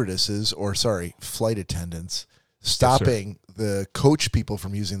stewardesses flight attendants stopping the coach people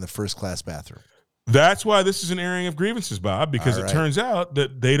from using the first class bathroom? That's why this is an airing of grievances, Bob, because it turns out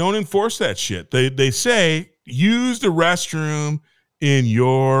that they don't enforce that shit. They say use the restroom in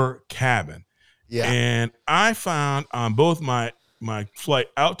your cabin. Yeah. And I found on both my flight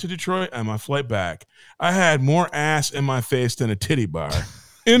out to Detroit and my flight back, I had more ass in my face than a titty bar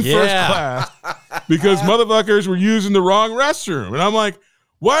in first class because motherfuckers were using the wrong restroom. And I'm like,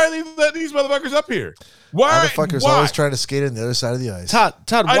 why are they letting these motherfuckers up here? Why? Motherfuckers always trying to skate on the other side of the ice. Todd,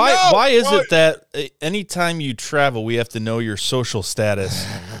 why is it that anytime you travel, we have to know your social status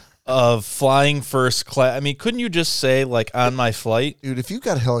of flying first class? I mean, couldn't you just say, like, on my flight? Dude, if you've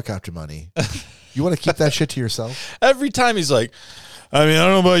got helicopter money, you want to keep that shit to yourself? Every time he's like, I mean, I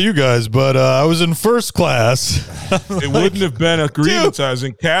don't know about you guys, but I was in first class. It wouldn't have been a grievance. I was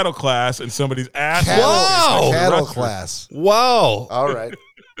in cattle class and somebody's ass. Cattle class. Wow. All right.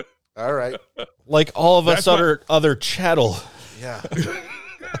 Like all of us other chattel. Yeah.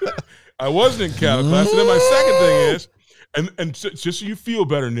 I wasn't in cattle class. And then my second thing is, and just so you feel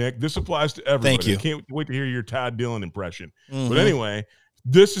better, Nick, this applies to everybody. Thank you. I can't wait to hear your Todd Dillon impression. Mm-hmm. But anyway,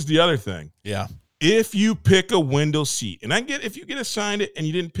 this is the other thing. Yeah. If you pick a window seat, and if you get assigned it and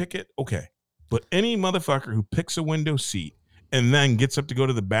you didn't pick it, okay. But any motherfucker who picks a window seat and then gets up to go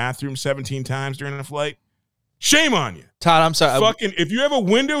to the bathroom 17 times during a flight, shame on you. Todd, I'm sorry. Fucking, if you have a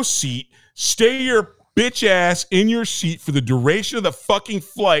window seat, stay your bitch ass in your seat for the duration of the fucking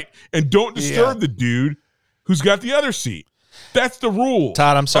flight and don't disturb the dude who's got the other seat. That's the rule.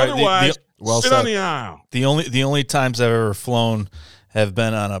 Todd, I'm sorry. Otherwise, sit on the aisle. The only times I've ever flown have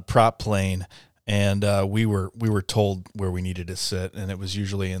been on a prop plane, and we were told where we needed to sit, and it was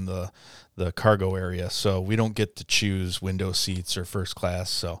usually in the cargo area. So we don't get to choose window seats or first class.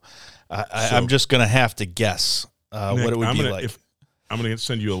 So I'm just gonna have to guess Nick, what it would be like. I'm gonna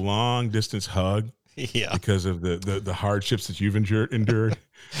send you a long distance hug. Yeah, because of the hardships that you've endured.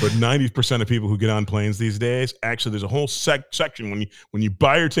 But 90% of people who get on planes these days, actually, there's a whole section when you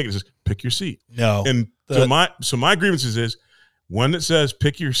buy your ticket, it says pick your seat. No, and so my grievances is one that says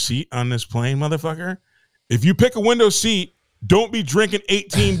pick your seat on this plane, motherfucker. If you pick a window seat, don't be drinking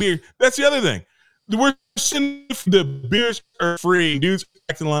 18 beers. That's the other thing. We're sitting, the beers are free. Dude's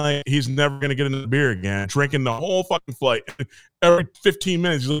acting like he's never going to get another beer again, drinking the whole fucking flight. Every 15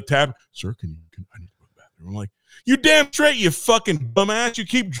 minutes, he's like, tap, sir, I need to go to the bathroom. I'm like, you damn straight, you fucking dumbass. You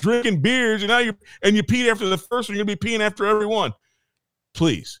keep drinking beers, and now you peed after the first one. You're going to be peeing after every one.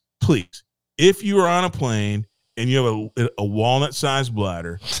 Please, if you are on a plane and you have a walnut-sized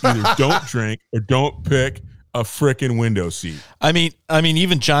bladder, either don't drink or don't pick a freaking window seat. I mean,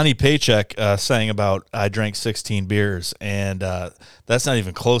 even Johnny Paycheck sang about I drank 16 beers, and that's not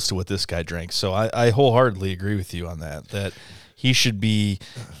even close to what this guy drank. So I wholeheartedly agree with you on that he should be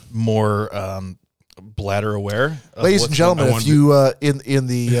more bladder aware. Ladies and gentlemen, if you in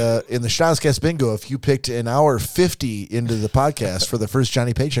the Schnozcast bingo, if you picked an hour 50 into the podcast for the first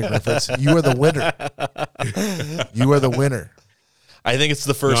Johnny Paycheck reference, you are the winner. You are the winner. I think it's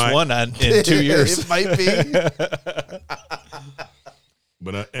the first one in 2 years. It might be.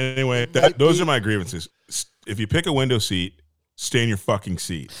 But anyway, those are my grievances. If you pick a window seat, stay in your fucking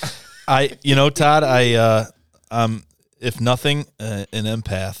seat. Todd, I'm, if nothing, an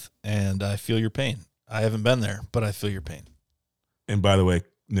empath, and I feel your pain. I haven't been there, but I feel your pain. And by the way,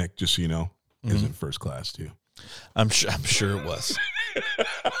 Nick, just so you know, is in first class too. I'm sure it was.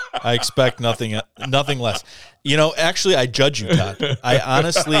 I expect nothing less. Actually, I judge you, Todd. I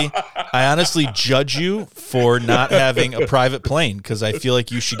honestly judge you for not having a private plane because I feel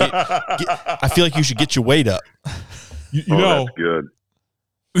like you should get your weight up. You know,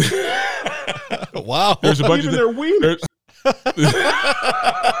 that's good. Wow, there's a bunch of their wieners.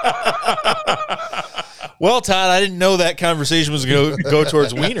 Well, Todd, I didn't know that conversation was going to go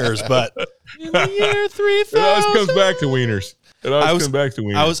towards wieners, but in the year 3000, it always comes back to wieners.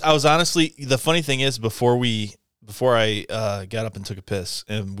 I was honestly, the funny thing is before I got up and took a piss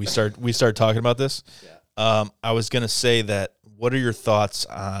and we started talking about this, I was going to say that what are your thoughts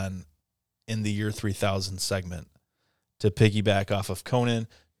on in the year 3000 segment to piggyback off of Conan,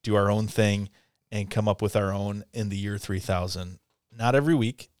 do our own thing and come up with our own in the year 3000, not every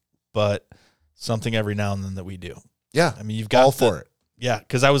week, but something every now and then that we do. Yeah. I mean, you've got all for it. Yeah.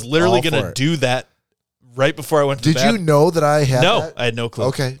 Cause I was literally going to do that right before I went to bed. Did you know that I had No, that? I had no clue.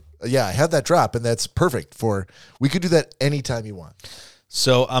 Okay. Yeah, I had that drop, and that's perfect we could do that anytime you want.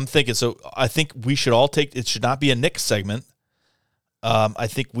 So I'm thinking, I think we should all it should not be a Nick segment. I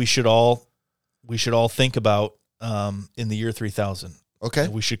think we should all think about in the year 3000. Okay.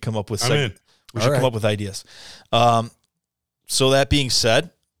 And we should come up with come up with ideas. So that being said,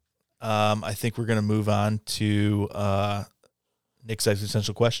 I think we're going to move on to Nick's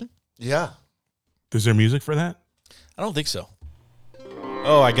existential question. Yeah. Is there music for that? I don't think so.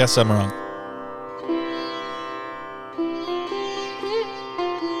 Oh, I guess I'm wrong.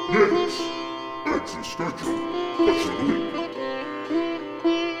 Nick's existential question.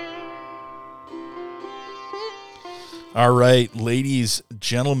 All right, ladies,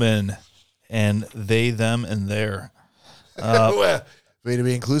 gentlemen, and they, them, and their. Way to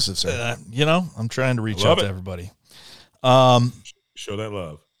be inclusive, sir. I'm trying to reach out to everybody. Show that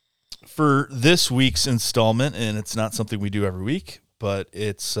love. For this week's installment, and it's not something we do every week, but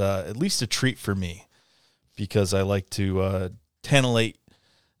it's at least a treat for me because I like to titillate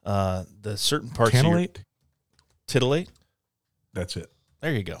the certain parts of your... Titillate? That's it.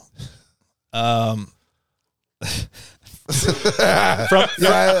 There you go. From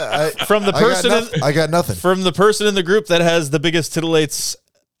the person I got nothing. From the person in the group that has the biggest titillates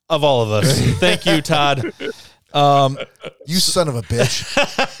of all of us. Thank you, Todd. You son of a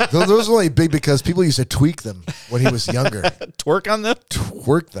bitch. Those were only big because people used to tweak them when he was younger. Twerk on them?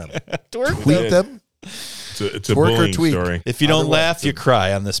 Twerk them. Tweak them? It's a bullying story. If you don't laugh, you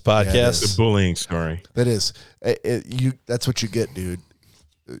cry on this podcast. It's a bullying story. That is. That's what you get, dude.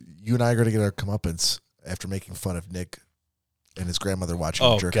 you and I are going to get our comeuppance after making fun of Nick and his grandmother watching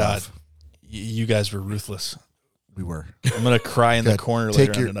him jerk God. off. You guys were ruthless. We were. I'm gonna cry in the corner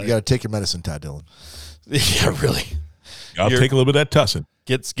later on tonight. You got to take your medicine, Todd Dillon. Yeah, really. I'll take a little bit of that tussin.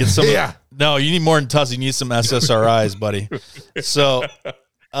 Get some. No, you need more than Tussie. You need some SSRIs, buddy. So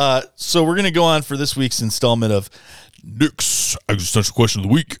we're gonna go on for this week's installment of Nick's Existential Question of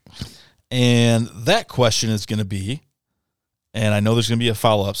the Week, and that question is gonna be, and I know there's gonna be a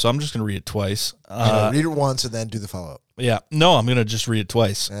follow up, so I'm just gonna read it twice. Read it once and then do the follow up. Yeah, no, I'm gonna just read it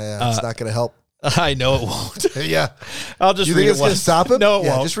twice. It's not going to help. I know it won't. Yeah, I'll just you read think it it's going to once. stop it? No, it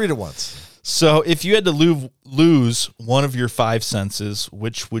won't. Just read it once. So, if you had to lose one of your 5 senses,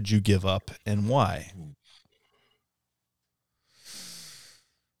 which would you give up and why?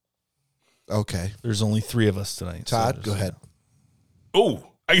 Okay, There's only 3 of us tonight. Todd, go ahead. Oh,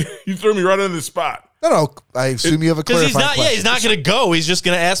 you threw me right on the spot. No, I assume you have a Because clarifying he's not. question. Yeah, he's not going to go. He's just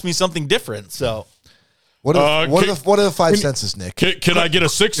going to ask me something different. So, What are the 5 senses, Nick? can I get a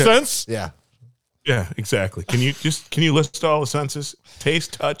 6th sense? Yeah. Yeah, exactly. Can you list all the senses?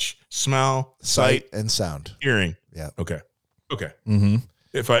 Taste, touch, smell, sight, and sound. hearing. Yeah. Okay. Mm-hmm.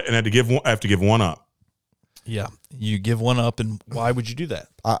 I had to give one, I have to give one up. Yeah, you give one up, and why would you do that?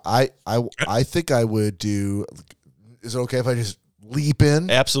 I think I would do. Is it okay if I just leap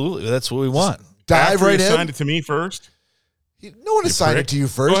in? Absolutely, that's what we want. Dive After right you in. assigned it to me first. No one assigned prick. it to you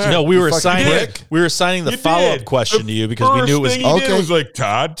first. Go ahead. No, we You were fucking assigning prick. the You follow up did. question The to you because we knew it was. first thing you did Okay. was like,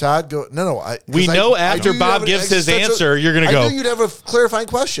 Todd. Todd, go. No. We know after Bob gives his answer, you're going to I go. knew you'd have a clarifying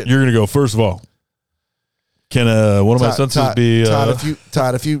question. You're going to go. First of all, can one of my senses be?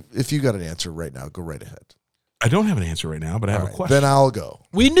 Todd, if you got an answer right now, go right ahead. I don't have an answer right now, but I have a question. Then I'll go.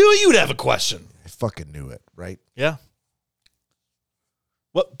 We knew you'd have a question. I fucking knew it, right? Yeah.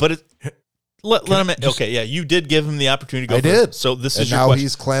 What? But it. Let him. Okay, yeah, you did give him the opportunity to go. I first. did. So this And is your now question.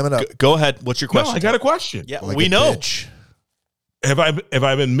 he's clamming up. Go ahead. What's your No, question? I got a question. Yeah, like we a know. bitch. Have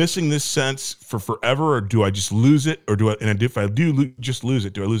I been missing this sense for forever, or do I just lose it, or do I? And if I do just lose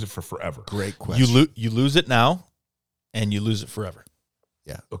it, do I lose it for forever? Great question. You lose it now, and you lose it forever.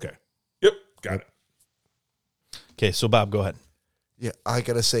 Okay. Yep. Got it. Okay, so Bob, go ahead. Yeah, I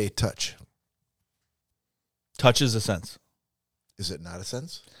gotta say touch. Touch is a sense. Is it not a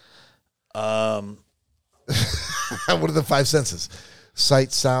sense? What What are the 5 senses?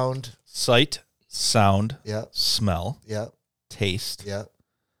 Sight, sound. Sight, sound, Yeah, smell, yeah, taste, yeah.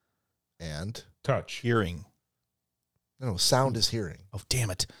 And Touch. hearing. no, sound is hearing. Oh, damn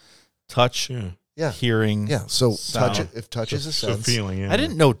it. Touch, Yeah. Yeah, hearing. yeah. So Sound. touch. If touch is a So sense. feeling. Yeah. I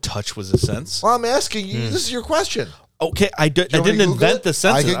didn't know touch was a sense. Well, I'm asking you. This is your question. Okay, I you want me to didn't Google invent it? the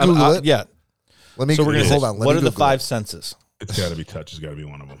senses. I can Google it. Yeah. Let me So we're going to hold on. Let what me are the Google 5 it. senses? It's got to be touch. It's got to be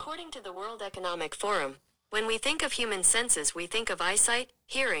one of them. According to the World Economic Forum, when we think of human senses, we think of eyesight,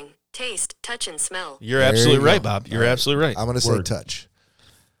 hearing, taste, touch, and smell. You're There absolutely you right, go. Bob. You're All right. absolutely right. I'm going to say Word. touch.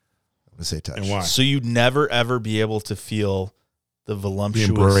 I'm going to say touch. And why? So you'd never ever be able to feel the The voluptuous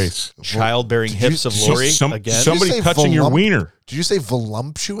embrace. childbearing Did you- hips of so- Lori again. Did you Somebody say touching your wiener. Did you say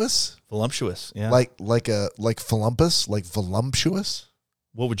voluptuous? Voluptuous, yeah. Like pholumpus? Like voluptuous?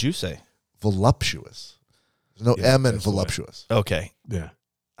 What would you say? Voluptuous. There's no Yeah, M in that's the way. voluptuous. Okay. Yeah.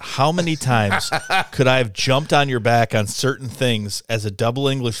 How many times could I have jumped on your back on certain things as a double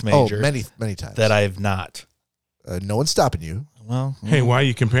English major Oh, many times. that I have not? No one's stopping you. Well, Hey, why are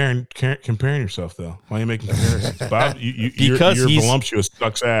you comparing yourself though? Why are you making comparisons, Bob? Because your he's- voluptuous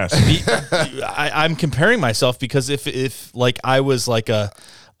sucks ass. I'm comparing myself because if like I was like a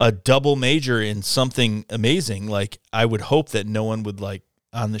double major in something amazing, like I would hope that no one would like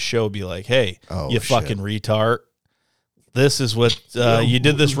on the show be like, "Hey, Oh, you shit. fucking retard! This is what you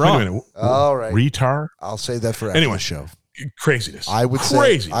did this Wait a wrong." minute. All right. Retard. I'll say that for after Anyway. the show. Craziness. I would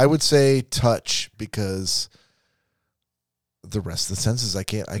Crazy. say I would say touch because the rest of the senses I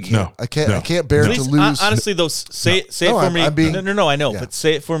can't No. I can't bear Please, to lose. honestly, though, say it No, for I'm- me. I'm being- no, I know, yeah. but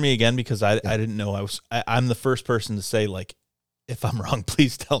say it for me again because I didn't know. I'm the first person to say like, if I'm wrong,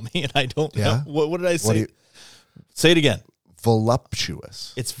 please tell me, and I don't know. Yeah? What did I What do say? you- Say it again.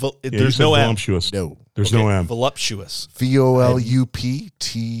 voluptuous. It's Yeah, you there's said no M. voluptuous. No. There's Okay, no M. Voluptuous.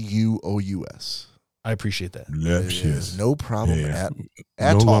 VOLUPTUOUS. I appreciate that. Voluptuous. No problem Yeah.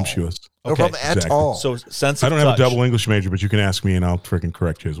 at No all. voluptuous. No Okay, problem at exactly. all. So sense I of don't have touch. a double English major, but you can ask me and I'll freaking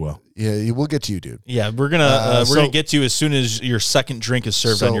correct you as well. Yeah, we'll get to you, dude. Yeah, we're gonna so- get to you as soon as your second drink is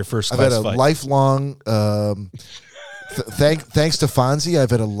served on your first I've class had a fight. lifelong thanks to Fonzie, I've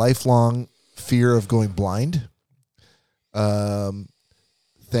had a lifelong fear of going blind.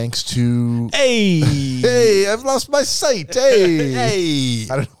 Thanks to Hey, I've lost my sight. Hey, hey.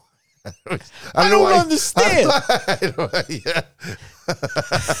 I don't know. I don't why- understand. yeah.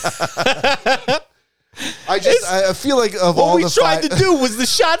 I feel like of all What we the tried to do was the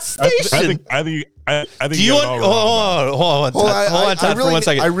shot station. I think Do you want? Hold on, Todd, for 1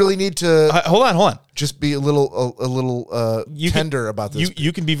 second. I really need to Hold on. just be a little tender about this.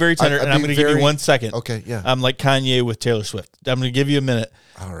 You can be very tender, and I'm going to give you 1 second. Okay, yeah. I'm like Kanye with Taylor Swift. I'm going to give you a minute.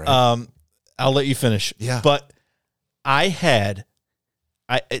 All right. I'll let you finish. Yeah. But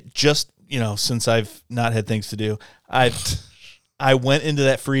since I've not had things to do, I went into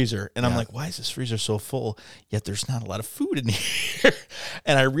that freezer and I'm like, why is this freezer so full? Yet there's not a lot of food in here.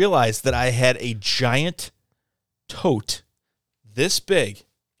 And I realized that I had a giant tote this big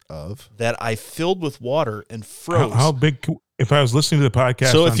that I filled with water and froze. How big? If I was listening to the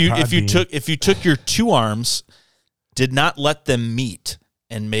podcast, so if you took your two arms, did not let them meet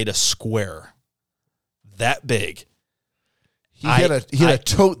and made a square that big. He had a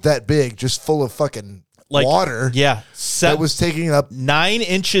tote that big, just full of fucking water. Yeah, that was taking up 9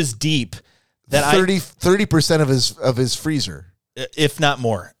 inches deep. That 30% of his freezer, if not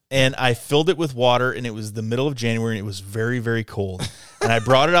more. And I filled it with water, and it was the middle of January, and it was very, very cold. And I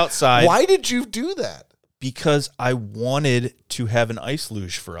brought it outside. Why did you do that? Because I wanted to have an ice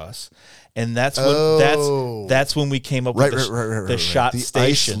luge for us. And that's when we came up with the shot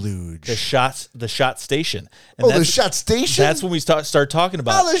station. Ice luge. The shot station. And the shot station? That's when we start talking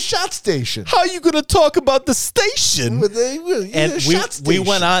about the shot station. How are you going to talk about the station? We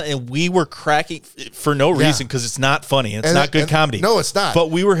went on and we were cracking for no reason because it's not funny and it's not good comedy. No, it's not.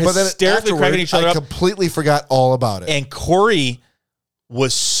 But we were hysterically cracking each other up. I completely forgot all about it. And Corey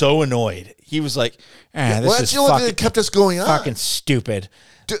was so annoyed. He was like, that's the only thing that kept us going on. Fucking stupid.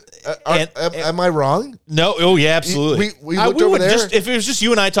 Am I wrong? No. Oh, yeah, absolutely. We looked over there. If it was just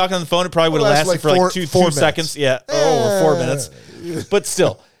you and I talking on the phone, it probably would have lasted for like two seconds. Yeah. Or 4 minutes. But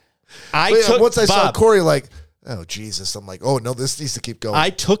still, once I saw Corey, like, oh, Jesus. I'm like, oh, no, this needs to keep going. I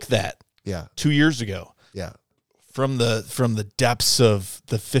took that 2 years ago. Yeah. From the depths of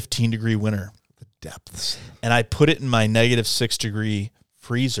the 15-degree winter. The depths. And I put it in my -6 degree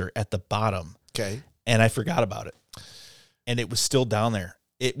freezer at the bottom. Okay. And I forgot about it. And it was still down there.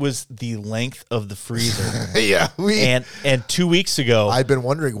 It was the length of the freezer. Yeah. And 2 weeks ago, I've been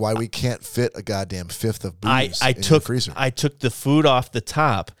wondering why we can't fit a goddamn fifth of booze in the freezer. I took the food off the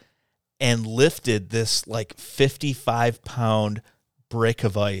top and lifted this like 55-pound brick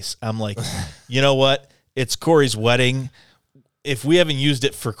of ice. I'm like, you know what? It's Corey's wedding. If we haven't used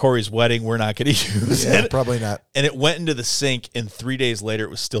it for Corey's wedding, we're not going to use it. Probably not. And it went into the sink, and 3 days later, it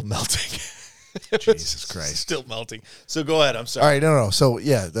was still melting. Jesus Christ. Still melting. So go ahead. I'm sorry. All right. No. So,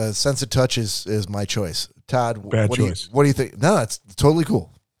 yeah, the sense of touch is my choice. Todd, Bad what choice. Do you think? No, it's totally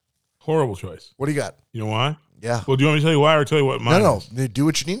cool. Horrible choice. What do you got? You know why? Yeah. Well, do you want me to tell you why or tell you what mine is? No. Do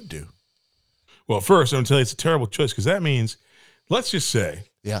what you need to do. Well, first, I'm going to tell you it's a terrible choice because that means, let's just say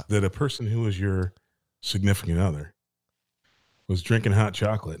that a person who was your significant other was drinking hot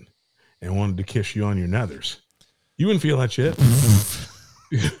chocolate and wanted to kiss you on your nethers. You wouldn't feel that shit.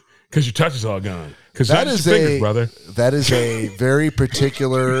 Because your touch is all gone. Because that is fingers, brother. That is a very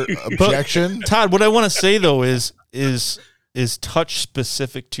particular objection. But, Todd, what I want to say though is touch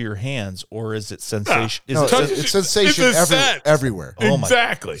specific to your hands, or is it sensation? It's sensation everywhere. Oh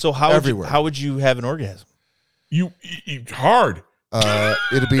exactly. So how would you have an orgasm? You hard.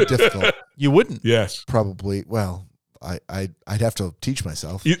 It'd be difficult. You wouldn't. Yes. Probably. Well, I'd have to teach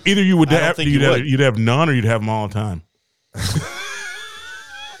myself. Either you'd have none, or you'd have them all the time.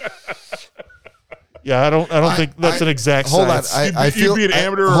 Yeah, I don't think that's an exact science. Hold on, I feel you'd be an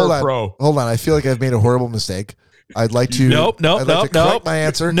amateur or a pro. Hold on, I feel like I've made a horrible mistake. I'd like to. Correct my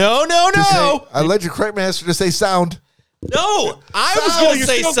answer. No. I'd like to correct my answer to say sound. No, I was going to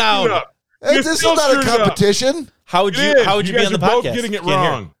say sound. This is not a competition. How would you be on the podcast? Both getting it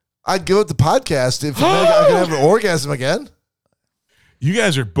wrong. I'd give up the podcast if I could have an orgasm again. You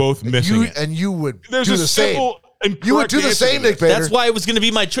guys are both missing it. And you would do the same. You would do the same, Nick Bader. That's why it was going to be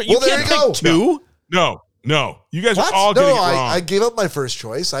my choice. Well, there you go. Two. No. You guys are all getting it wrong. I gave up my first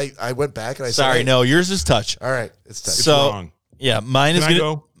choice. I went back and I said, sorry, no, yours is touch. All right, it's touch. It's wrong. Yeah, mine is going to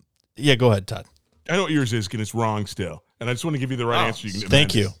go. Yeah, go ahead, Todd. I know what yours is, and it's wrong still. And I just want to give you the right answer. You can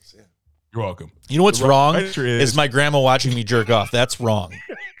thank you. You're welcome. You know what's wrong? Is my grandma watching me jerk off. That's wrong.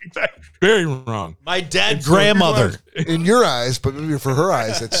 Very wrong. My dead grandmother. In your eyes, but maybe for her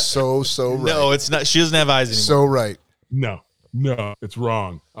eyes, it's so right. No, it's not. She doesn't have eyes anymore. So right. No, it's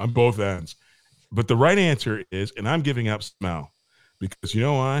wrong on both ends. But the right answer is, and I'm giving up smell, because you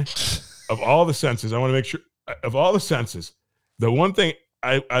know why? Of all the senses, I want to make sure, of all the senses, the one thing,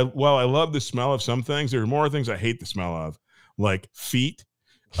 while I love the smell of some things, there are more things I hate the smell of, like feet.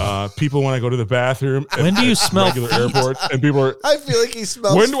 People when I go to the bathroom. When do you smell regular feet? airports? And people are. I feel like he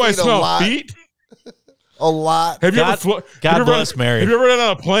smells. When do I feet a smell lot. feet? A lot. Have you God- ever? God have you ever bless Mary. Have you ever been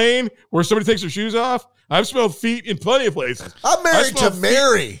on a plane where somebody takes their shoes off? I've smelled feet in plenty of places. I'm married smell to feet.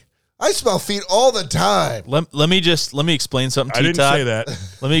 Mary. I smell feet all the time. Let me explain something to I you, didn't Todd. say that.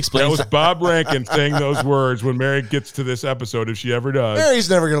 Let me explain. That was something. Bob Rankin saying those words when Mary gets to this episode, if she ever does. Mary's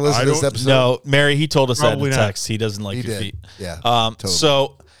never going to listen I to this don't- episode. No, Mary, he told us that in Probably the not. text. He doesn't like He your did. feet. Yeah. Totally.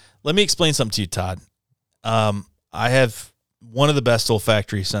 So let me explain something to you, Todd. I have one of the best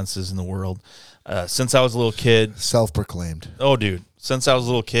olfactory senses in the world. Since I was a little kid. Self-proclaimed. Oh, dude. Since I was a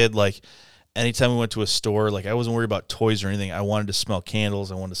little kid, like anytime we went to a store, like I wasn't worried about toys or anything. I wanted to smell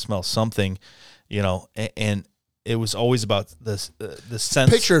candles. I wanted to smell something, you know, and it was always about this the sense.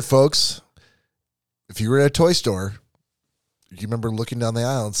 Picture it, folks. If you were at a toy store, you remember looking down the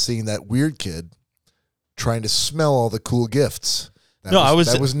aisle and seeing that weird kid trying to smell all the cool gifts. That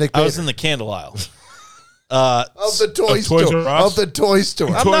was Nick I was Bader. in the candle aisle. Of the toy Of Toys store. R Us? Of the toy store.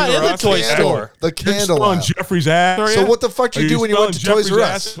 I'm Toys not in R the Us? toy Candle. store. The You're candle smelling aisle. Jeffrey's ass. are So ya? what the fuck you Are do when you went to smelling Toys R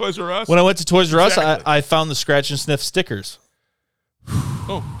Jeffrey's Us? ass at Toys R Us? When I went to Toys R Us, Exactly. I found the scratch and sniff stickers.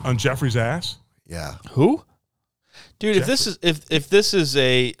 Oh, on Jeffrey's ass? Yeah. Who? Dude, if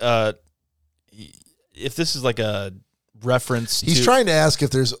this is like a reference He's to trying to ask if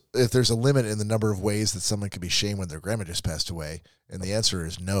there's a limit in the number of ways that someone can be shamed when their grandma just passed away, and the answer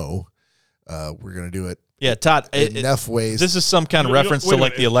is no. We're gonna do it Yeah, Todd, enough ways. this is some kind of You know, reference wait to a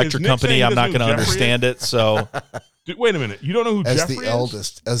like minute. the electric Is Nick company. saying I'm he not doesn't going to know who Jeffrey understand it. So Dude, wait a minute. You don't know who as Jeffrey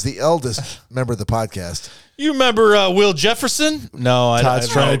the eldest member of the podcast. you remember Will Jefferson? No, Todd's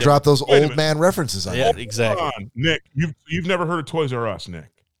I trying to don't. drop those Wait a old minute. man references on Yeah, you. is? exactly. Hold on, Nick. You've never heard of Toys R Us, Nick?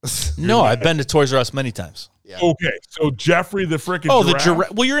 No, I've been to Toys R Us many times. Okay, so Jeffrey the freaking Oh, the giraffe.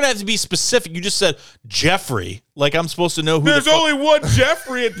 giraffe. Well, you're gonna have to be specific. You just said Jeffrey. Like I'm supposed to know who. There's the fuck- only one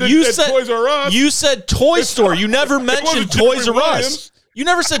Jeffrey at, you at said Toys R Us. You said Toy Store. You never mentioned wasn't Toys Jeffrey R Us. Williams. You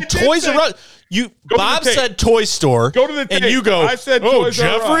never said I did Toys say- R Us. to Bob the tape. said Toy Store. Go to the tape. and you go. I said Oh, Toys R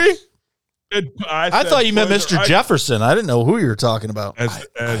Us. Jeffrey. I I said thought you meant Toys R Mr. Us. Jefferson. I didn't know who you were talking about.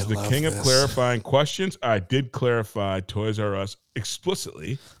 As the love king of this. clarifying questions, I did clarify Toys R Us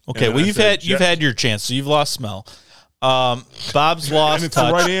explicitly. Okay, And well I you've said had your chance, so you've lost smell. Bob's lost and it's the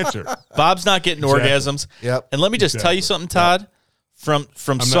touch. right answer. Bob's not getting Exactly. orgasms. Yep. And let me just tell you Exactly. something, Todd. From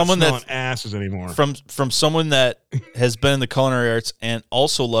I'm someone not that smelling asses anymore. from someone that has been in the culinary arts and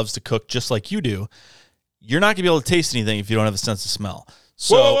also loves to cook just like you do, you're not gonna be able to taste anything if you don't have a sense of smell.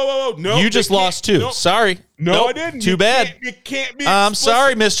 So whoa. No, you they just can't- lost two. no. Sorry. No, Nope. I didn't. Too You bad. can't- It can't be. I'm explicit.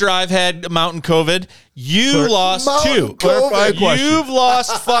 sorry, Mister. I've had mountain COVID. You lost Mountain two. COVID. Clarifying question. You've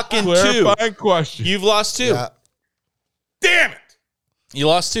lost fucking two. Clarifying question. You've lost two. Yeah. Damn it! You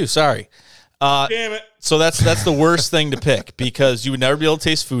lost two. Sorry. Damn it! So that's the worst thing to pick because you would never be able to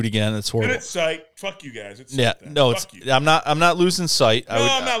taste food again. It's And horrible. it's sight. Fuck you guys. It's Yeah. sight. No, Fuck it's. you. I'm not losing sight. No,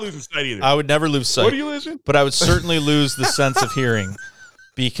 I'm not losing sight either. I would never lose sight. What are you losing? But I would certainly lose the sense of hearing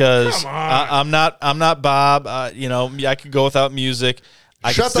because Come on. I'm not Bob. You know, I could go without music.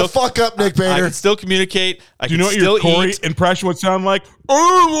 I Shut could the fuck up, Nick I Bader. can still communicate. I Do you can know what still your Corey eat. impression would sound like?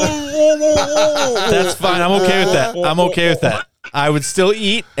 That's fine. I'm okay with that. I'm okay with that. I would still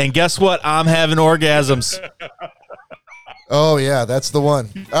eat, and guess what? I'm having orgasms. Oh yeah, that's the one.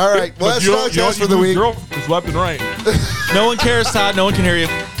 All right. Well, that's podcast for the week. Girlfriends left and right. No one cares, Todd. No one can hear you.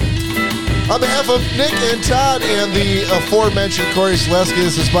 On behalf of Nick and Todd and the aforementioned Corey Selesky,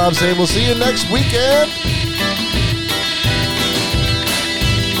 this is Bob saying we'll see you next weekend.